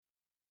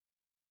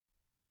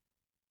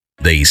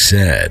They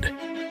said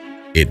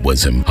it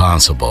was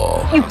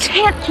impossible. You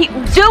can't keep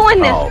doing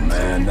this. Oh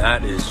man,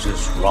 that is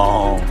just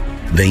wrong.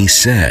 They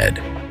said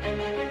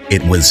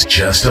it was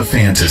just a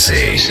fantasy.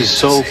 This is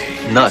so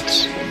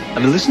nuts. I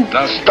mean, listen.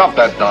 Now stop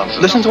that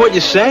nonsense. Listen to what you're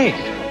saying.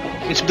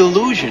 It's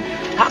delusion.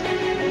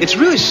 It's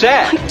really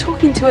sad. I'm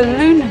talking to a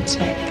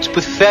lunatic. It's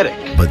pathetic.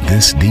 But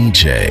this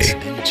DJ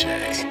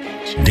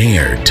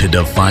dared to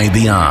defy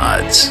the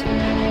odds.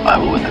 I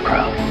will win the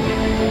crowd.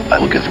 I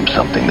will give them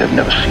something they've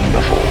never seen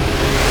before.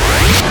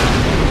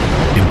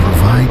 And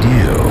provide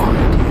you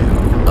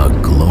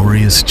a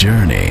glorious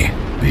journey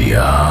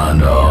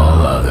beyond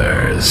all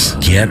others.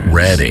 Get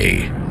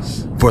ready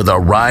for the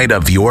ride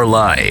of your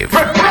life.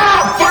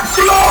 Prepare for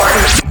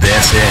glory!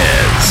 This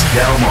is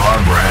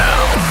Delmar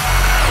Brown.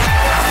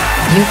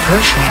 You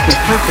perfect. The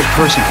perfect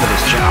person for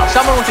this job.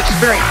 Someone with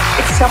experience.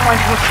 It's someone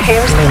who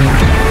cares. With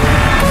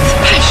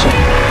passion.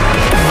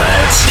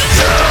 Let's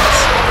go.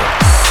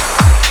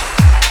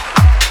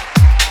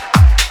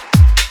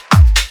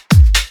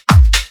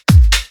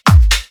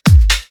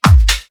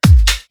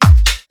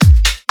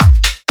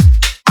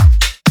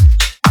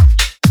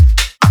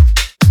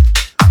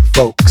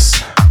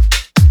 Folks,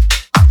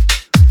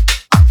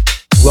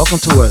 welcome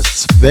to a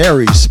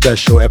very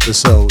special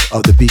episode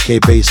of the BK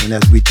Basin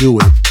as we do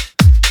it.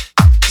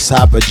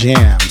 Cyber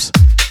Jams,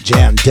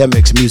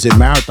 Jamdemics Music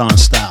Marathon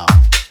style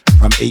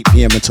from 8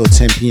 p.m. until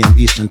 10 p.m.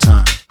 Eastern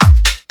Time.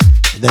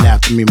 And then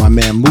after me, my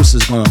man Moose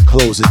is going to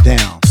close it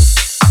down.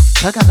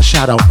 So I got to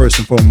shout out first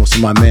and foremost to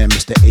my man,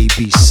 Mr.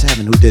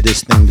 AB7, who did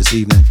this thing this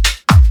evening.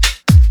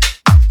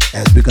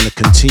 As we're going to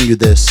continue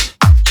this,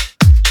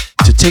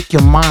 to take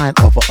your mind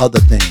off of other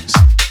things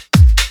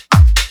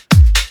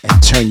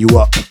and turn you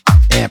up,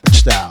 amperage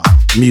style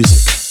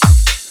music.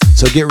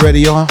 So get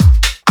ready, y'all.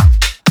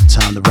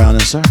 Time to round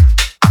and sir.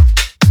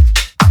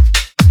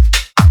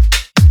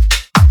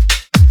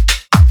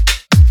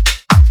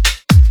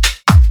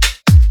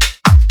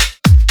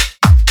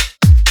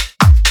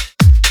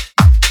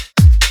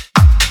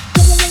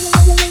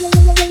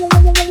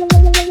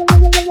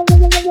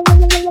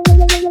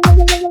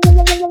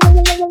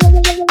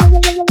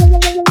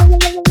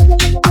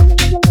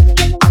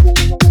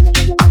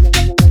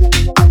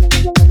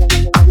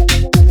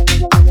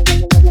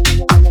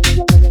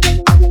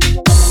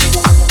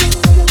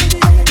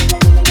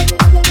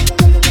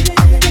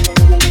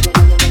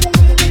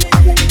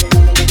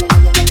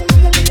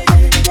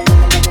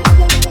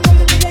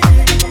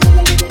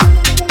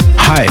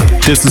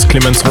 This is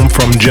Clemens Rum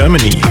from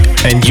Germany,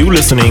 and you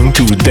listening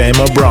to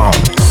Delmar Brown.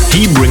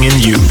 He bringing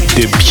you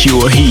the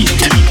pure heat.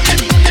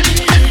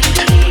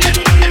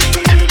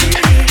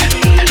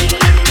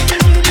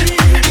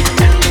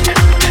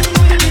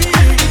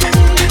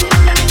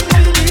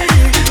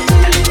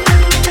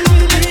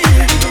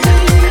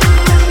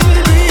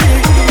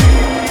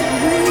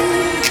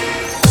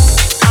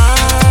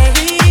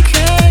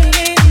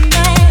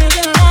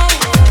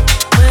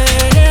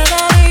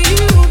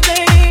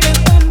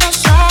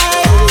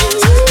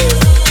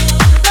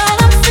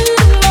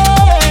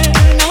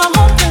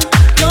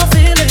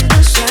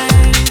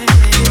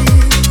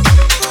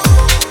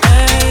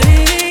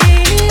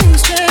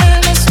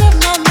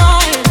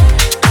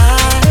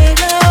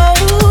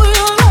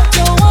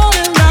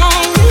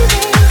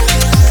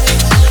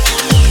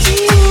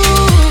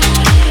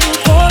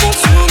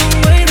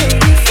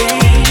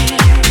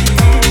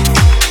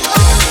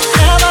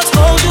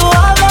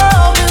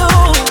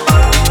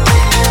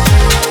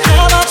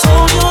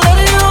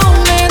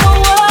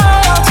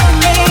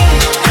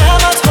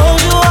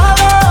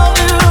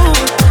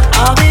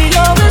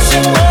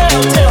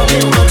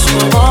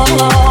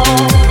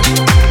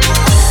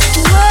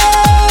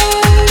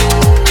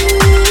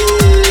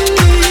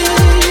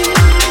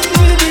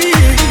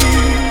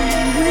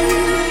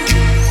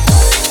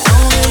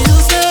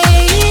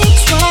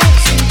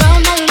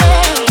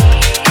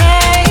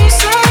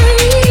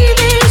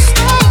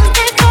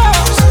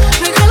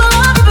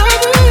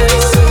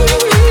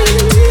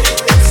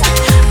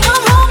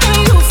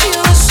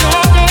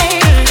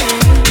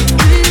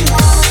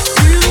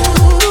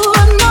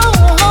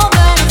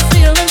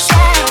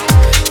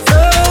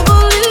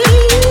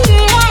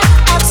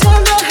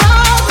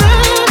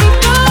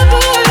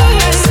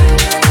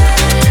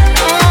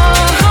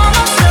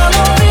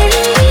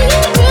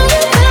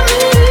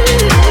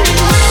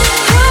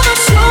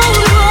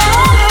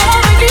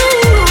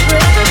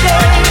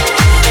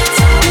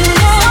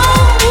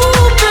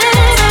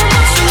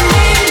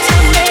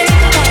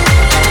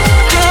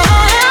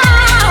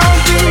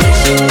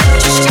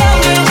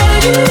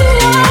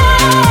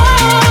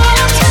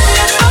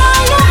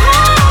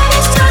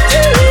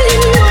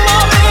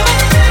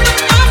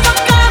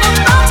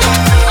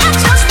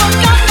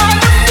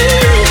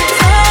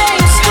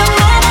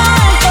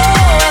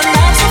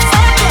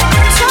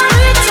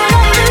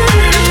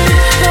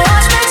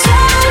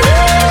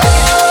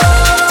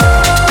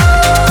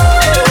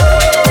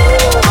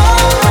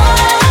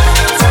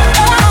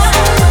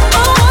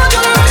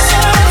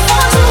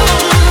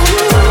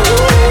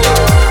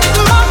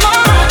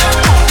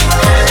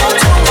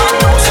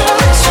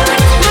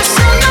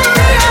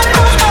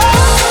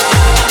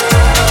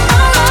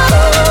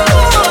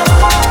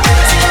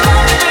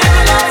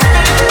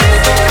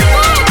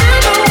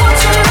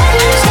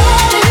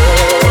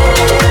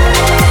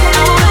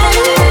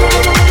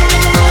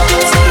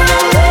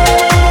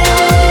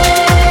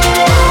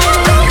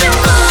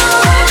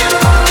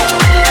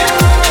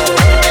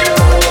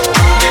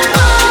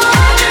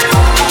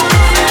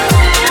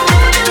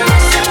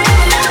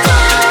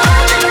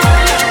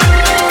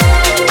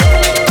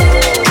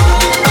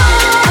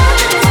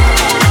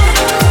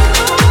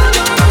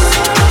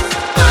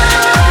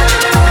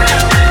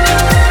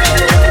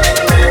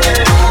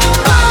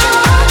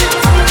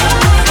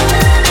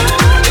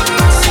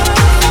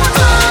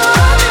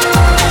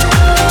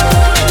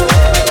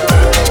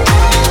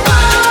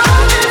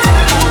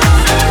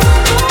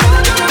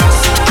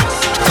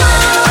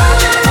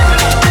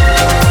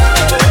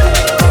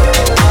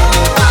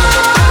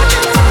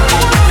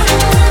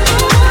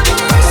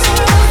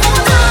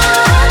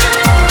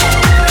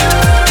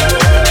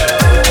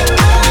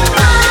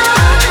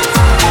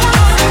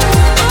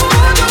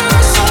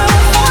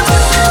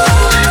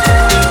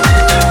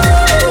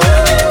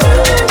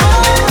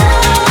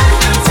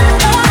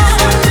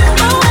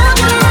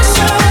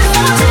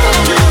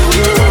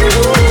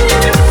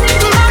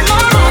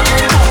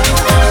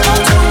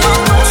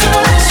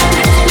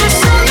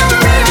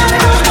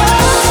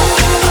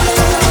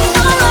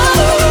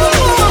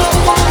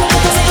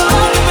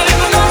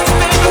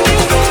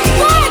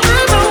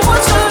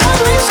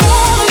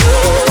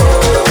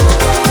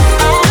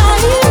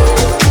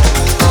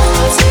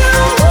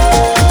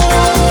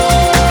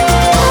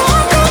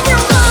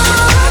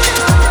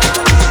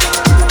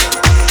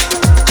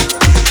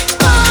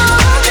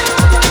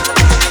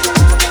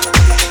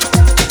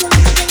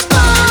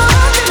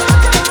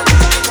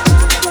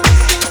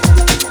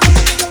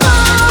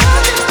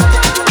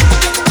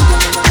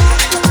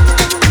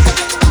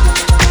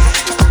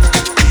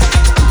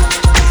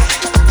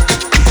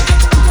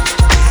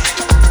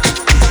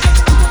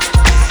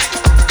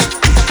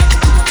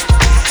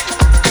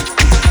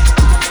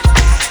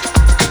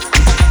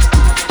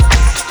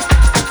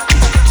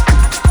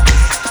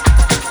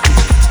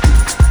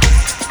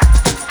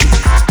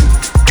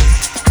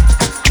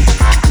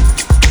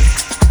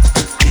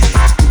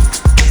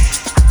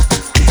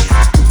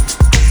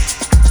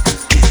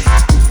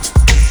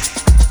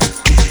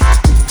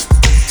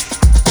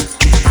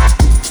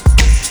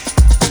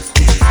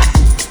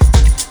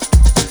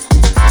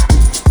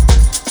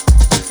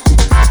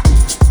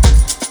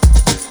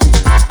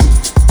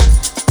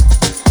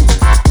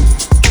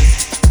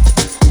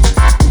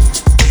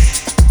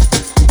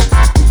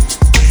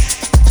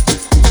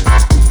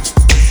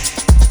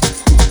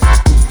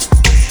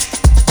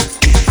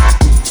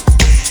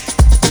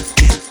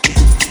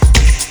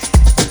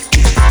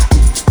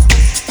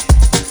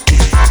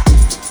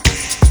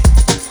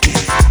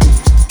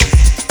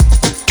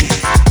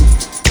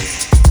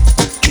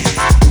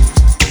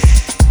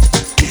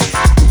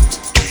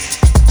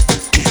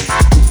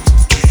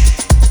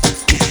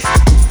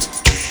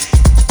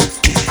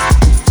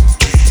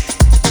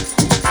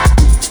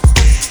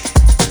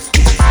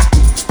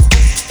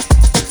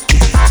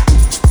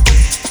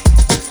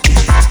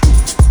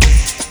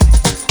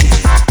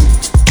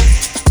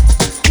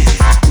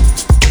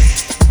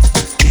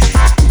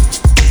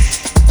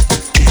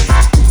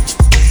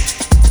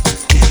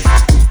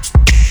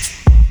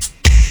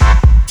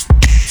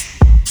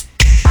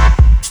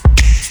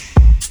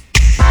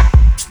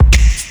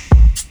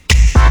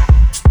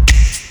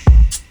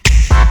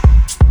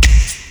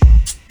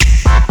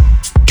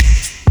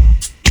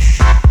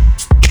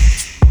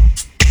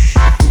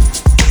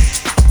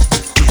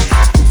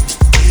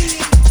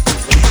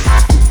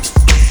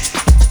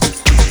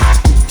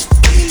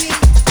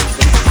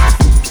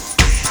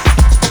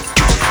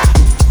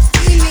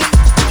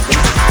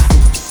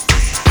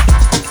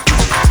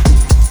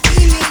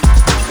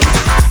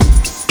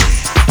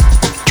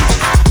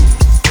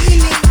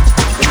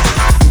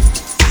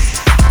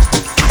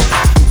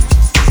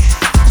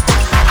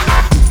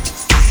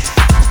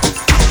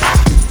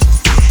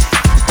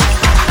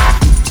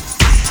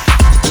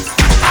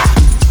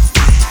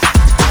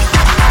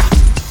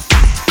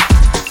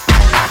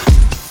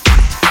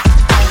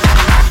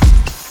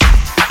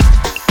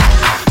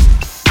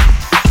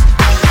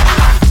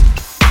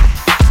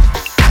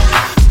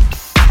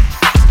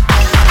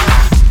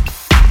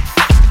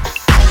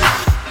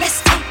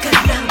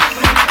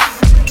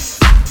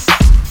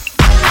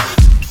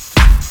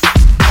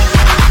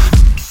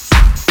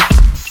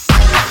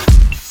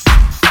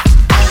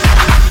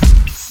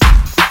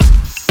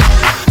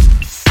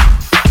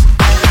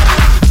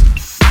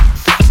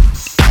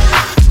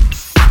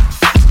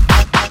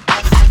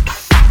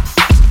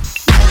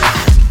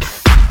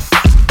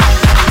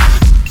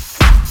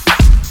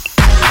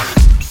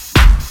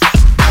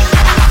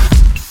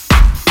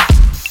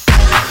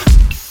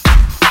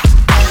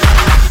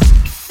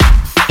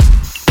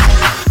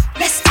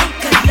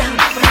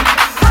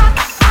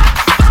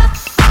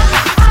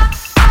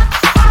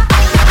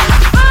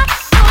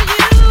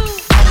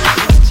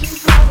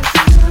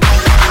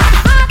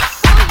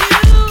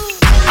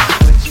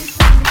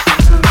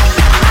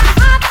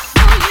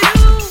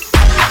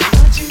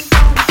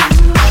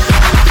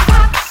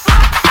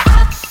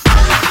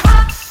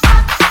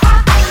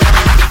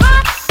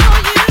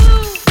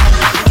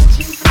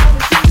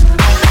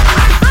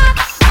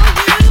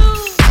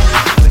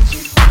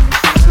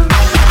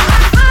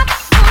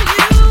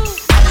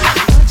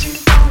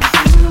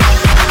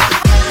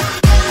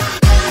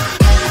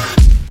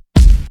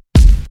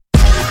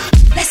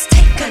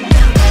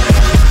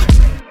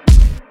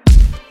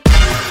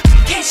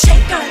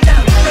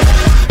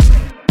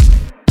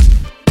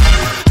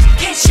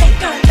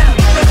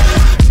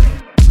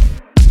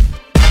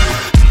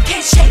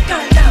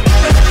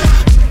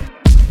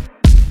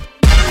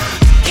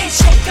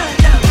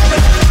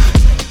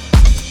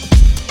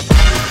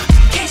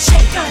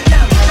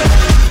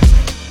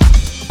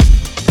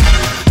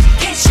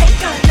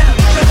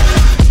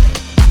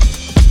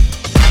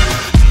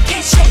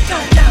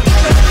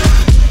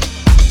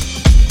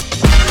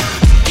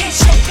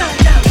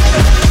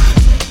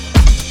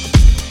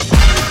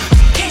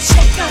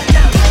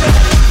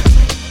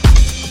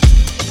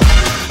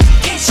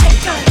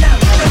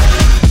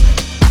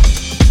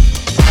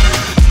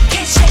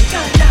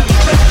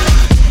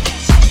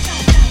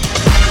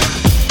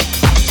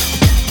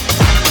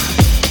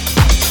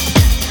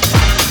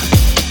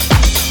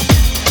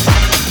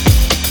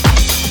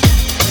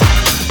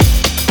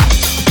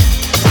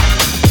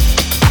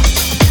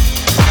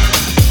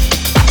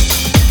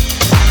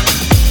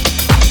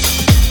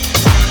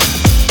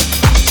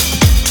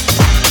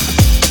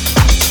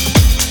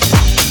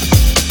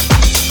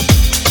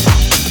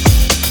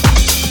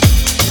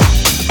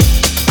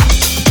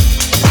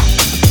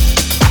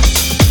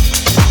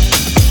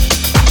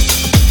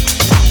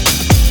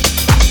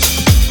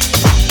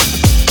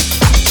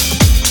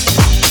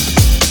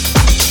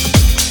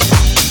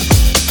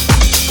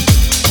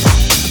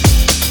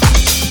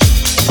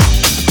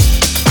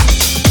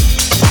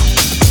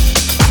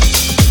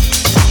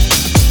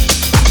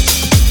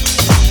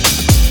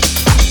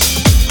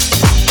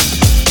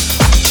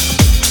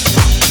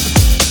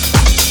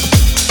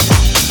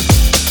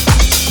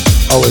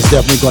 Oh, it's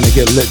definitely gonna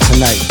get lit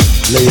tonight.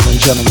 Ladies and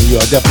gentlemen, you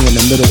are definitely in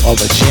the middle of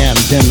a Jam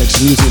Demics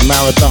music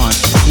marathon.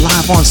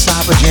 Live on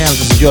Cyber Jams.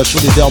 This is yours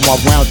truly,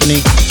 Delmar Brown Anthony,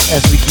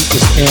 as we keep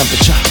this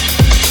temperature.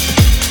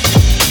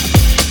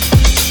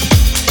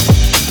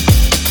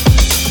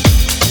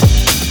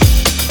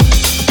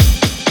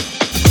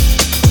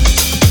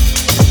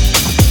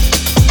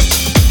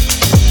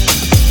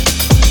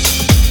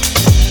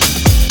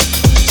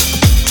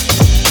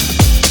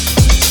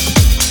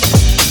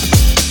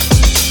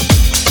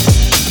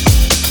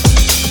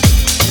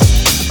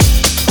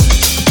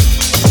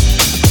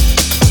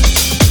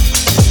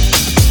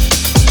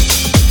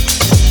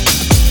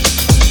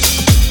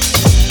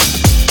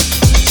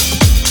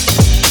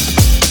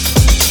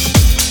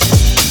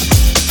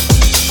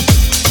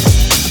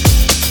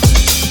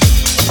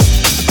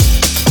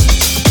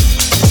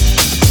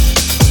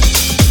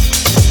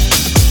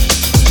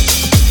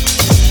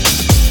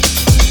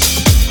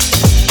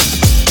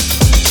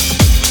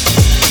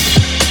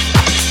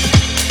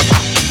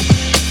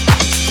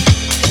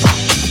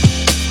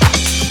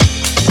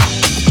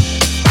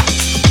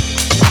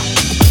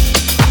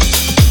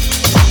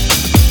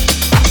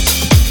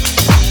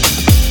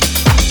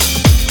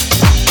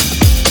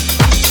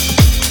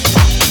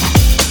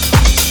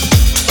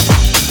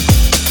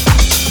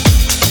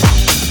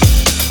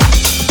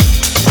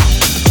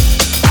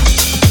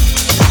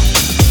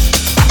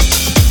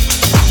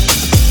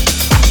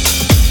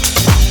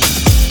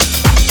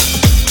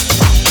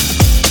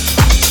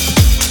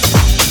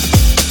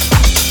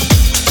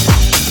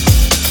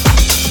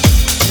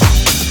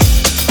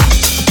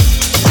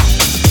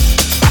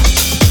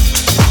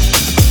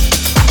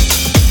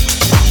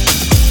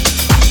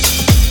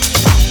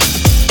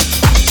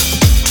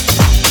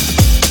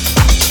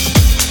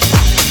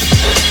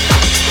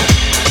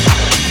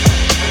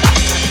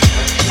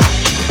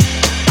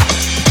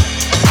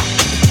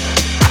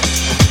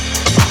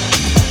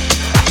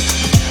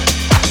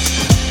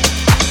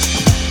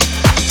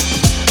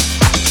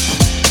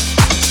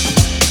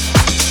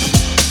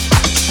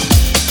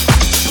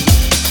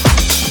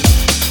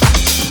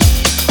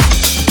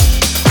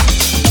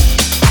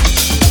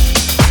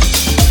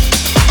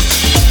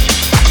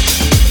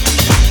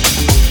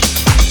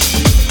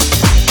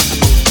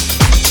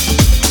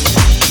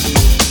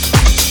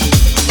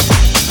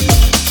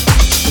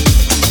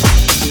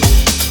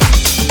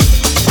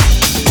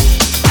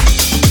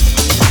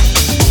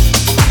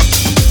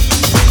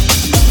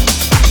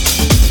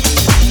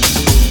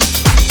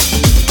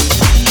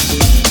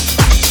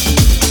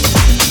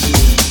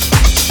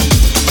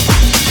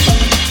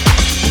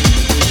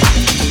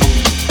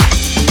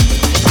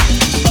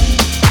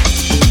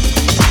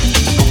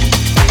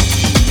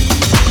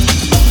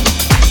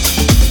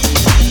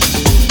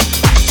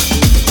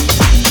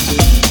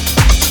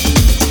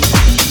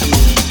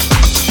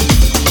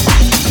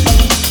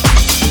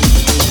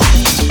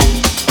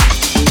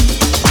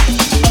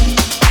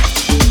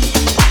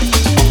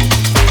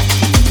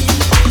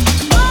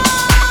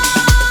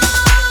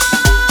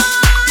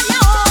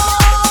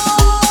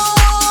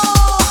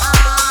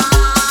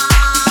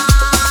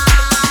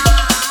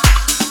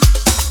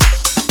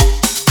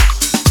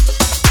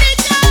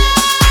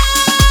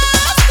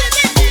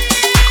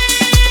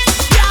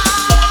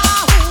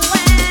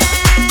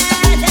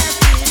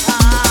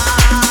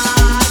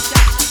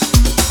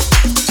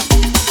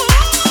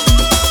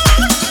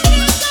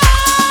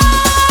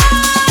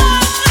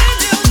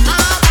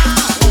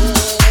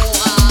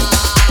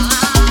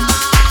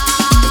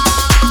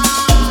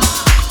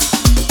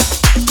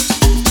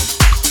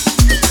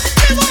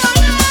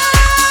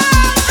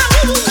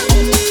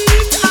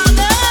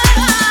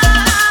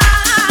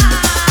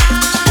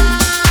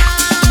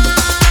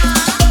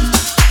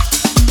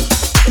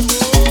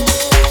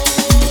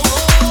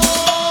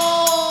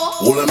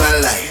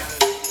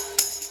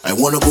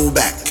 wanna go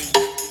back.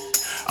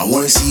 I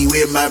wanna see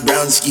where my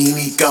brown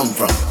skinny come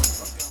from.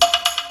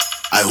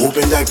 I hope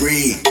and I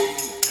pray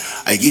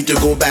I get to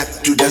go back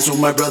to dance with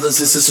my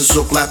brothers and sisters.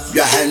 So clap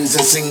your hands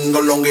and sing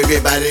along,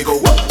 everybody go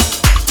whoop.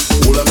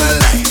 All of my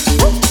life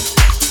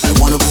I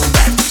wanna go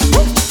back.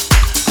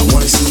 I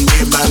wanna see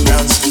where my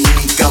brown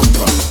skinny come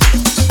from.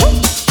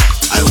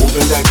 I hope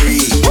and I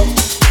pray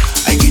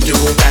I get to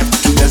go back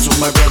to dance with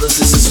my brothers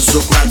and sisters.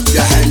 So clap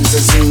your hands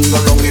and sing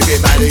along,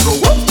 everybody go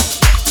whoop.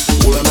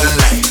 All of my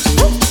life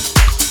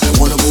I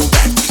wanna go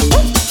back.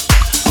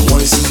 I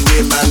wanna see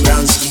where my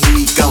brown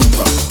skinny come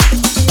from.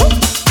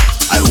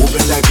 I hope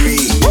and I pray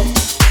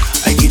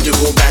I get to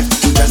go back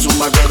to dance with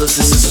my brothers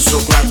and sisters. So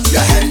clap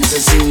your hands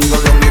and sing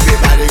along,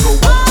 everybody go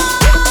whoop.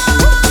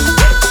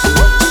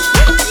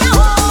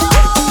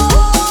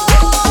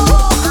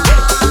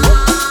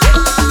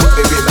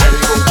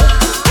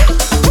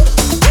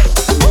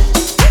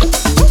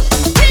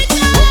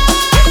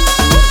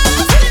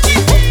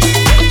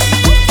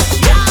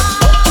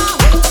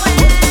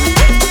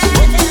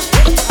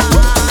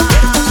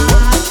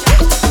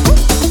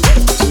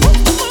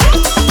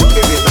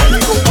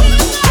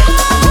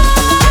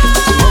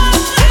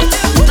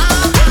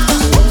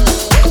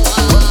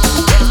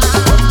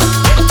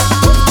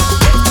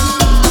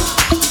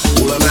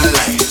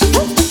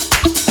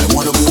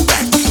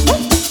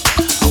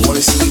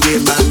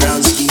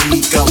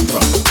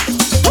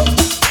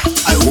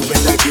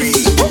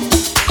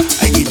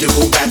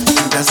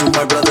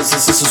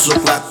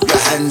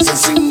 hands and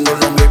sing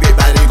along,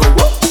 everybody go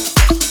whoop.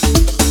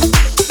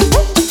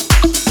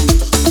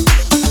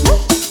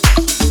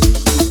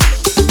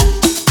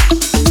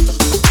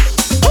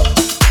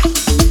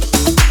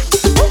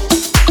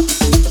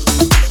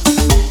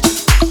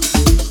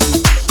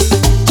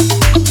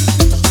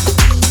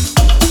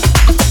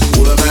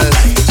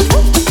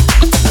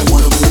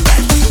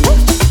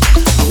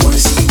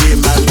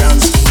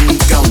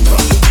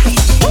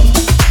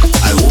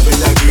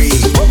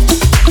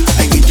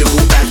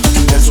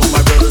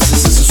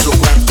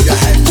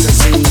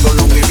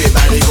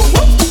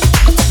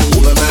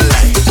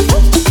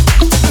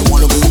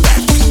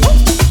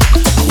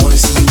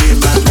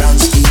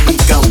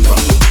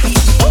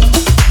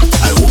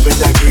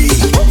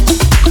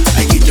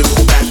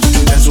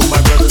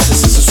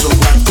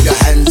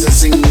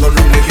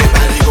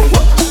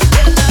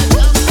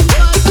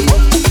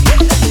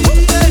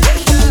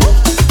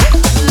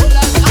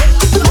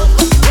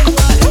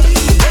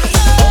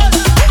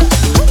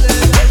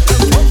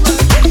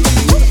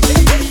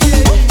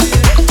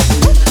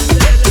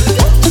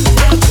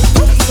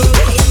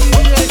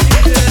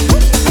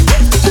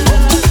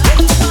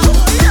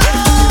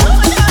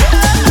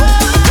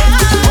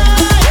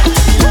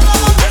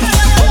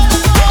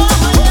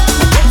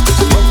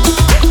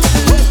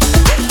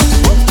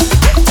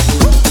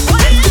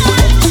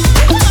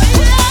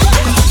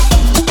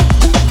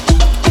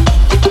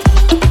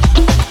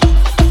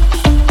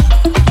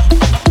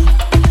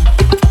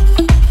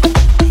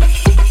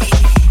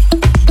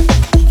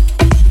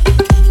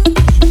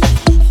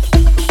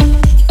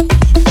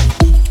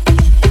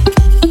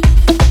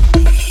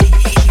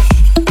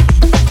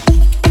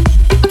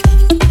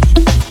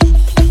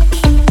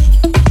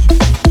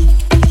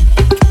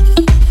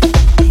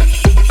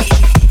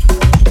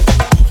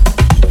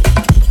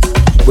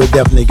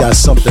 Definitely got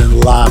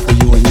something live for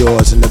you and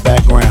yours in the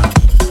background.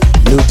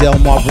 New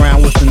Delmar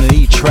Brown with an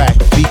E track,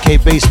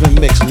 BK Basement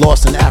Mix,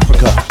 Lost in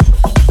Africa.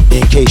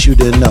 In case you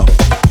didn't know,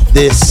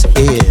 this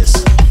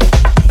is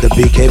the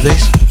BK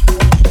Basement.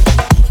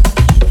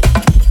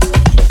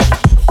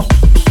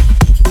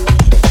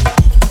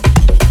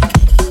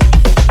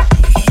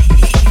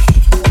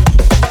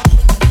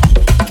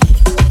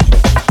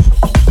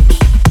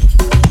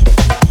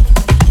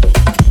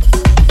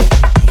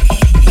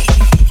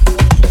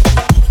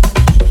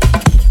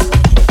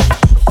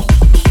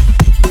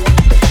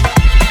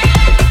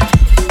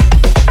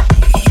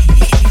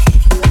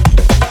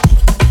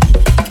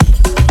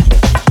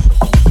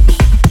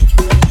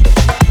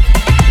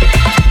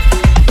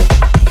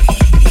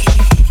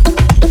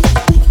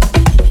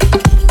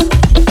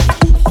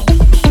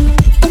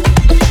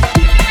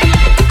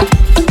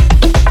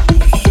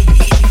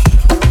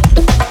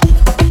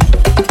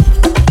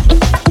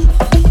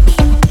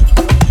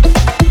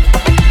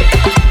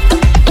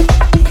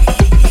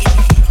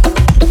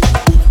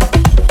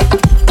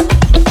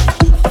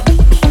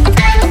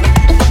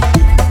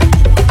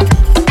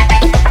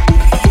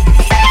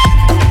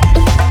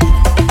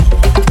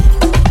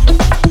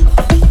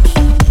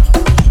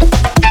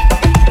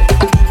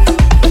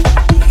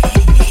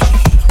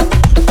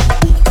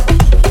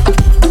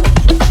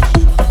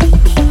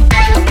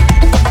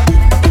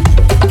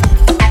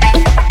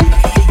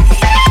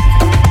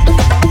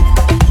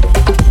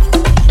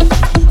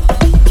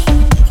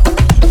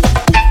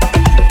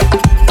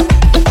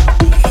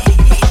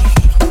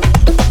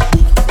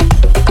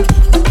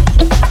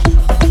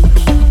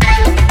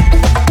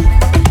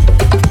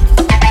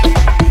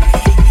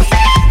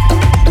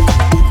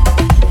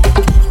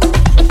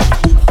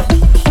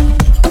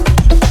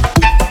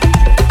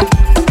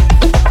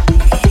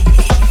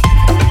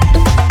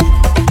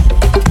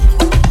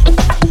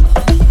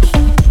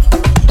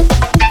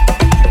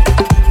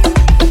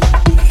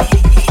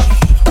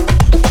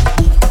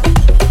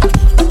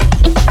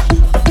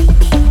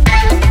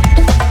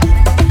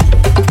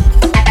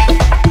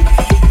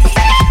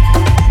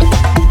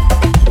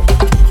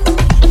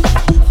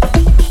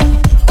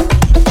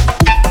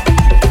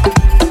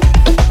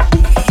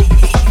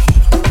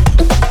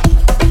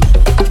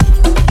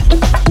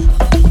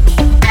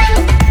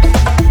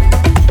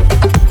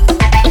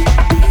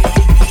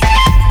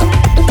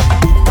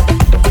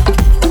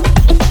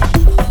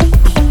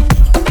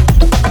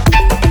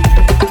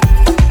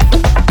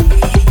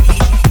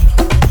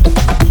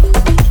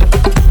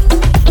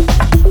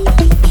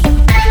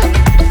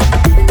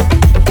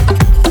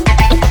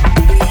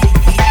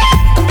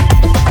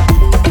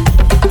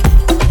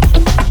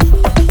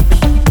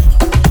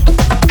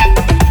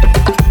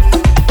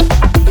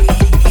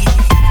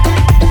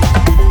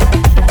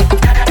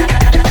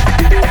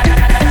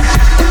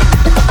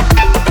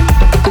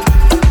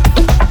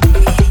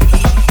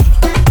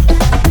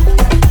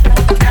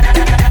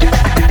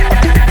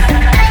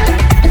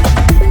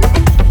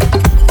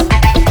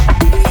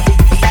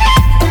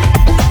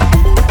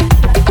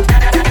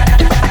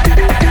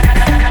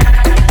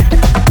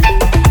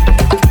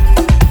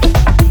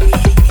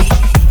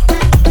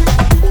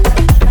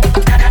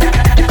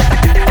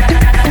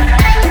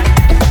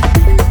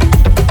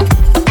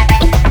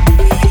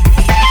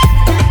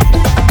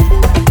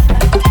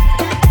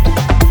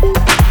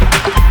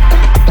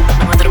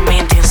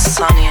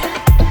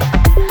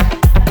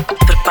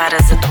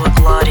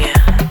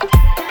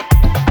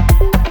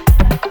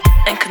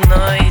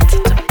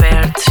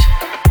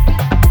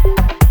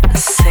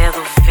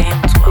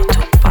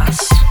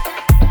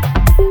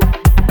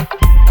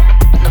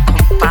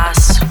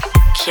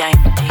 que há em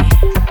ti,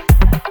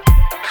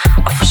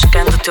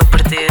 ofuscando o teu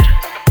perder.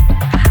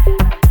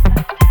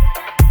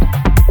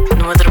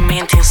 Numa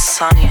dormente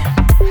insônia,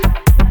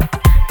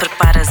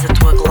 preparas a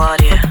tua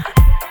glória.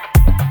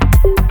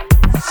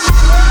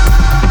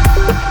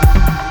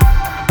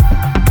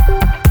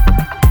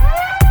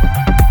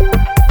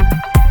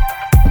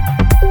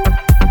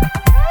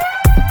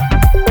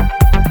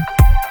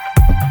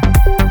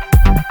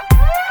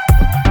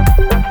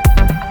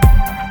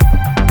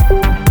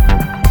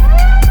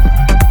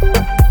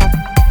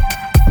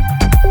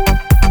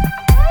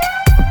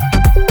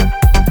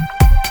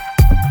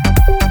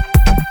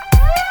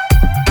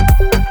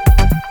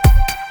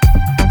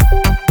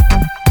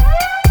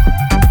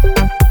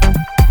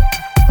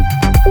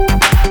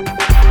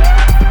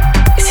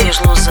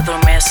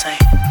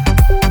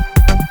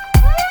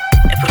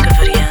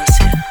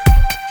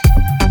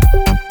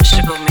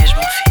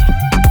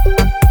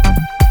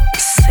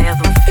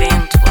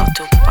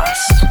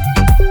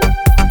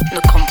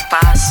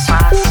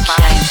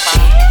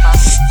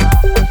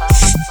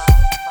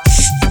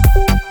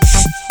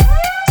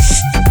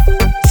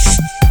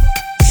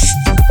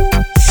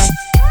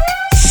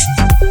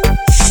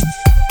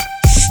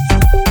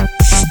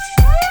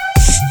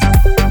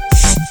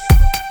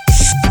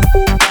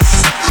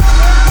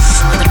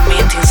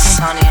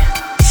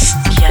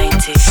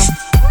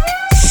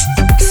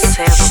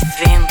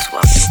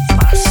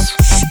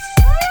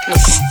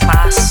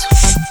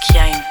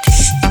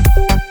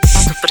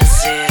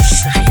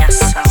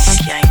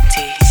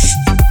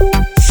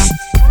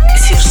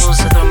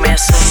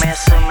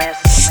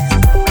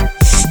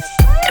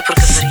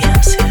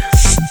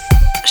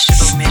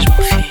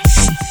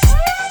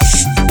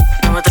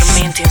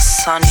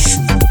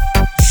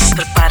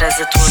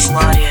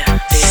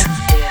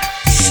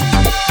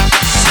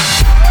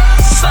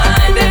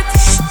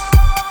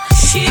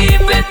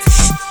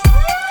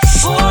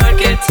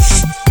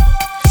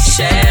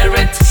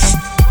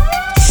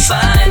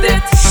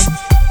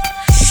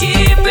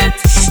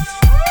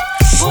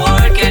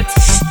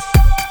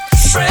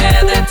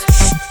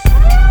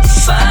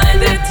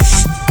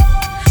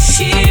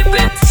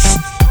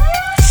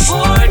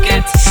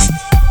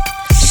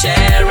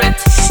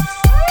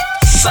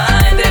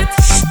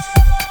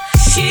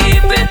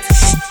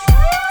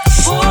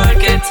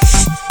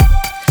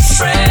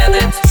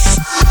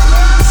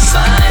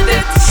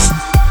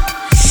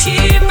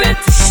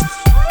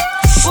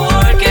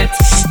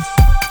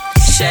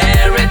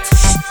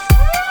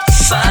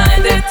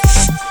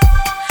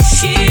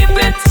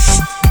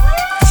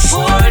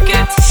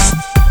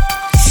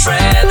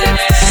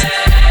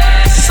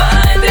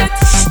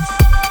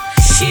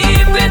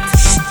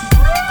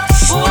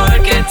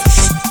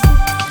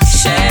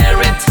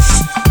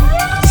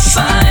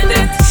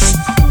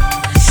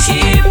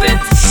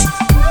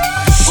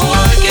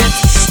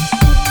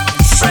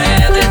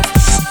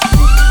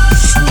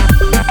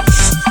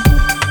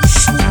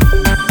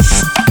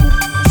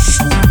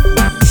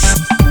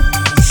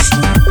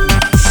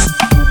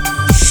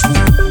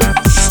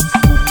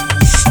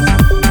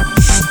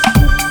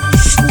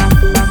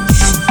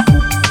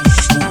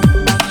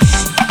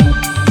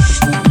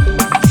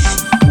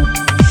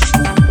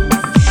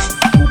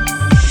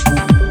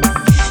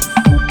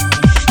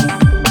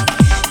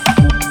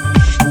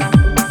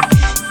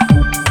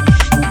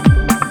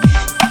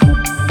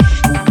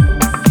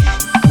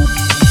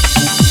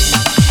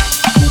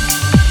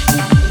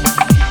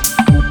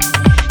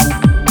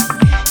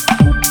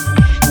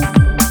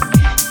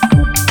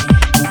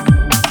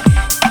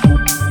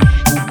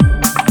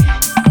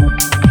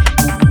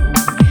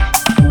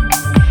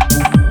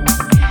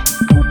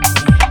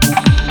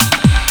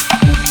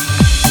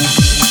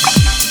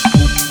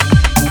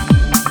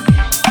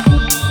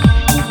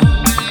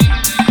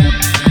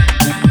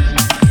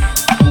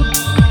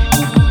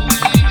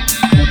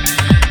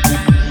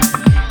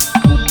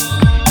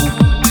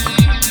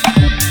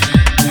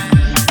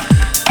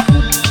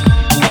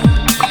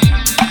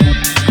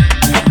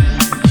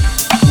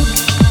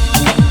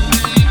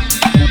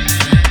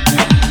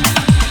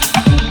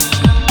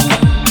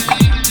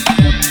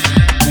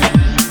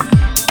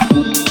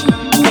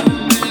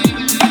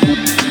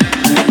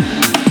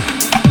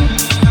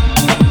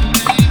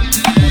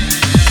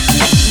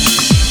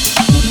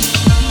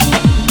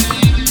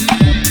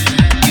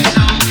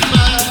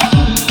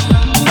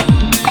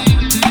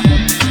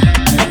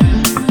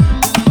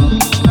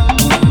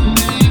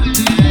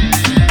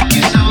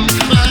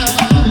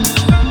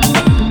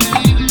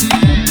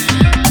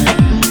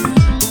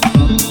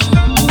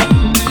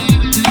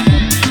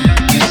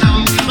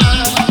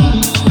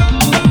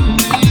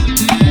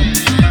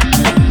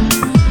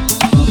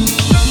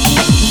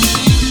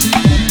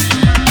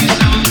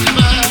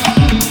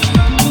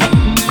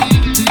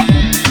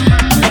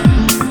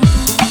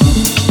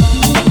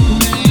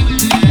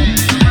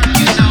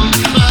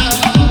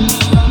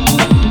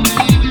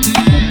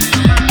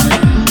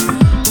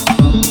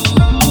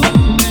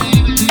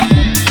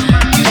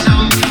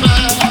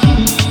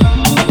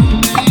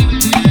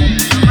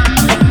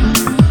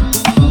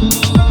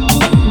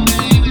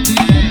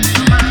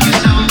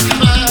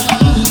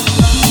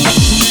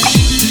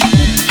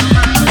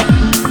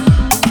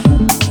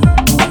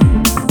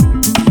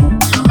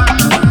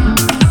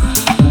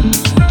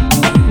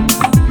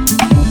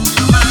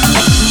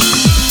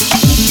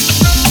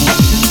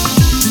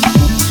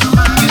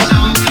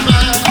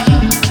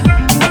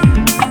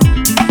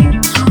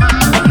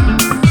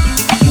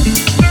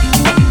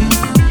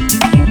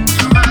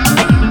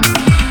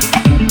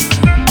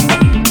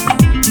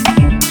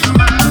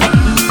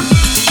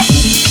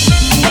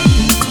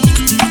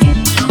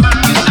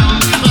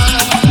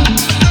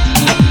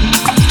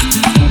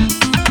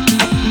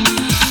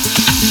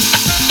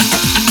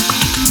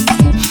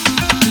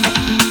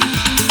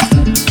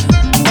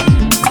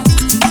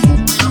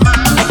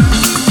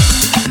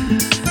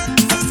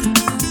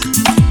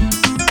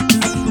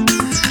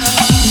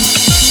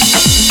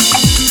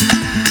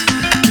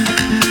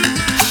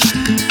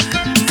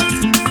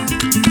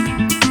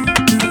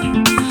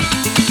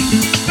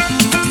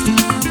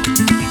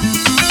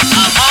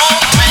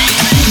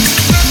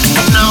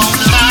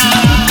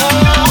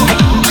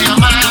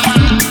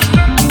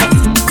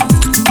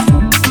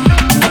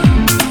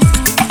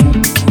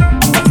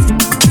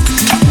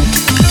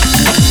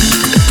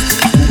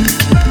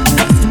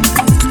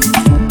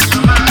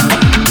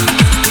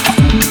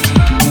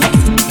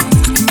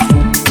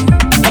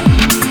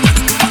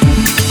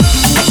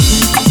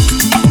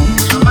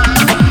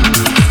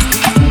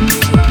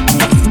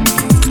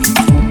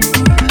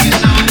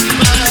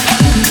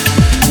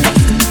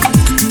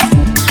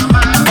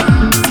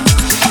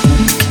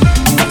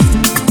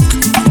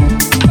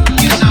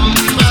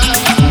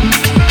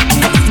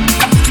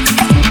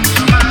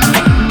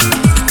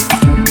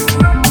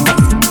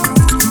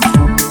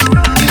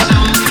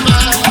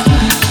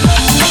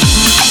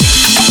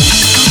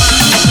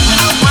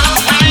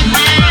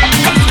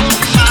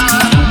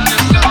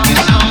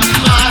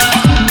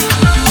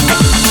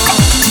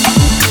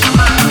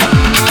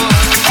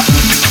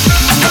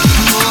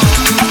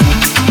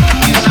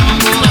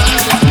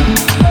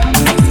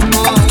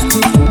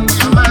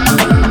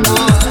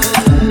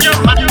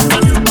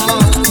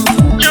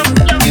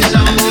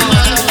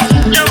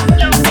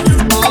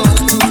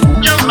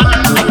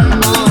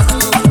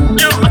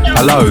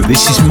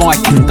 This is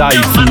Mike and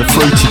Dave from the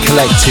Fruity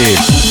Collective.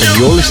 And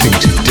you're listening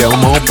to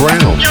Delmar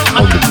Brown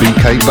on the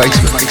BK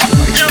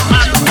Basement.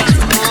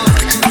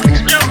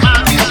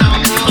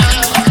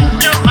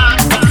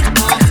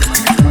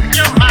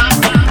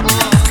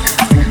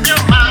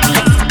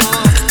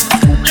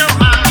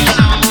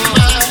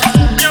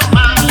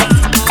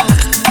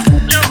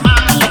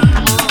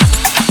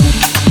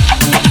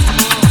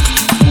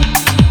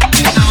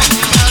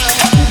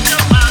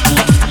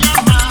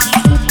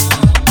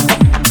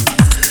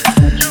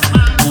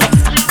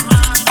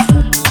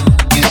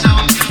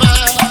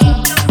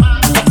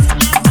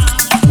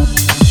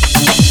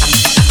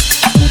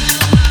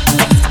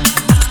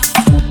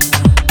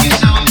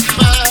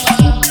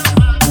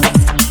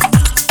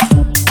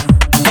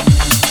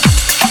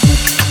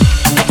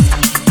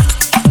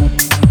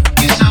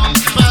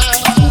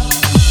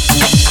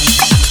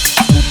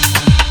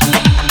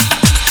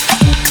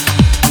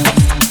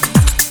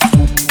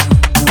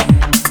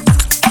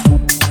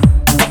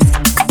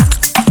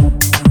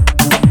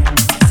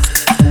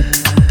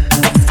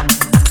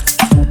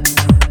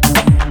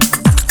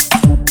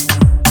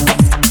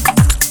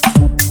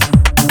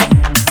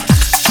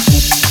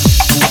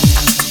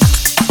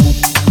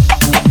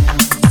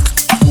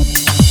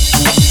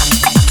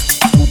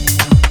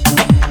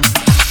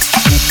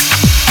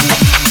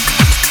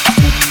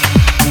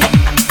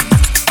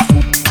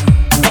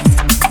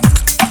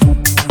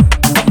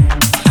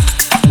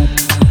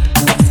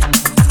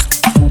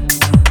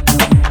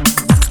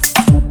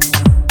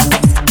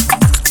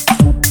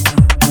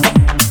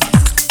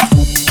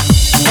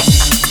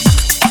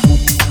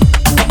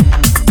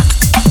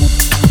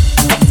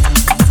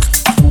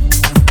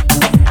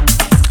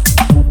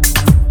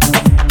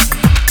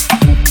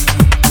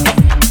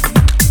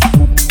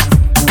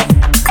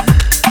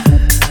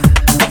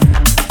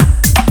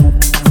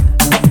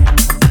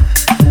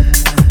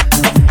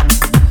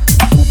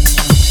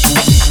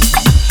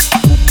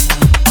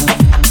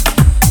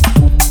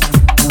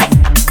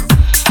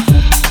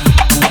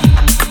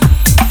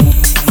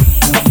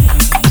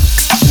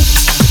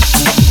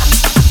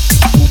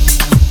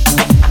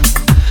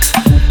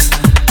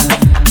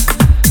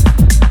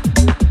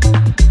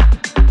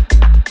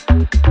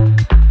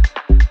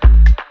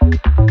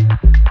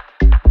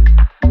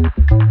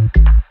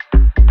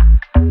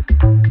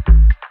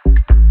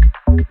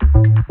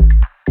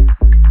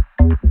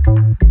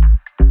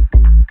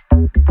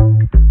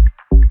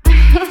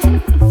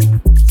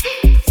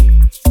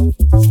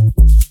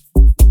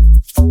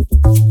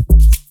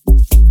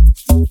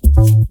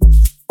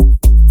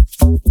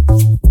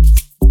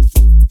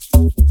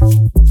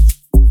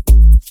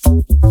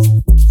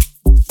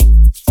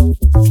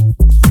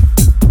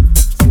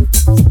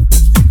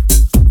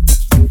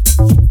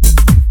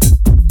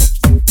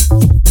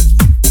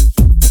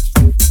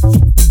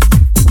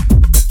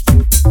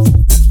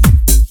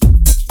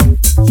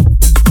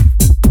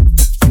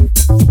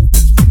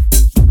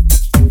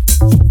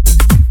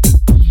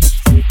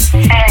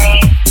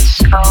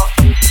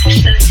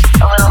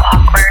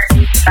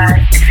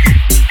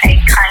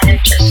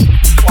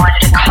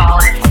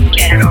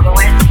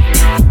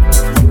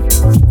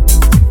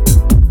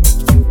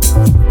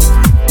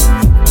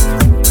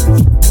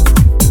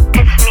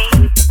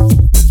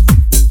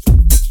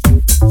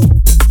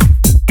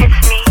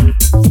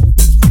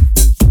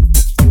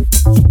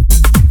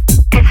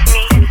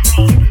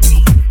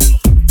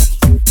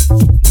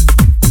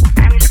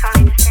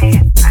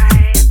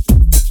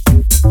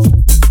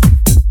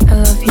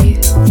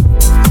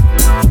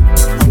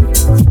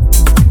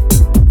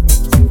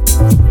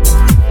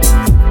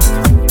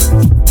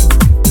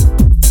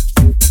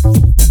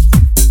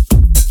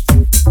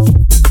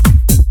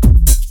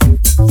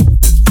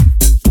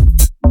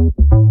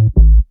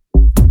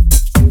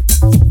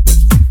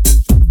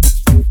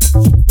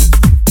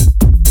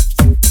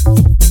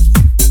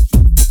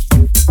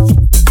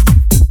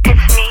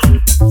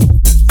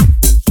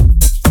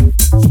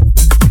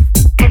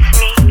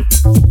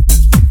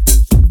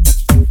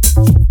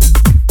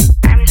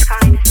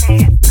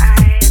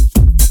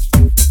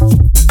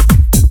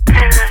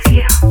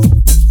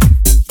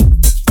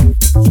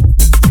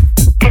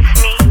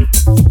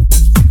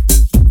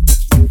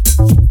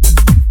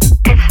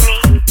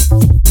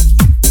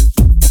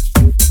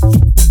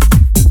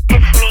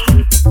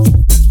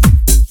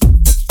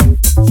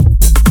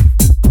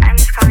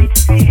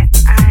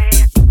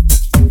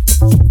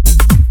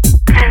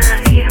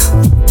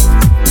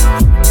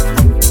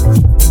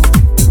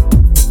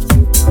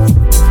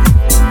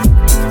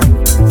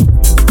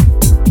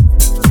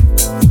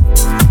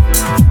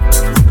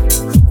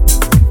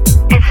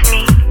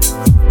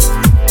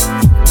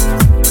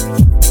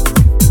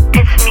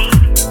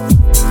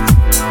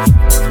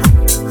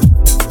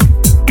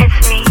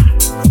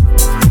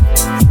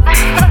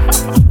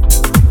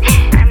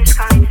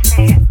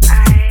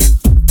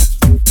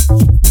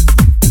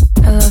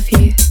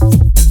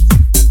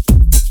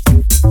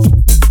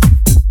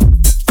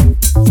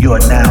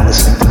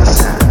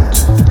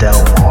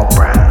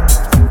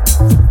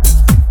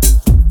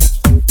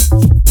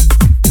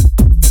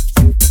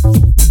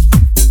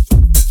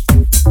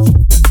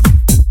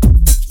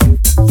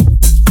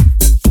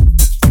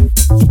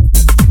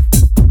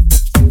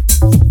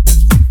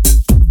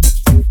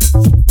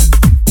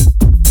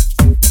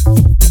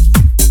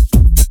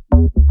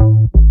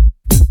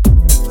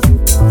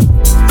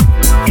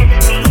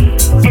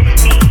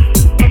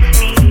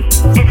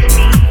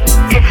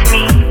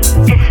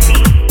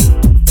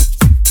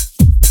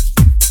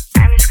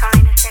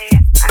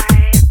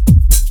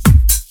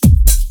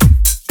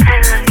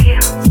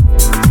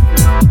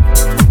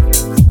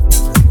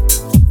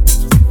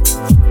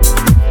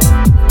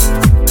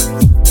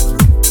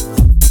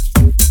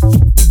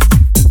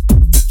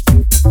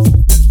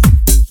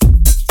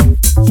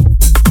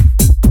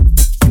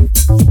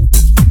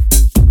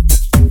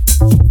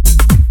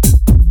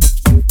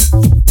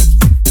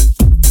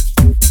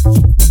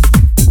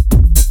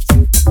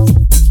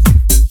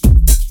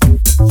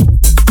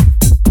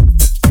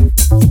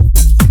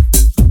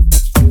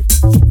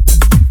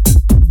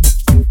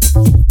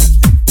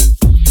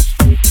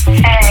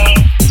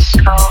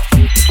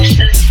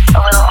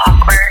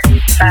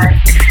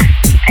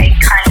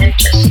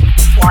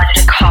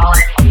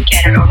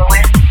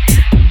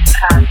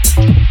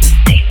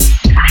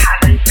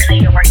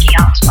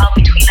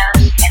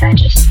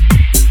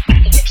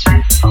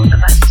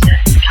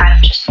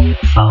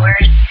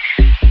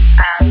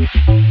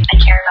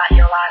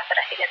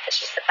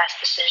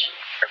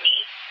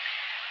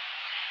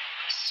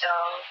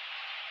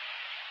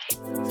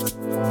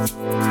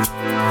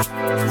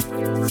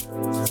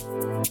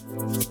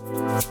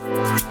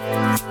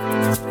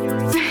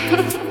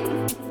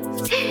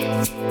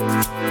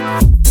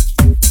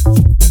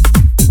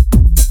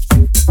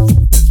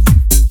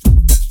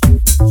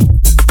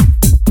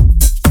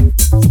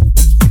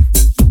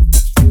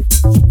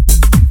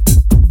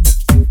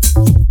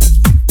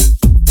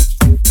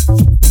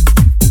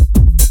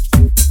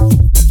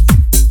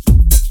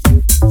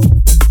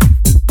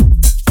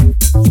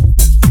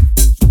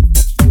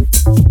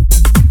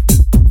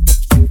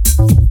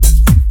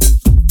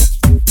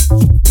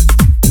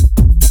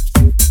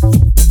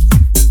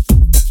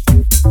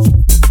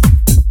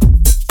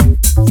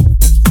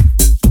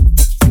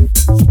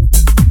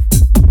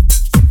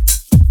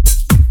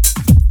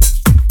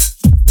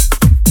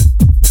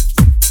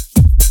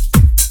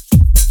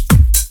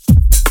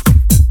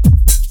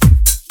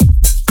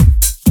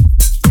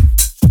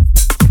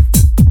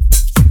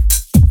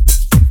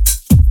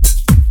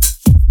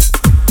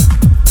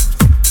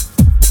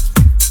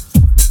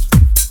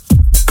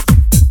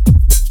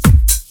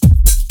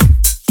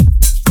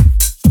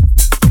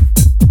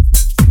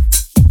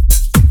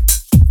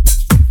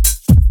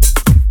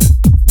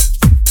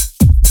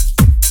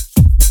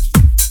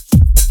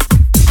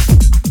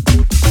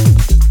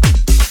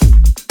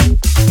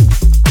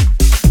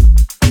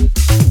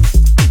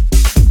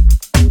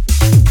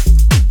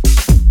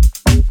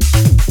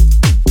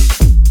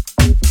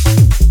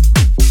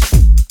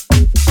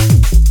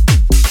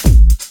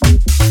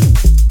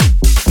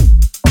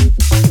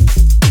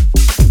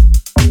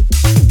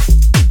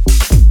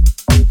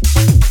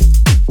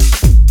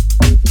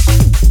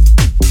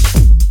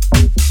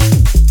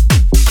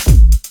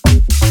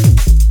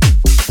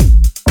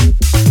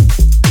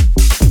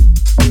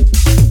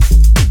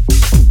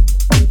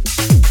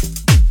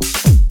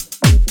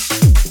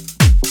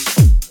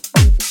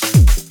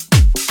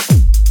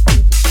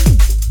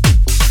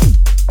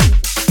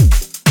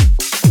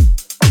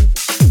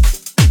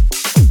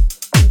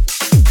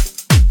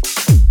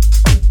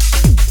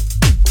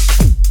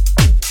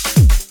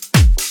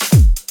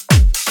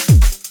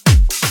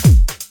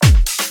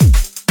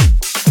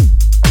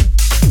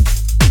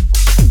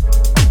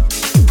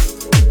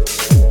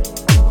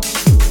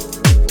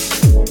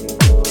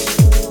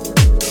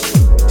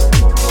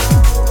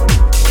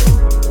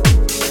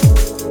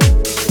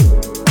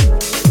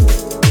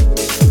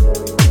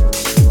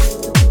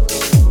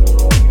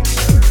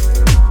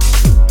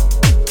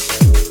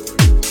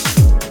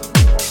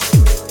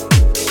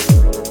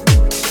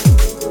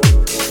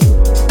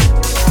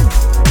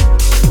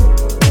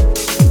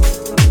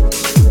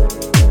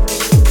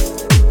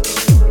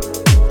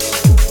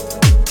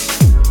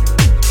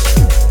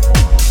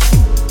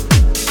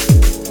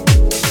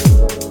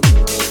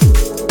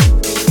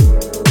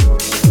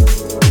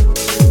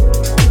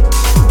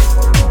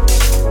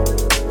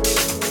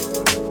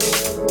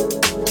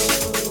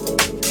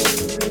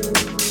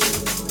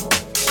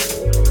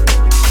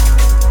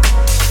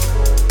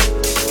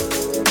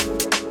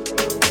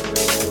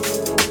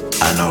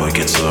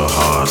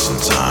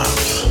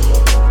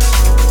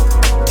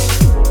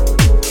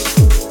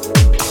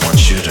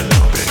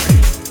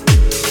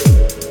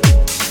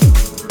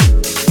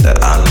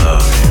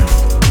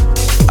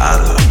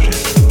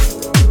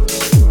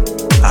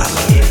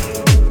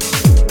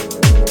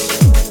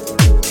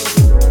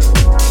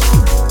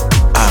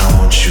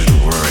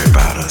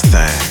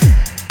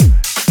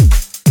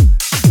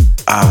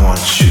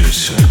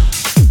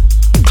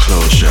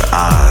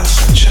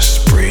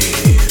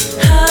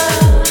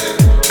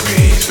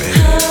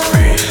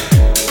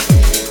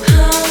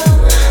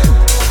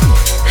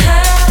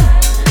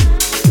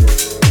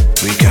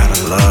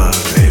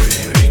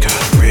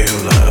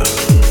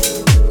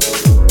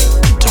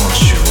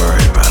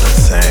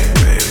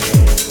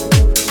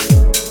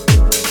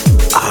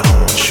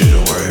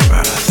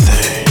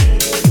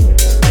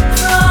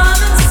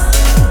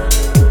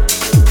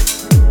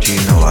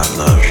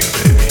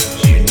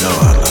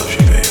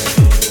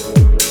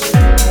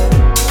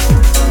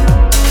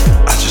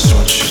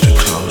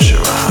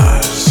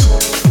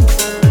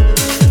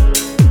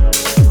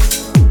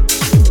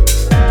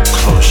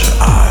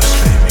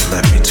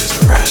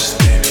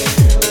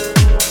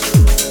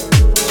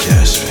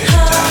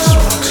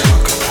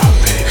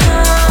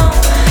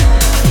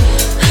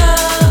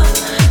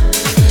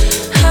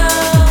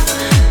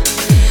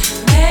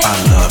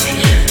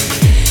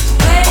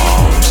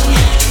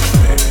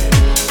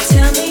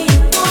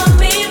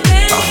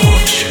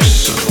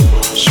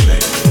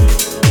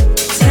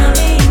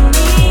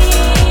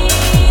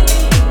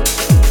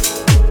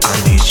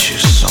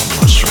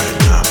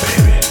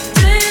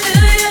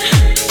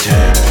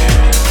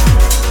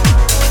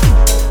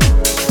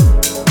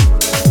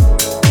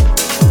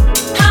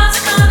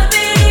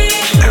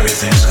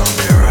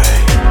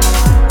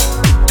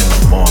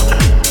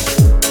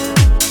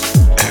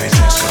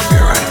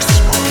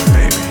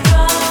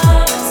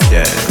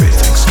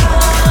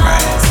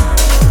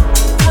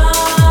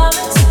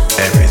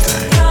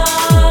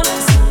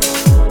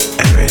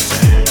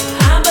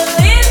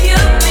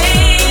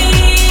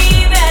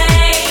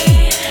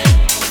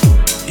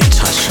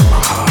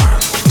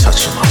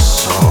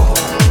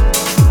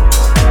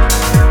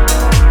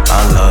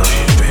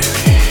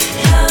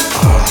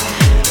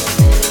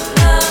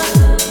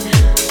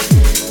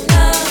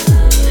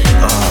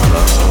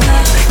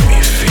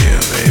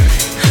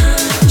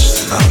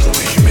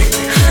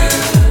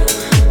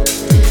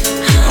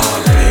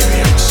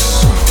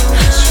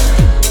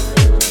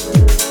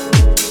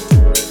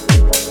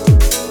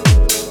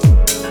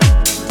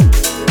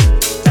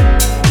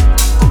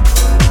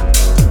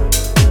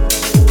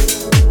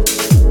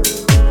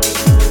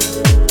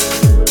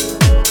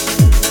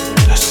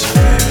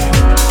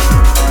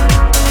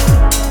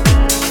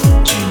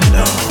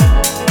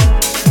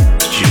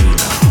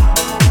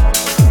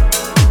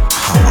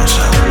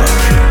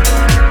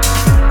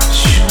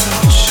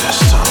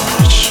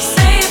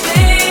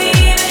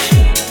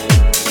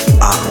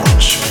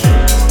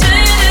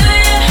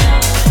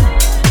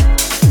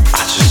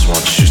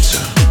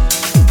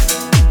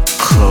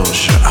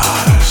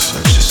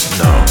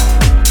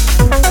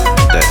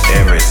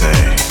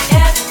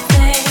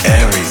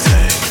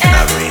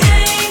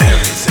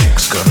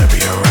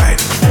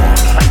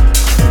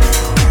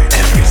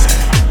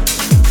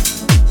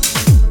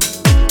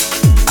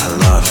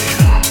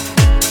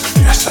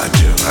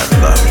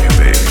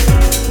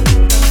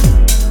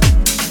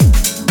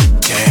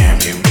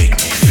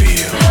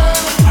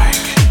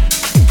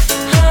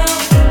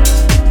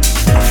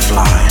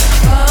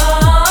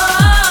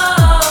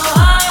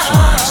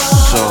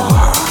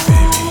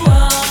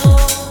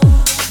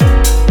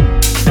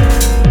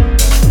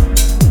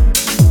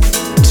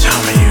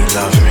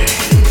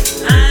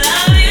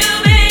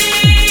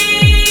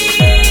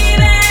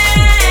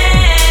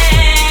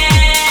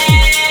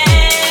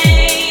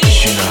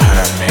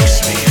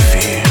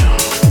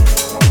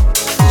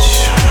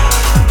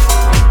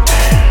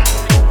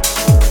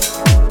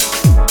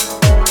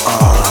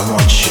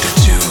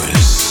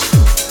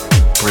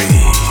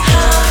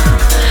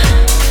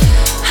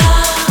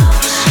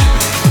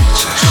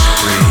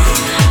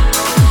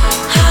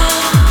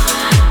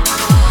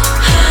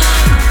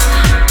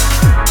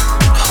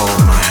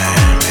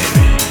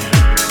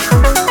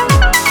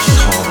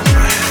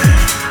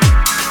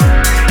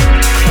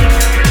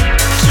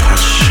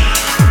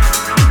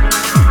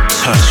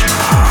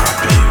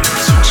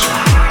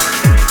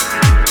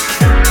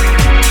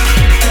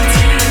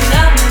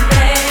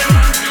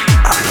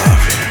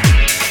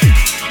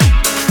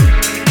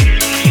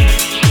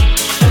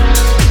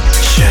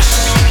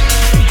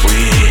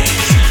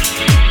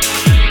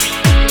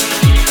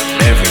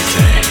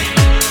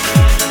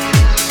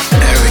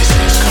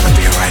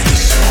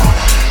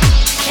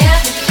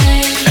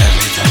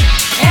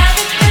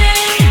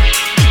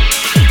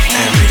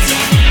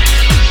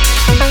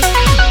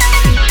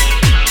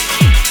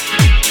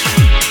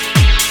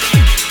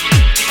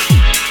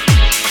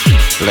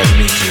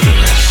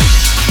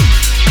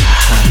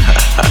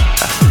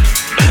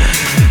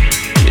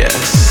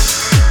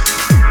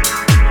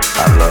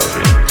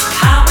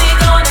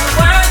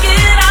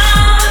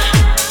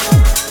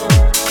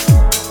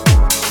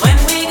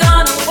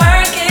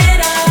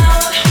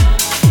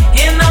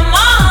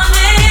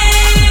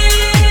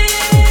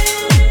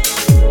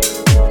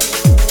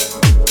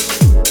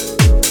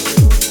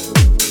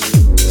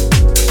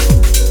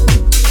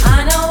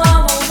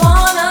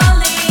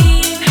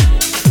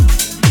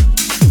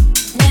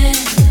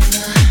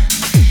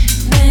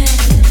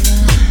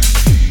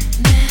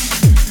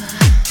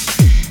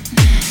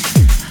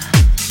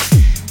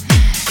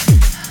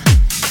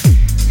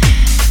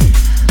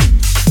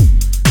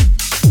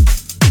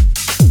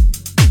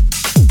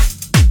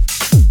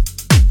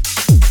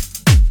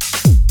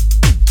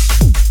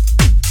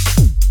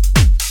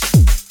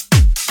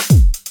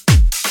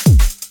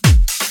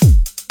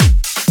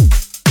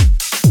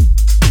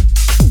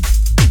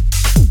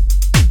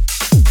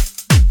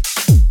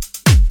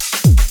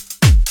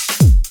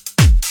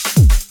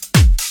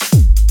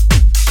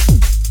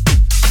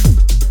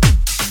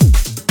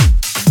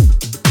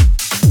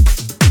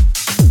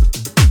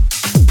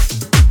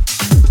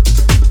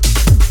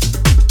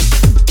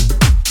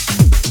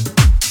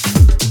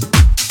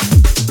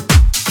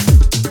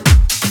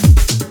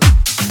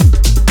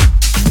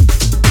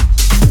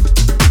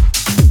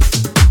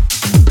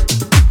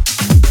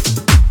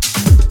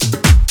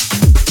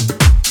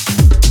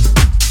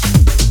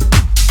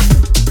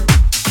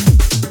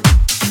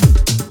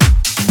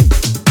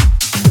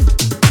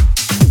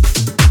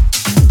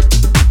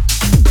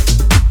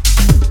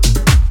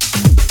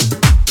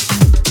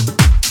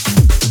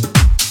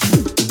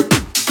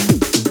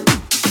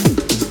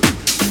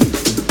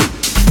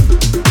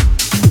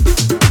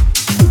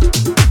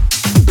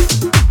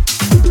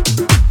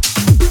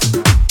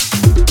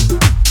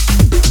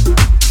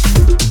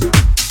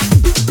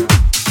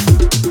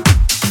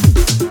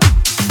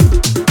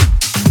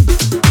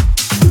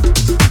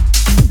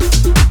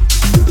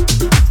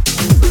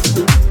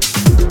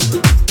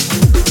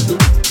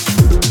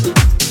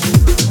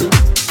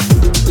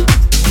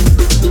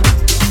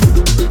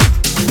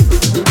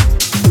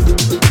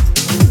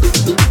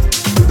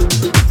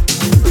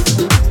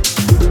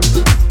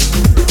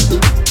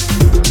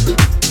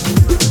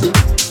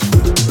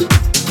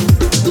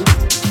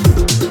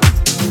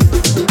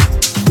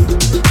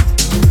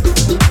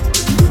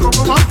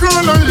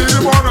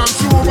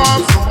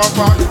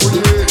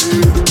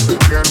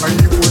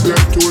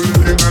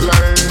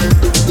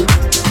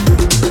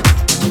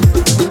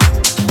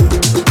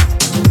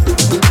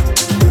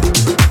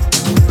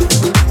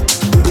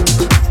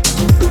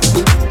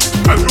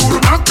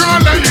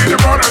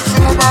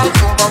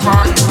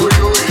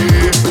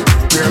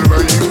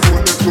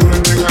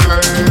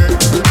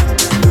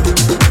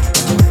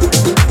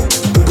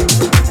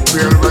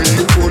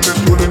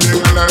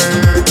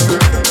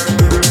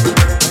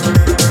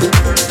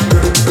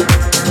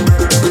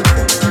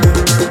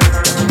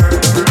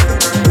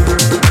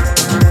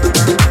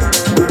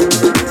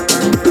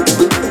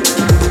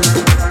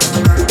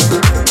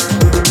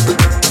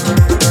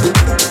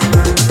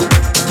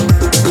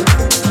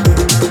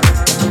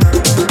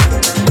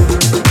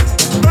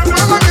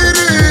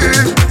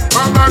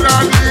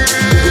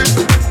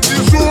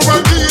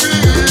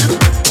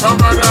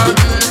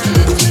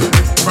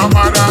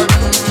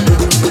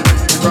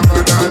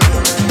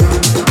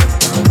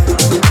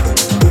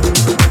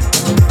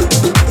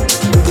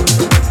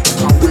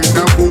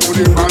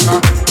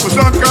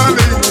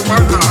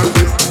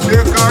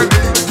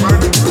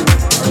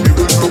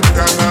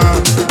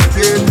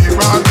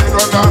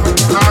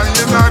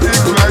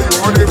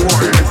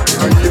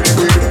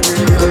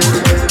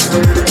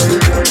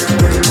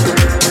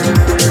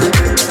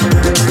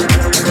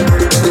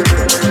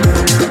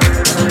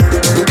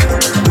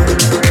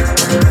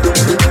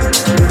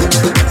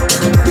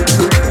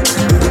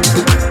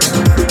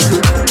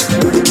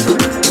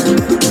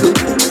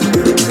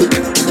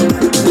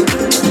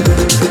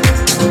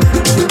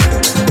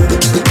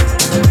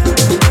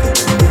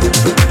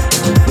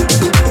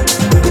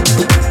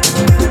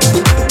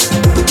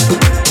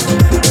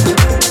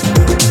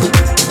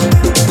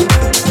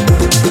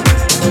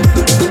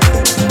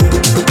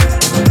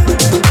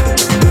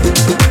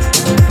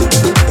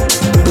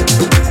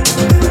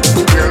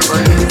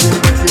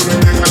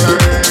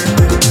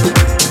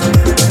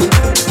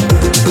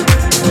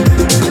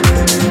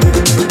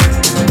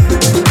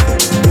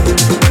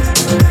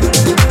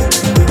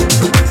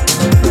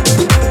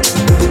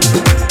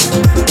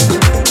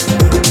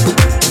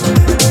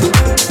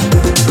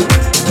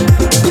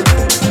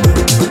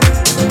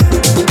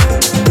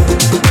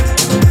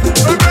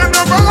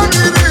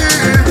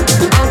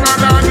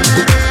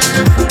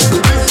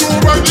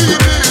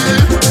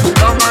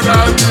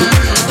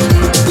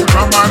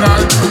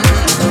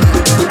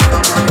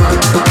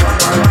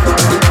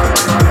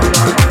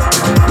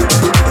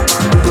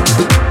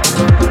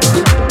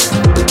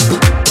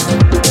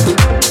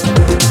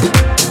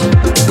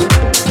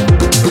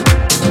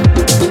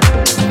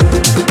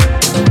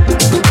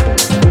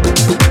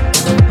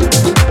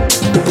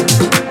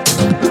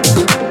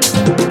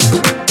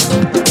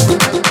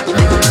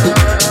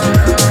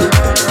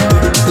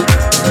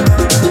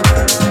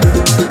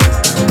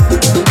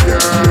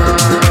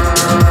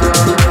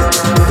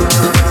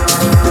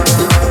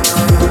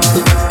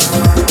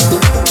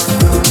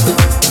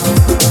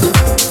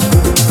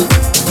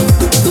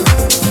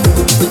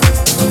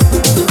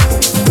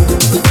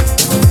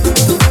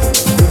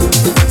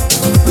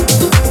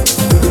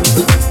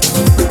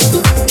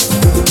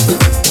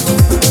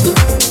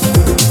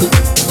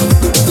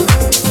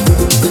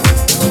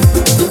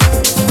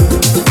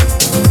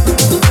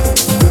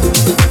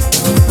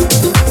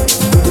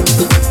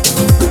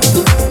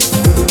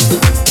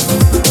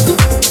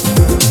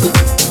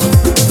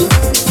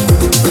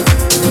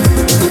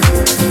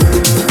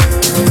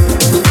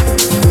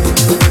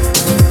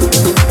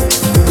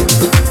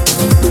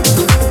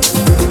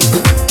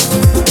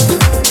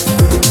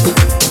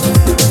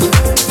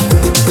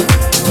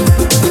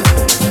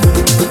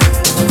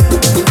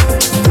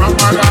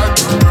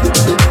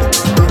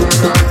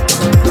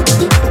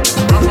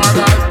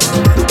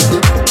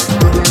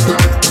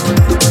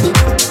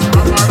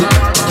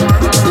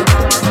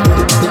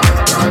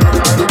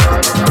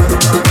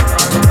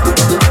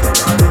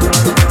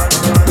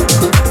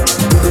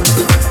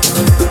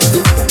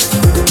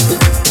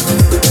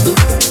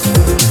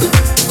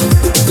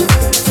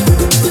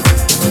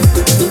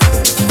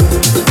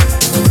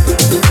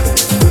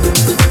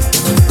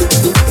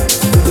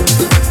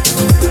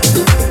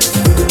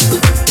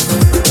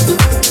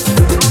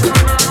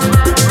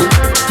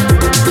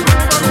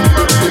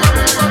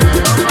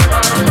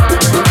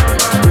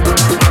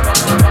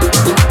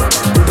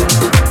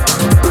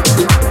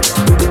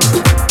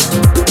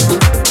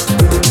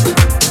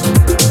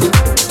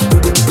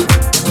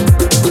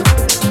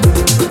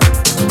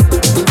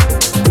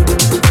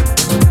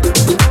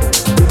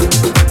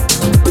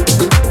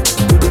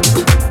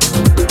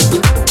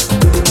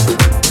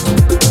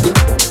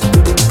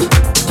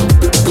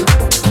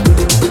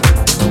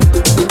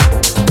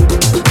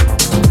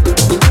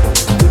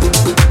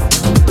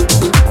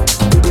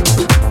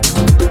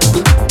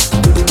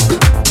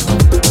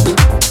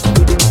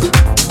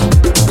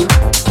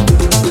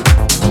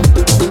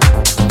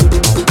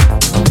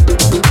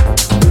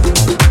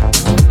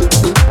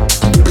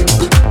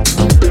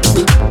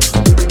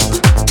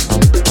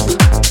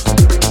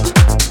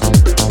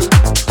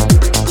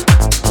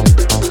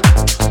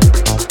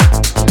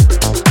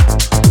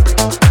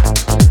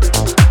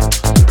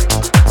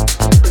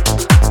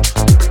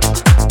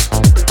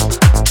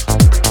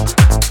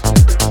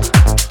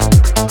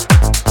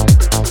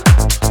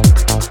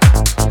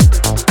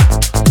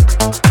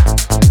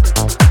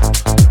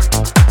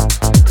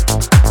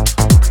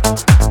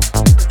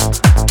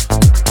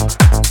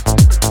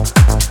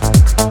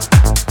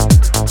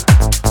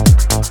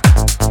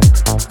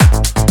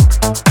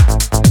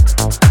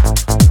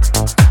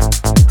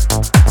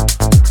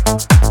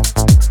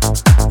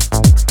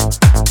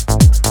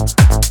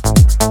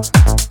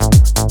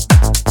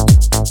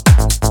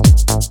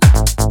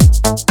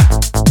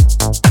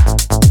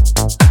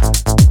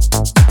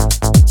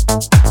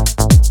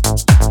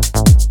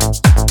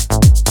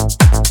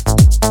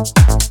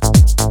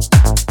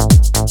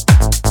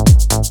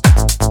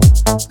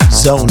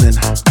 Zoning.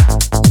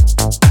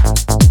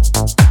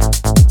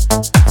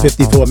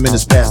 54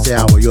 minutes past the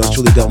hour. Yours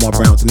truly, Delmar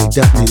Brown with me.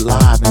 Definitely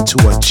live into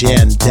a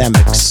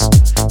Jandemics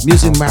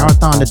Music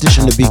Marathon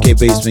edition of BK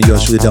Basement.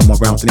 Yours truly,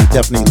 Delmar Brown with me.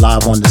 Definitely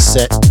live on the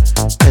set.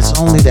 It's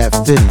only that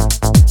fitting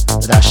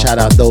that I shout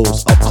out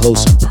those up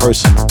close and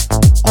personal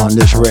on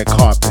this red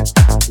carpet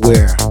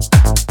where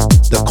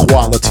the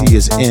quality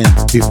is in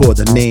before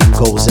the name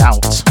goes out.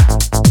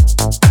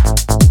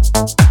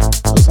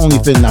 So it's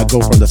only fitting I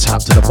go from the top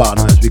to the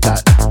bottom as we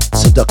got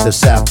Seductive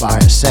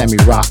Sapphire, Sammy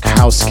Rock,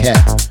 House Cat,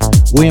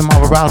 William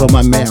Alvarado,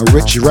 my man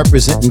Rich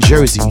representing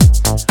Jersey,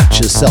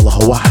 Chisella,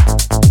 Hawaii.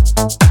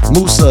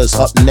 Musa is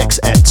up next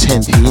at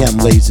 10 p.m.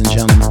 ladies and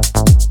gentlemen.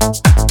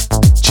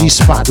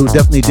 G-Spot, who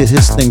definitely did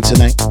his thing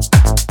tonight.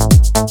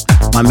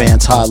 My man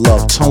Todd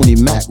Love, Tony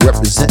Mack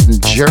representing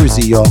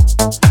Jersey, y'all.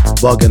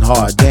 Bugging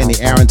hard. Danny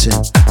Arrington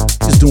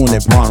is doing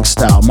it Bronx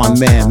style. My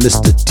man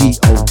Mr.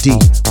 D.O.D.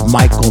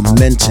 Michael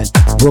Minton,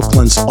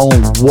 Brooklyn's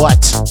own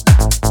what?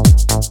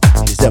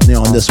 He's definitely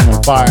on this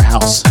one.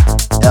 Firehouse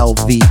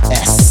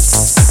LVS.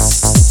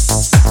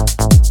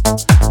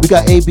 We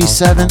got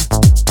AB7.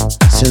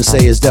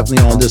 Sensei is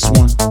definitely on this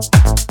one.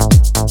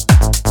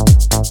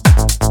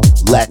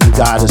 Latin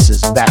Goddess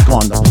is back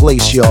on the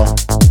place, y'all.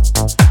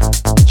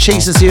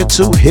 Chase is here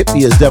too.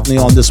 Hippie is definitely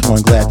on this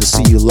one. Glad to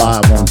see you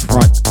live on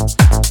front.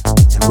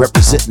 And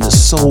representing the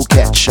Soul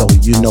Cat show.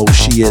 You know who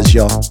she is,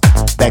 y'all.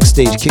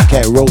 Backstage, Kit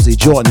Kat, Rosie,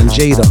 Jordan, and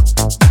Jada.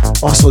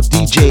 Also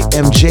DJ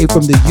MJ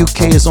from the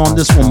UK is on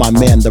this one. My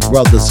man, the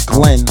brothers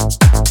Glenn.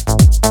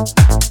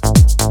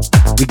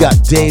 We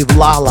got Dave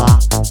Lala.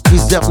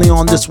 He's definitely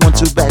on this one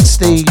too,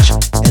 backstage,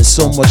 and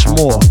so much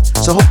more.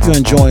 So hope you're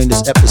enjoying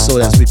this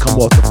episode as we come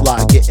off the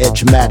fly. Get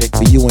Edgematic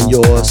for you and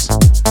yours.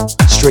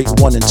 Straight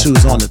 1 and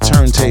 2s on the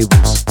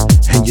turntables.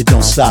 And you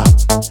don't stop.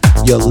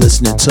 You're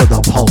listening to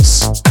the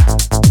pulse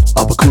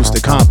of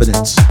acoustic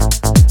competence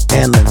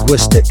and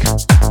linguistic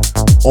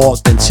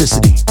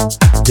authenticity.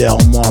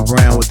 Delmar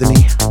Brown with an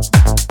E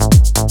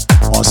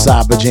on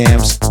Cyber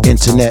Jams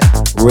Internet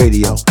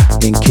Radio,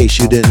 in case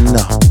you didn't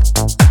know.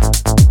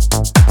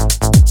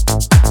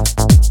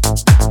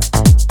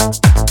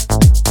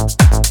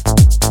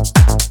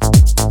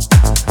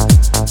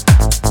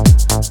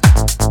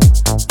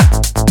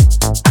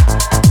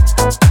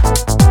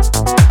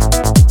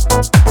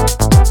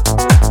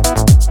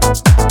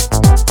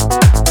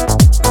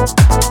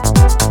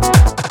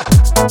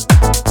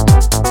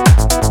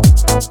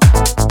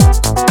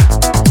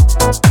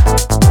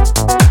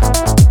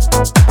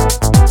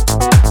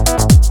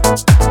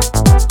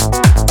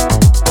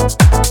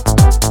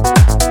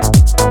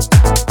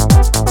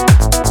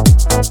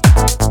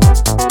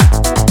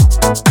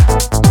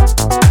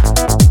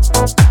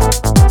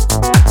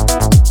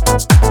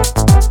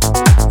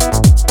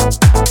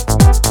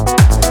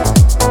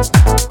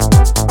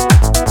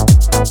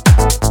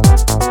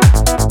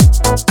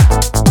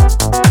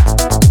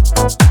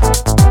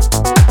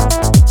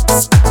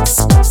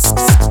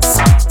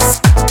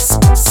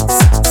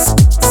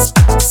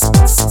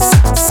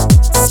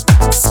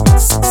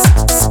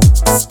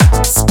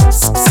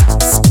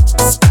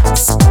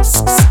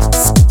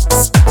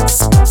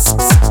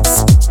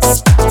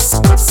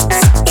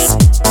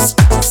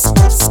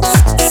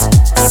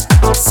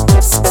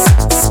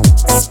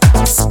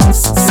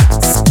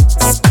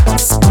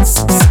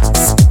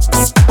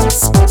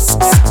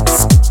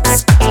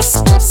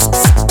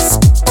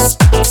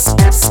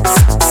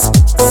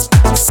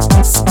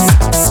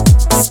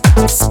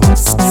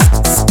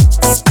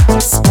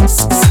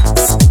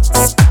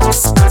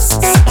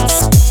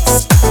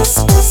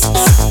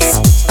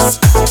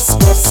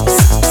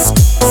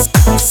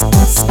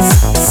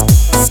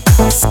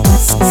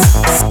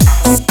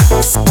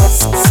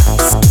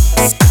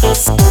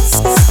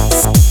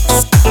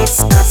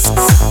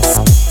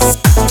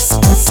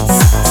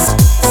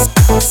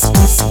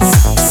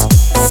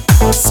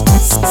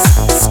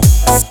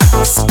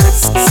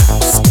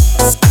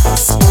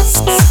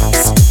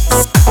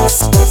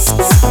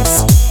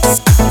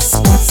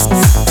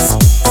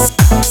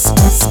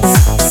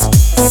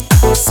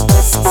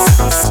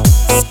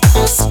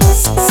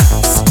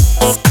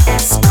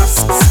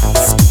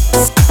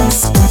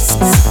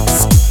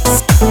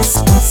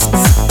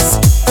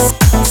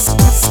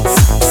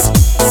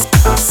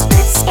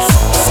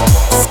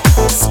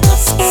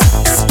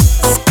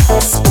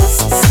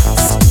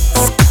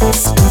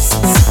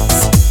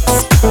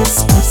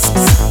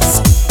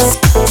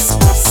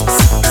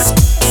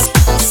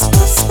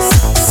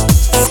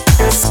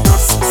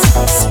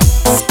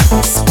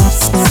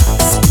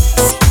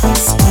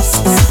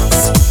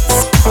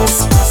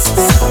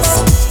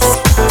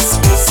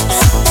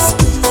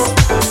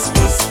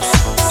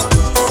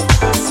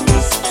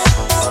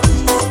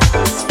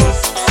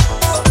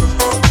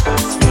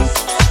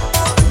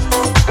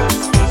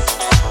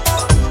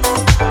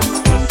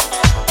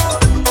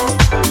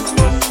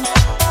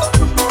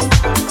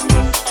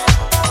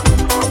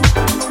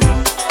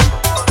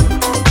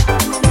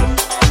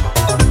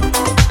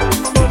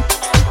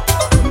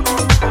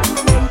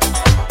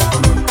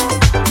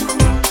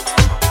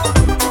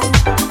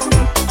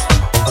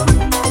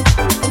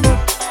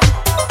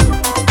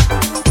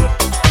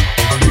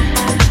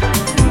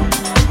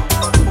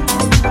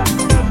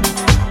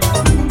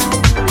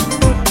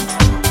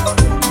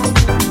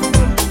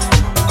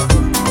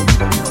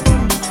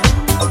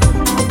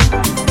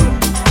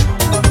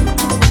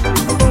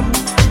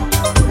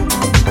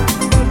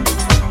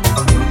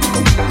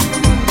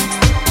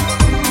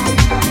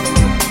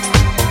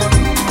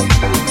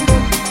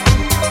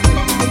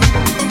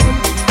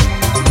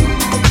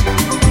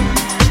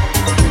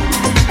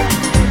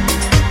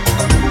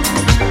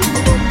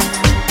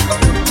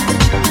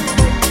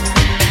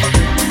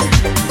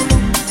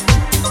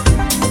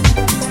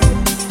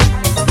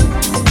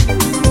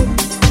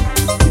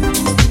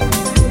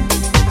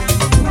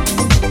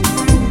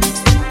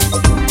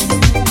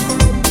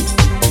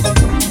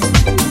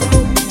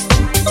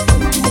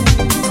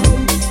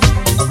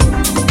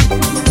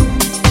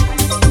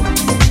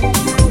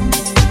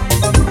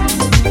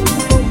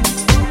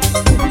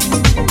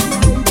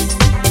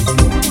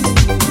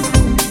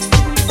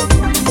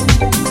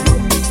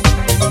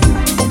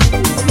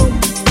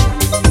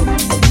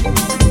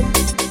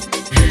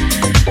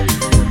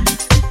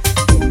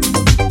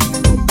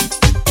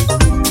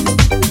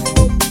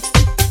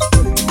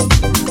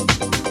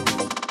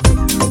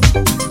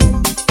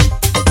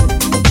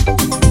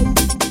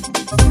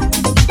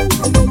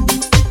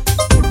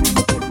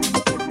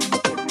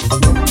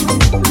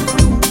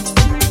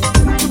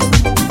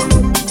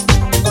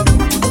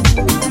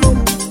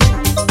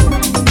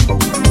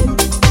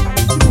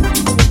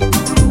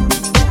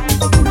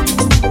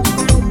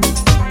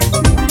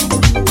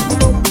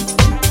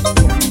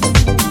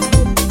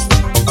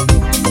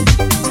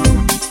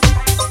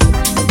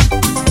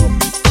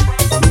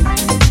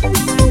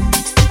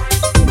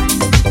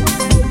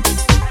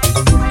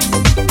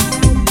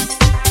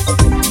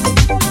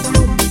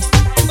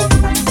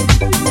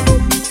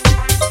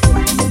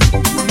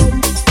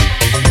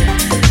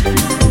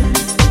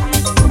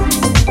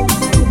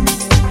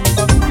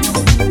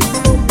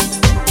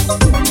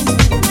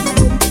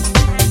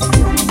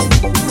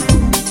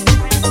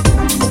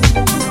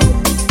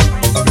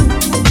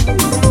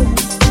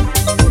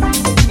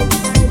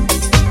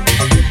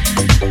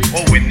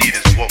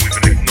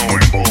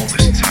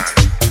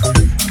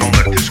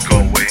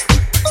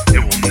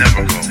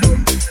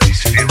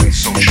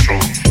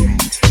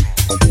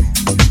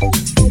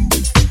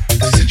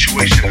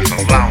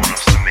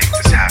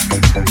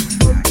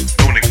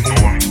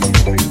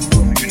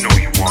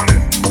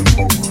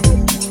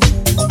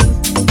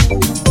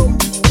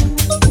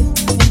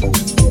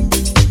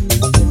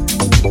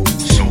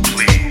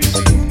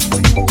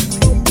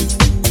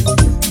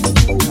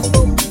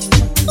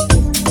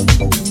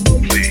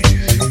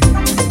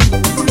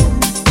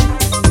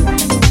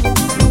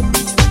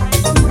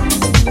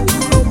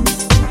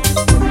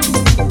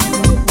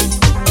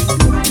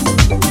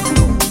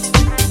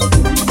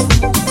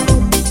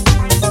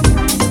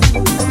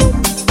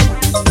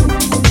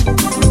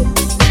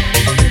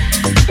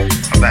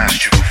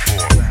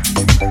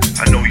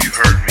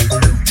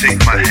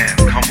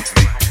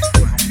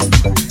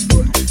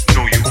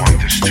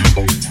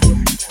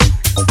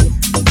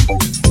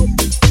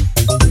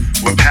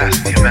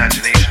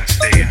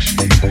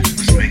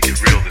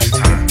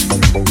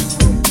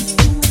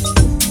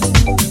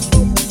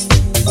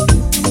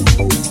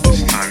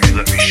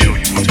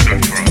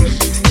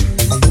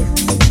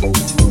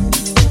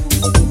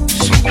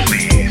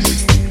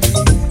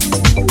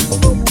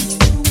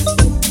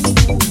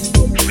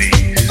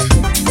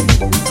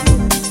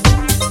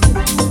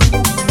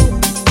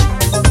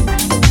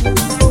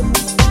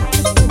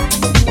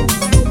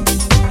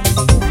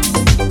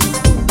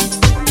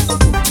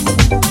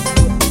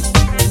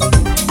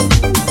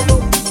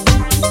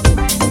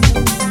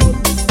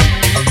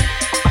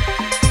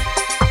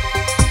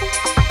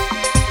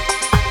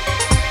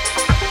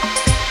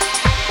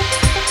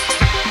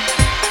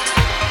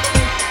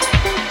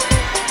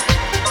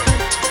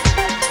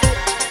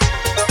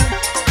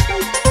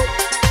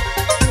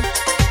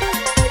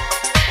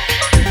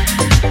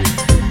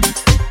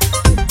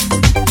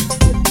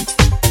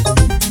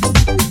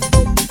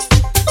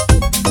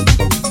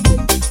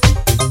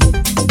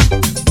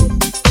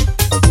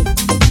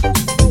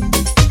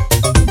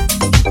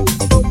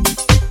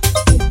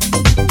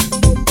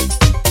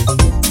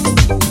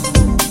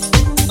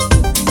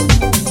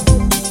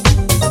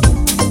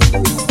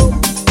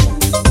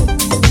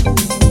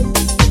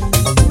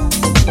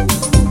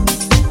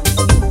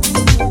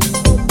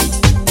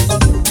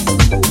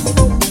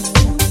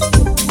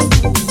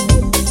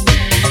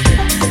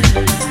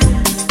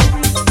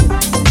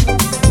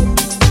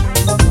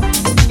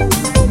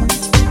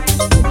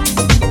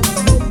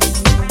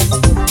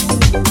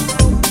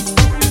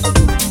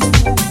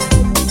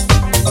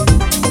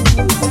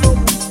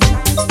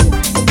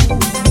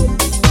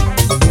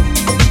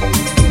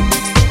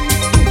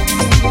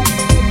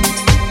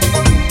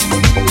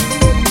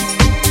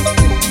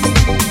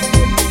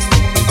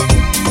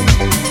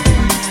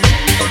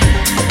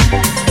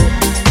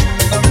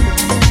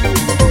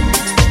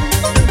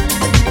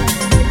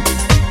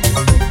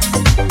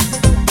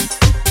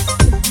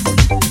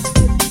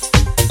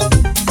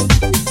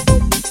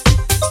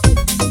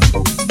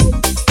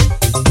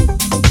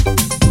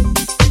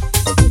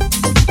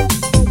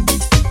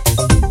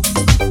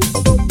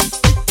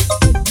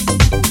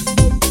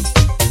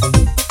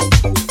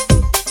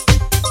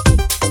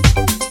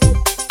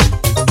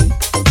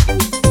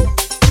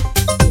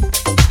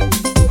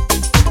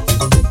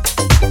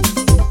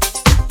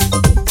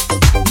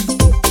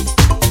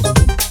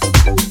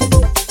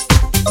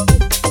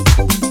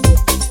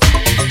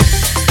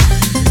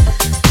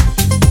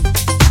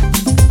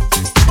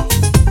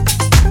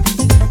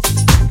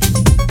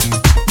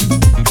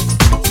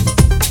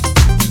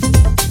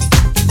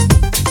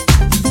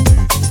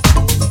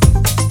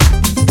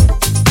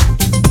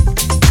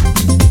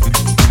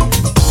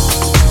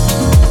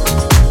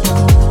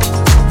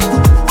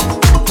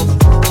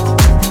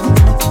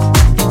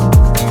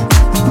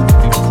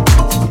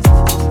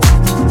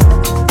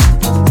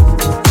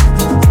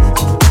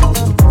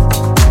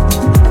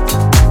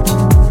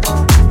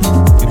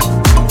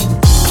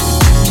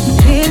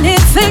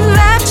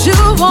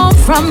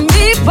 from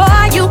me,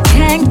 boy, you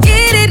can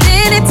get it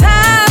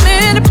anytime,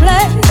 any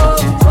place.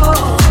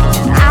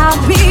 I'll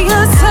be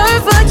a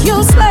servant, you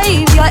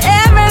slave, you're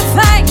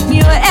everything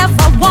you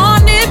ever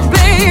wanted,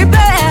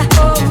 baby.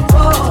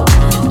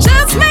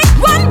 Just make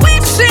one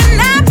wish and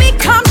I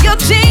become your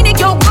genie.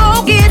 You'll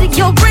go get it,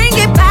 you'll bring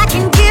it back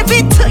and give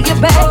it to you,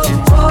 babe.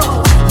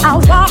 I'll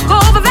walk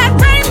over that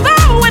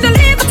rainbow and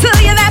deliver to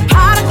you that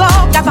pot of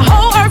gold. Got the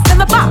whole earth in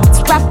the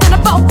box, wrapped in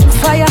a bow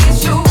for you.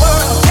 Here's your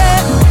world,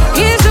 yeah.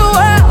 Here's your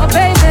world,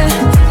 baby.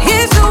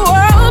 Here's your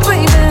world,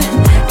 baby.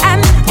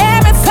 And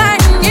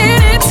everything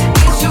in it.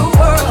 It's your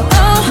world.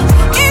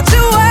 It's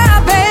your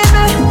world,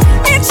 baby.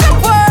 It's your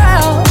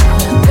world.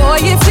 Boy,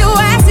 if you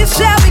ask, it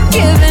shall be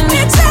given.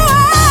 It's your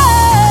world.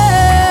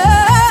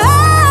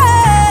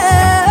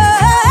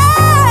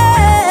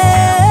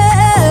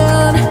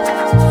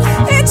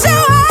 It's your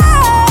world.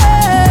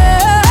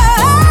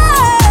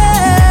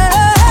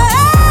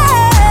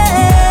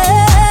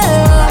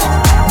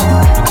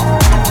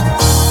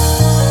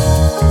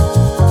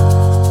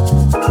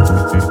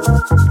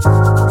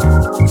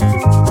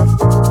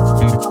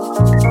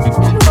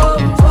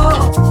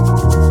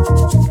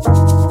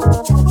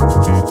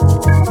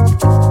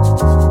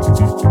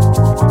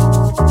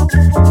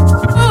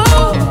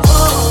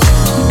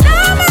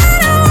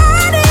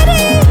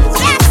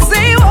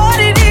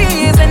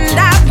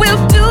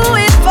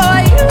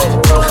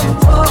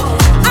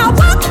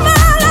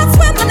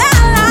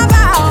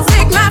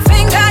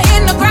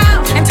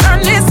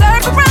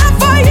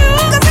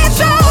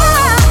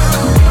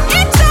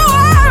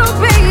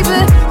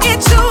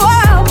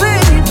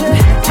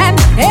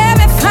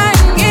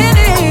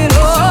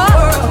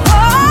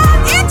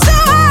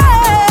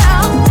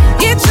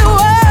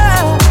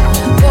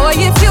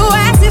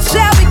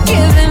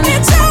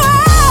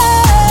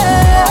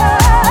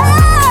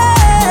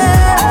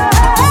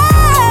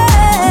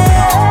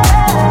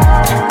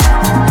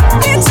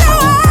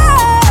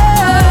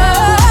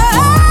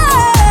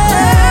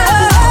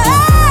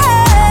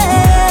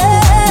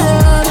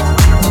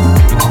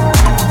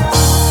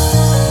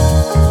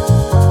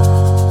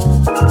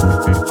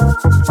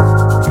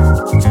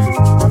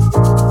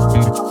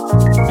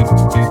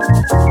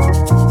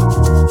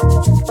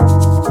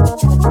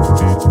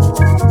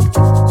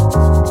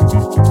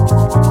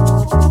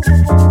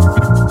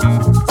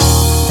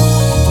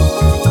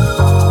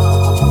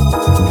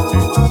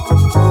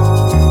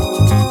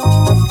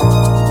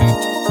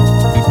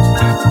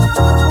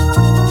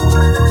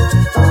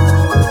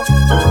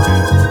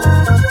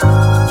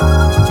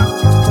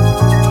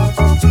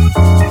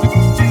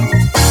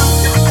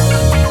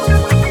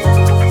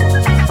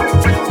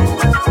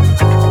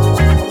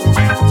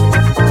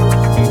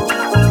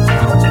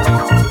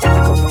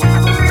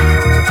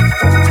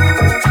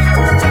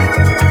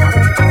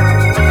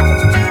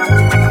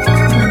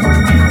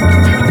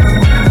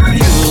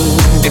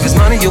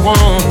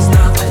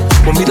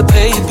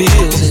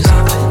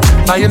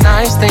 Buy you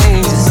nice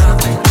things,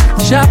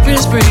 shopping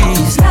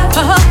sprees.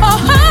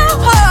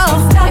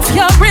 If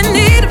you're in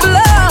need of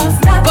love,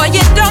 boy,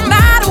 it don't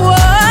matter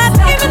what.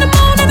 Even the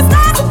moon and the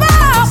stars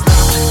above.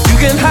 You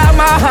can have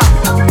my heart,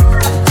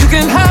 you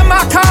can have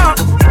my car.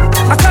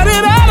 I cut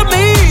it out of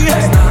me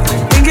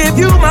and give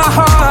you my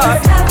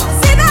heart.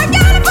 See that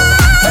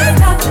universe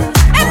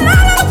and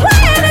all of the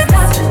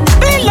planets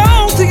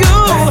belong to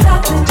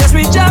you. Just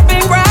reach up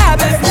and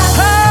grab it.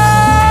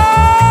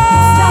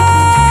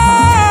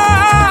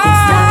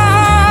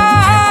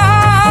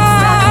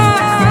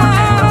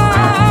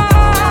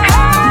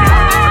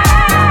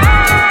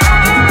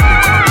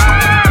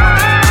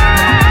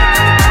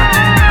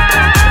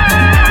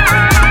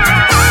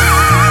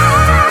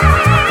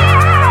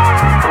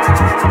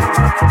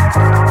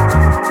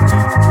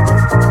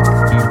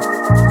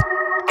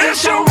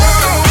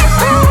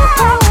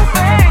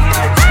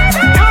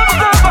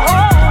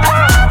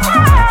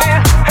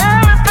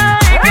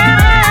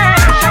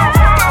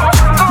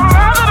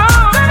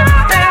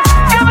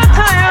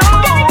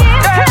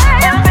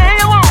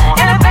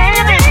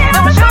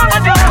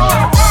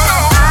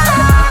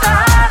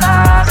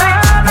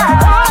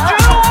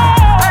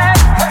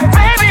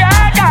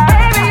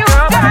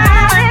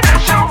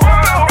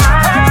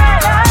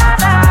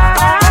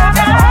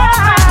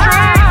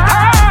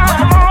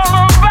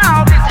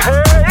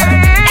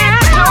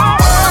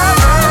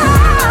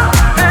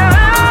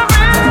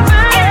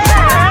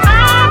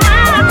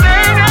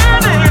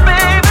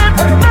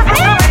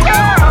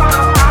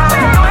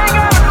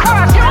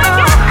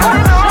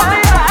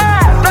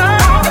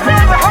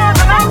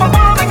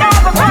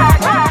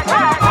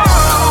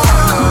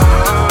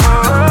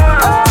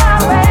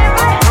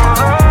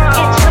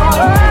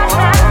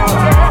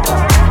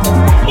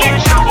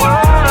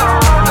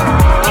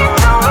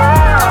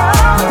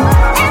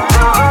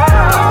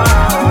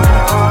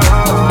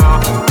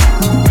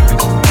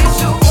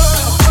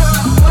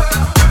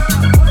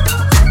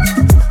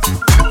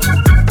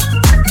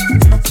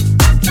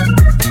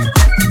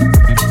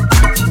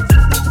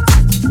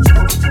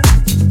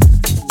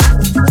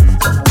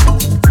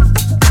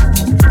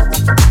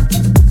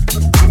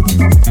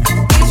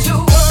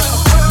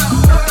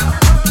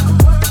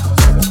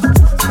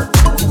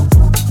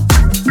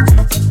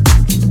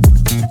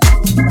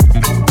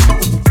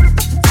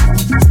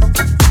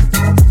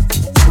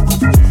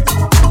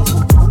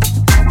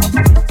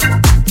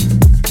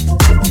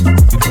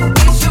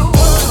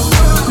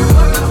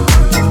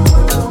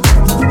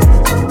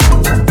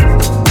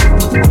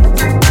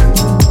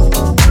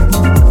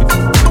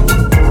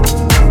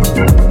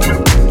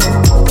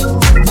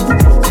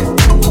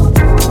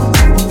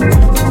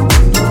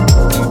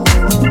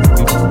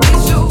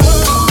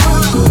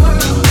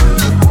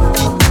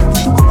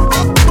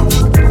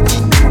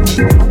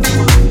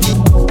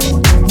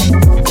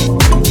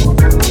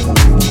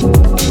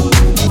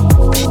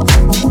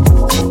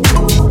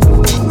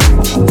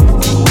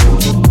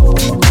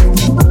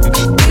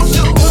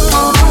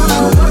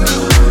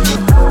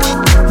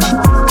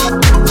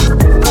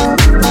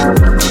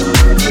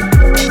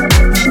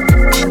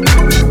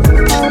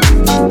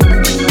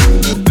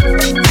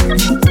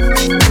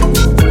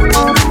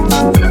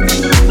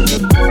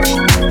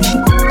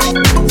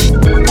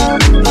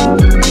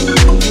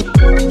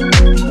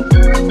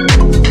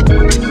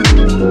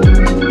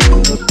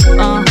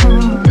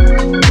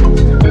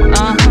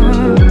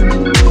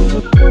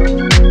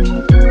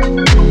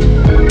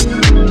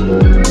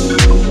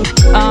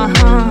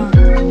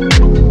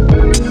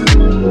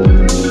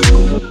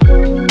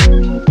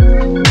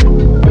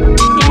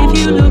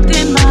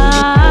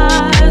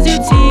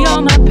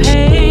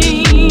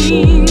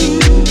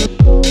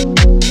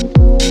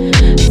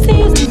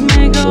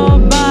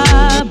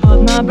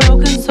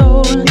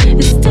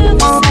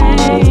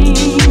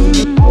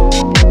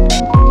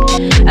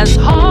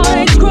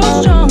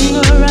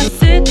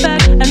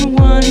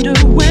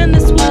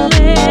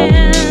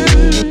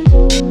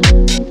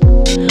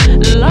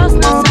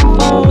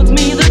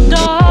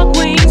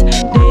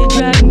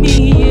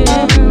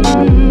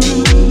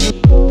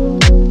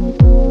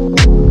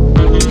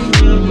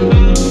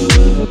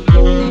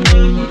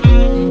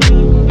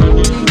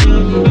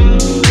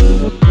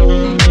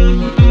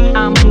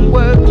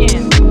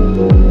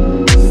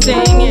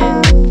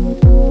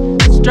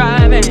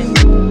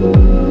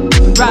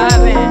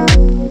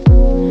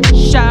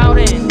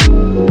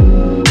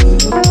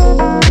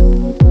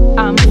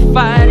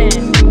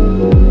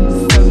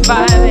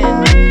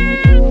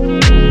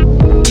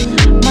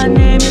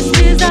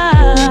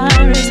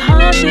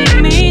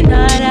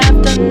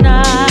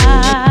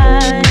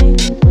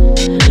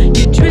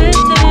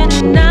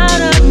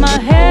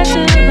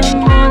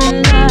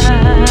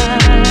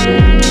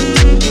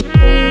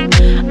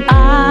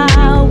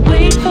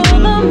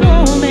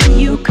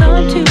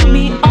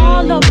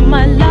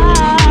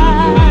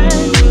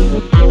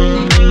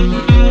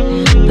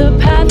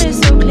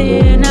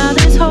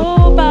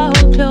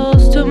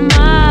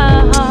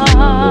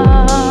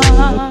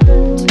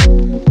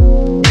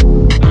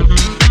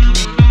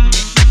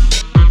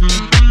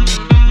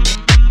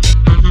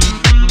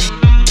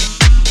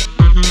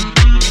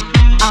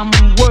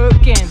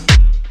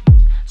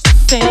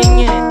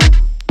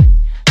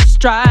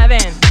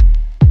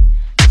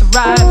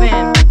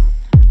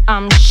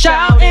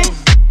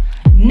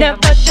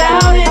 never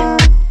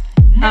doubted.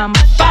 I'm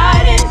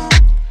fighting,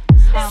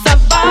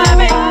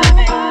 surviving.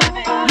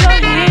 You're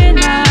here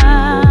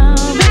now,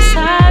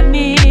 beside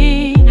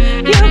me.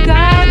 You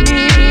got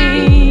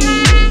me.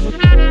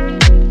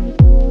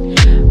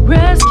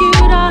 Rescued,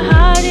 I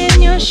hide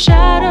in your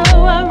shadow.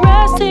 I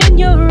rest in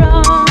your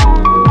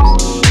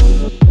arms.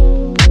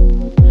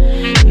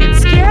 It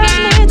scares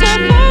me to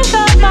think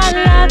of my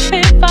life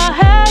if I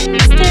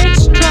hadn't stayed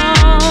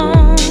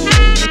strong.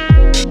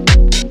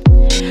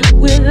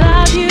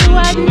 Without you,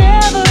 I'd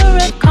never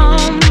have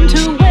come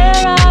to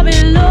where I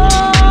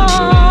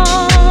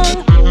belong.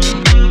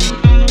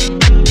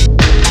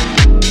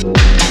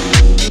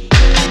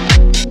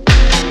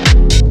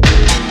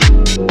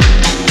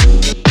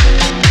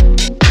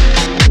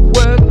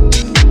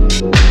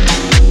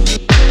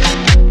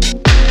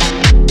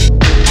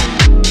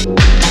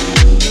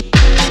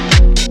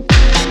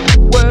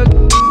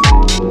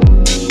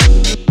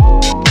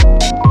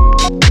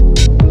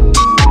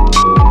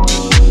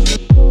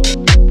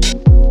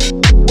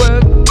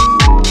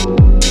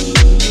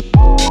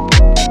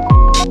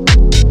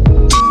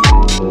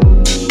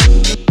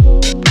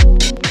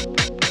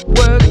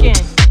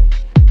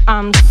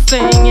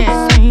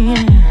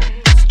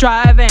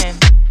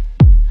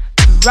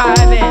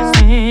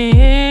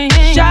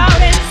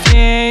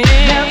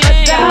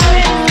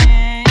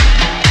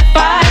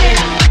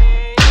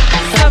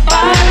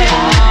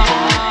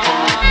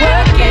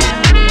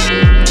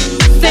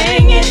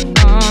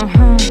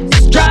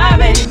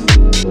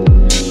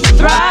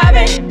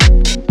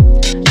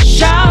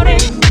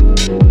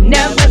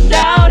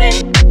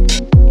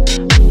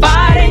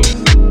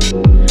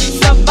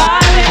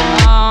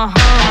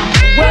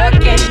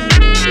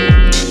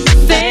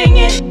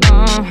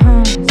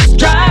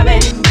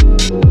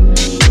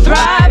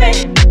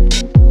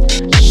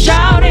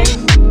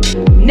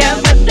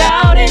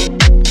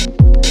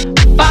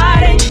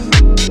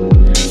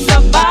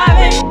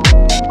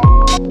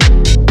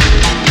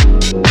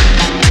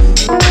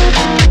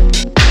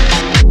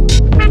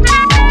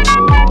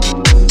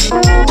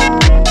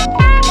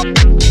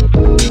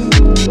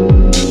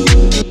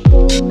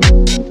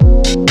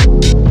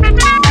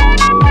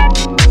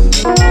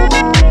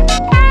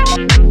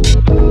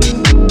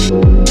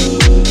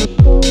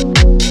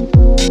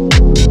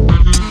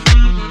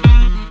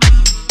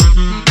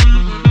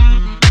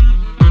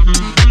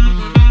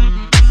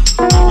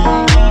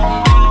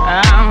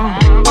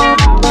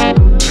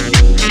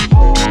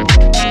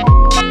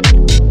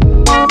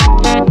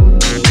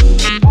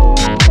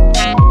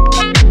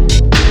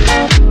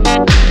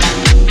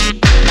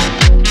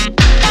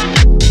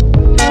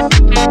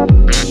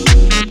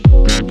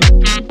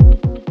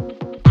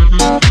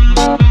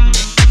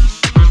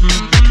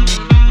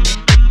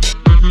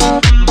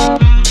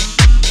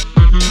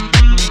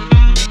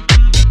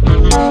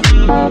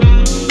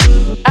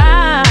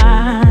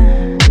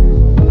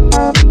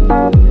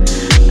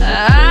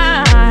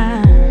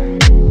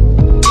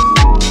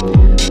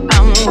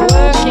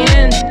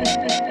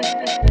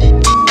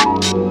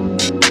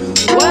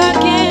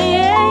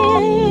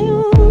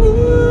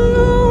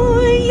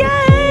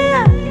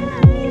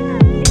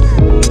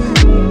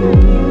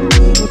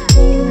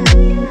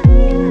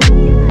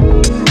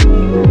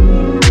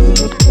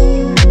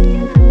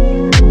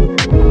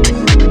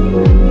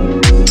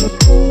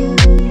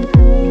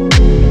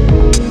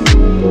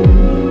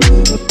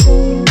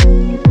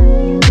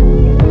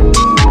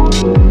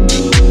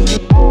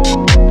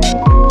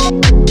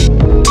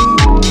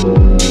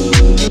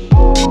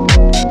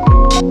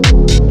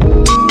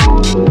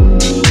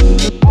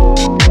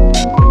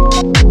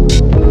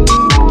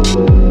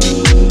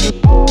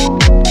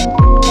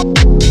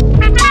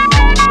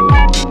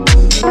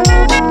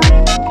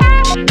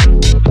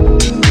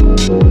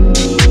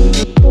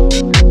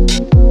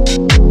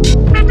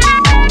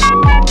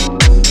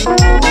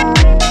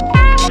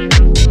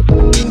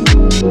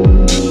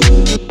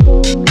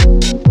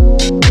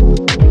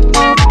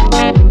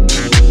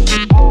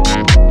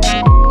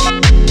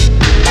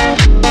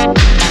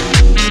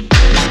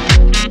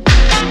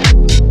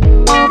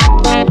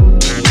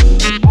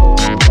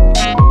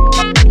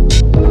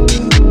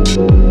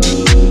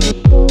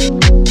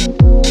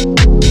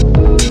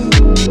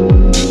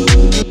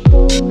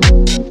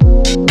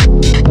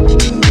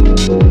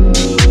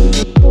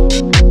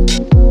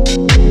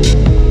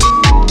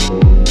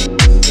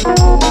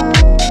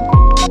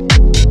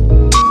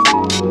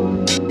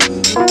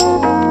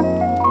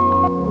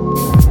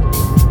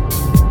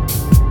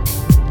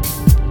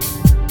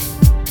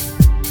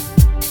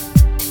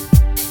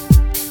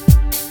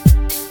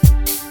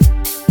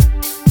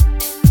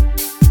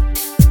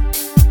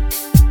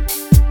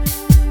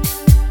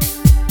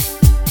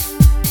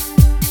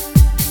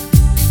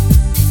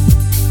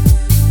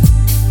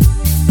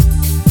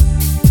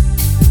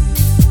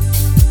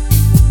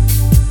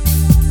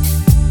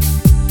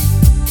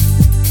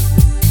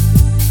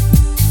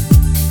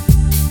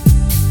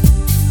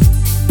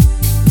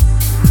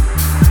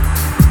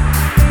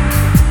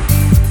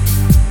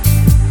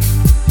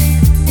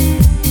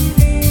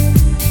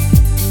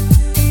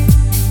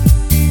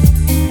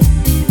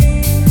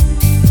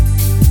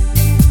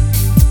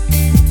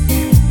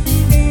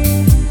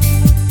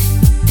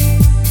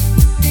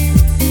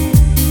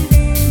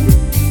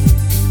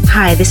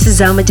 Hi, this is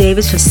Zelma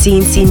Davis for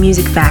C&C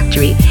Music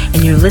Factory,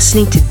 and you're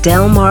listening to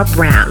Delmar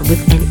Brown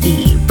with an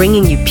E,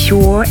 bringing you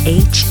pure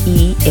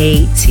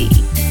H-E-A-T.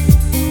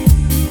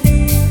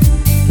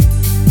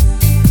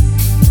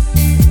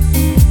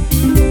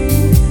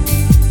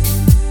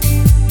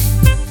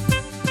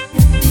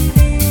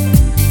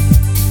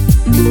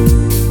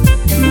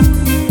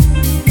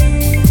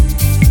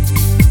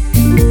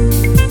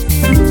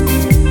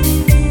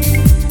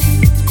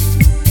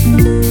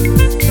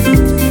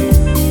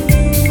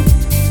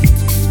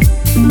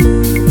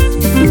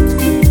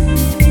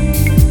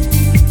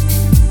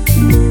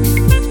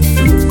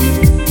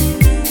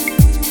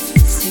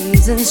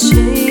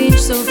 Change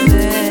so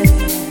fast.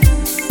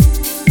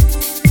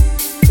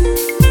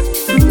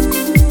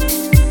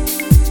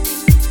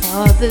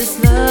 All this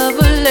love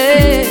will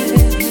last.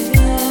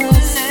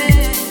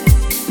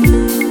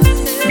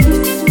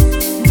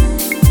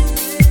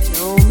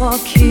 No more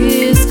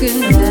kiss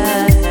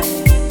goodnight.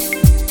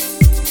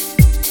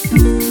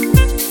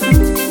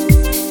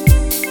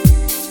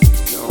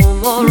 No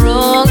more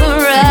wrong or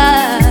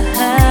right.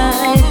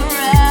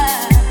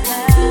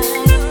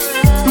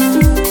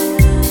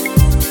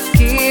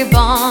 Keep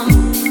on,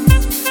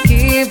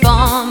 keep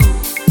on,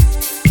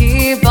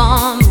 keep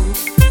on,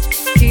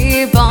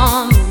 keep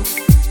on,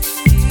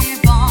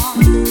 keep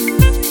on.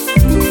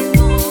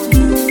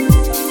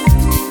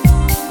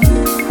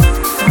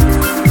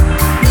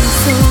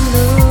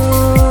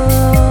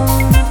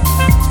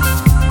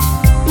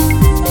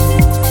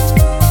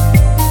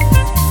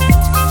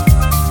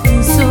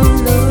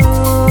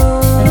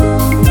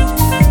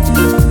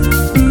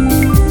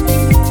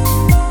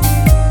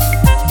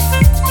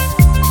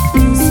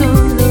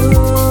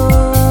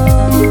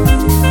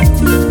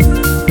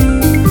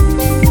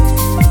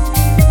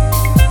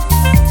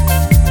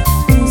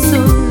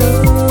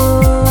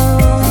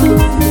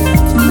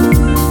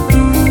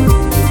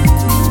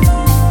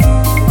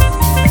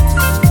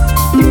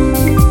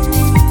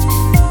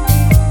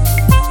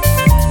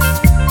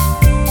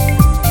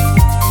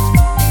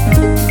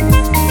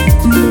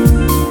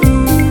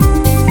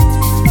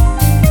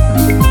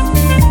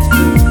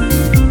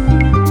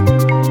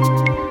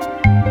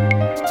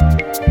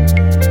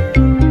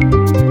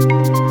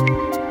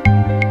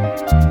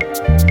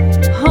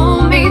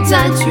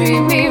 So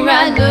treat me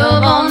right,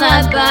 love all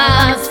night by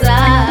my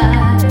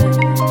side.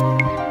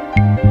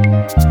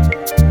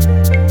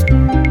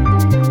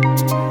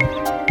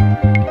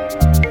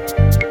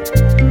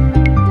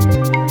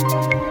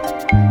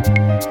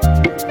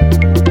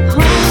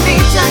 Hold me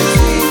tight,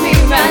 treat me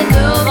right,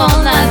 love all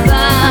night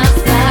by my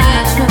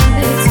side.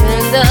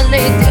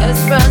 Tenderly,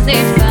 desperately,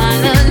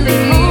 finally.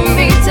 Hold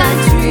me tight,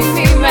 treat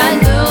me right,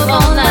 love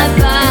all night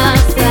by my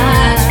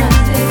side.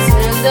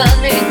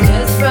 Tenderly,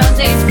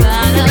 desperately,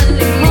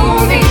 finally.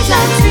 Hold me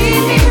tight,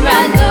 treat me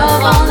right,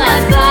 love all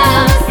night by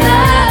my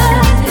side.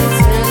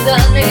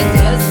 Tenderly,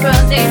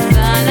 desperately,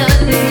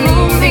 finally.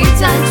 Hold me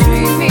tight,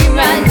 treat me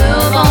right,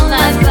 love all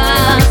night by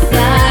my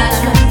side.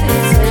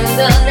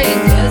 Tenderly,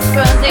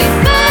 desperately,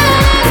 finally.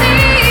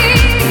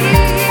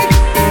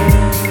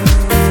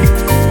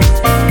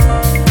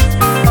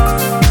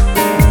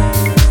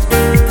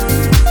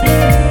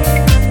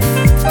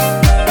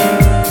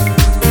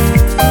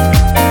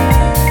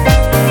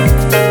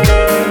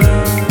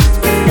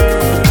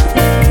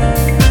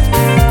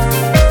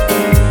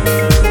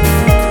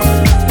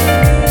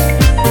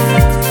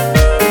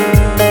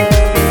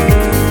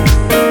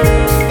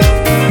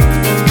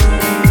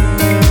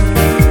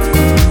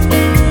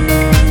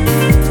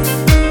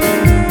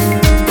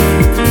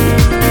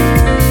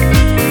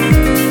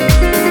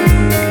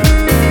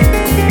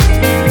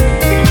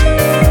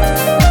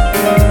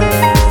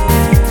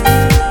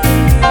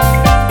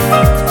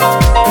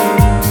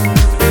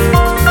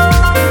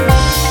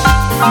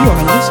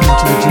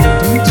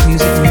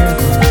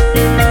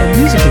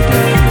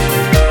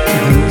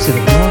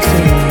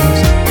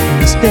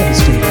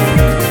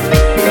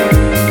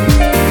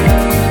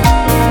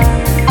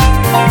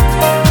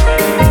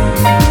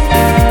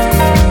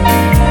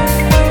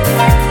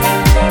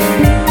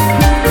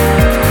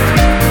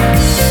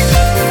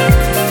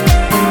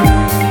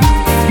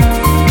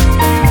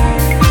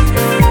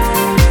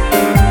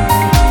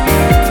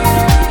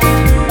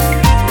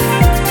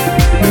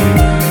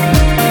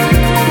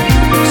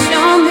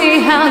 Show me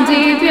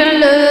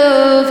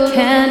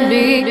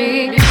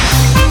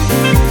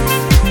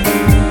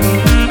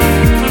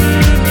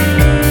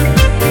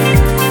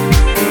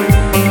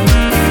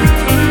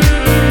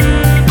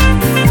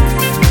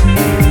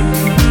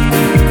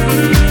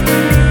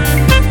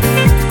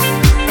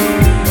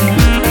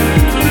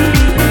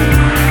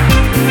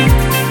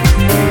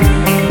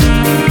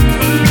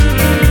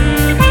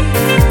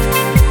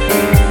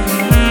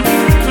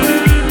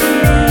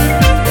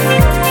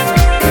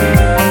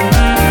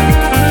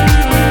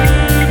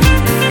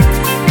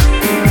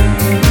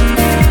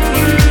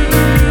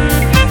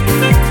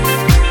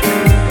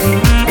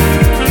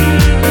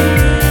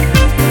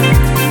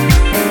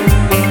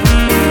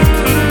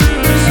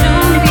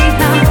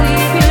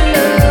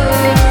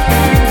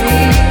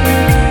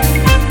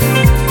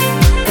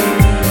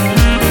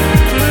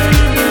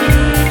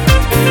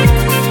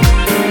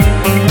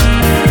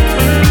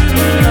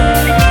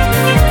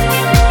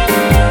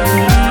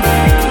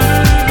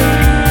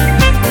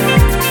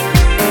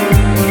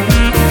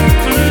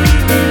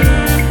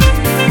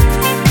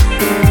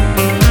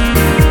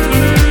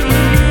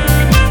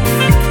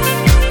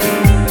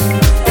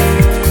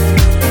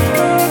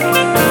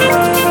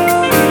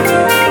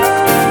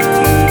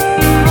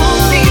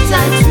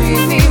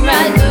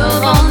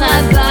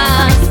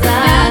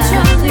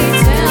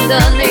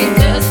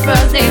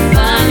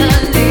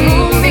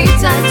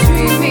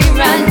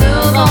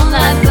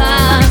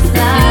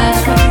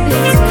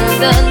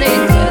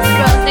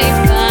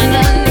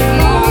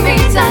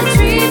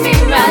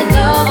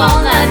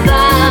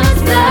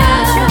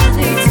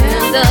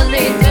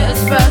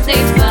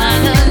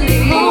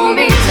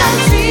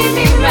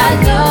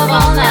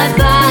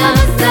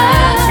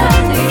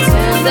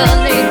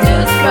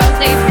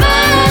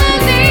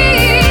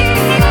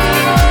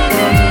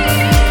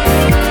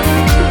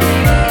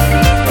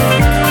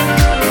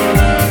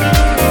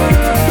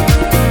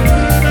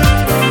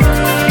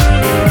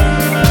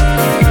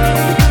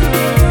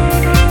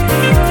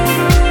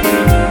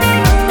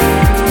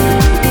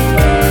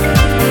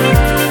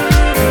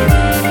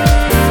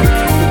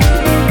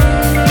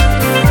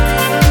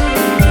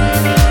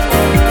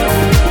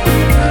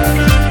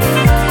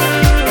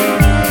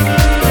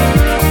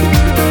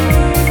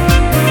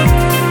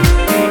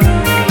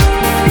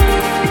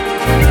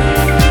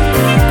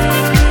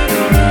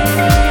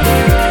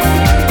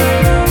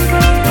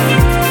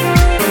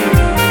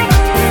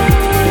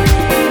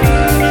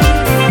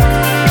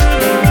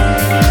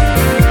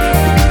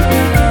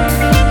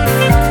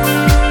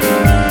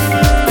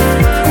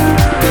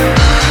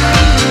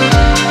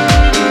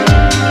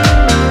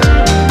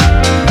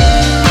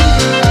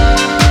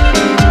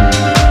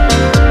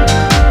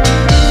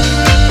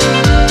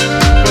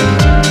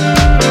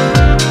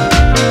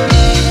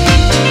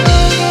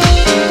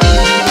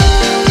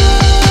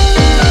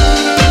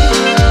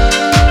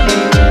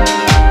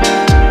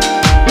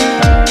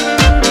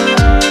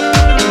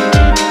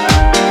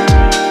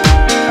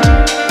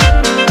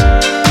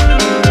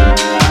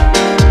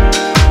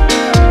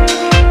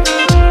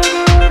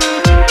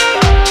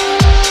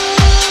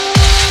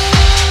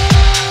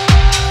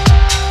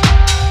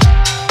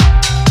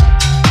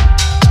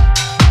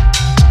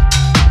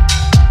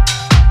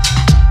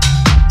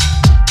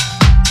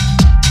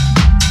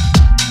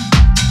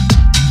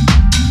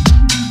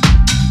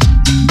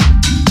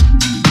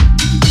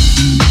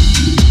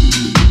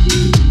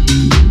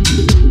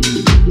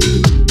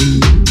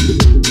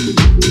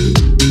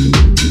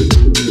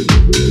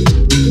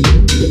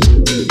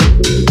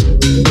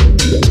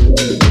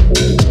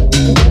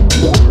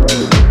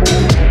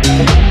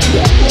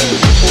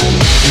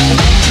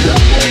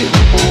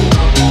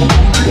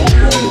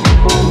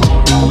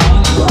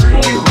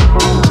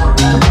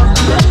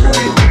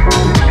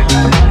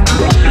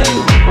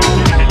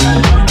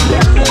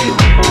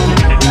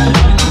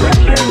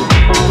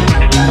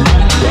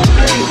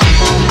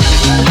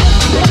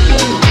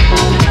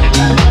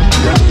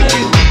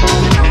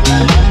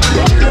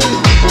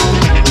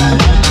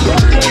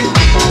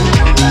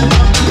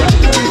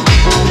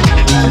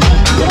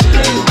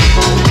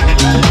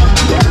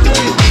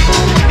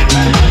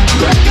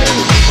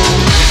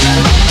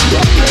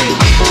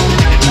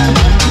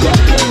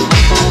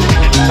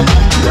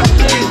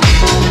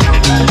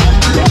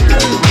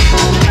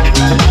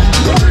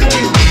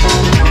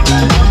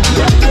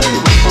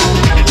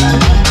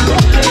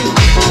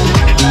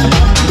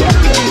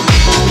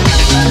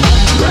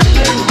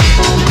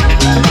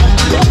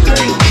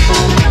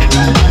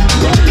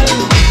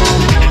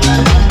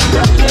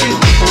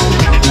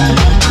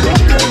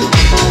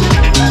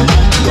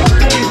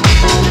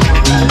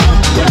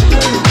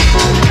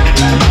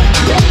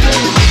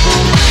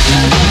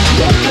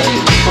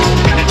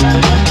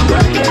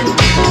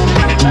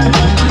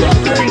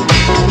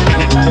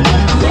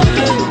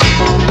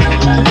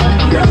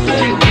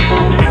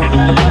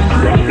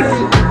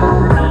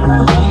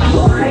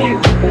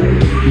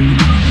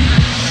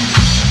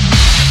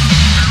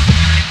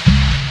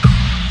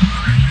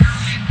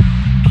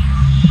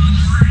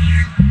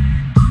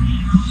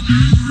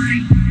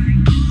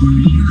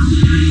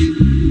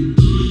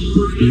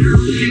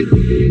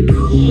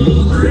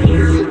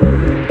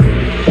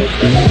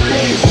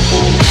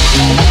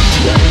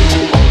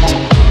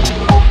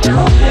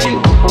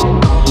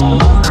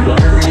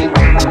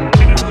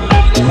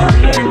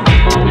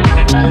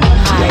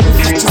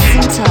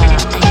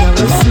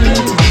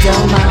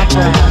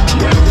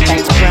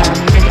That's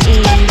Brown with an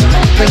E,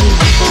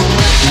 bringing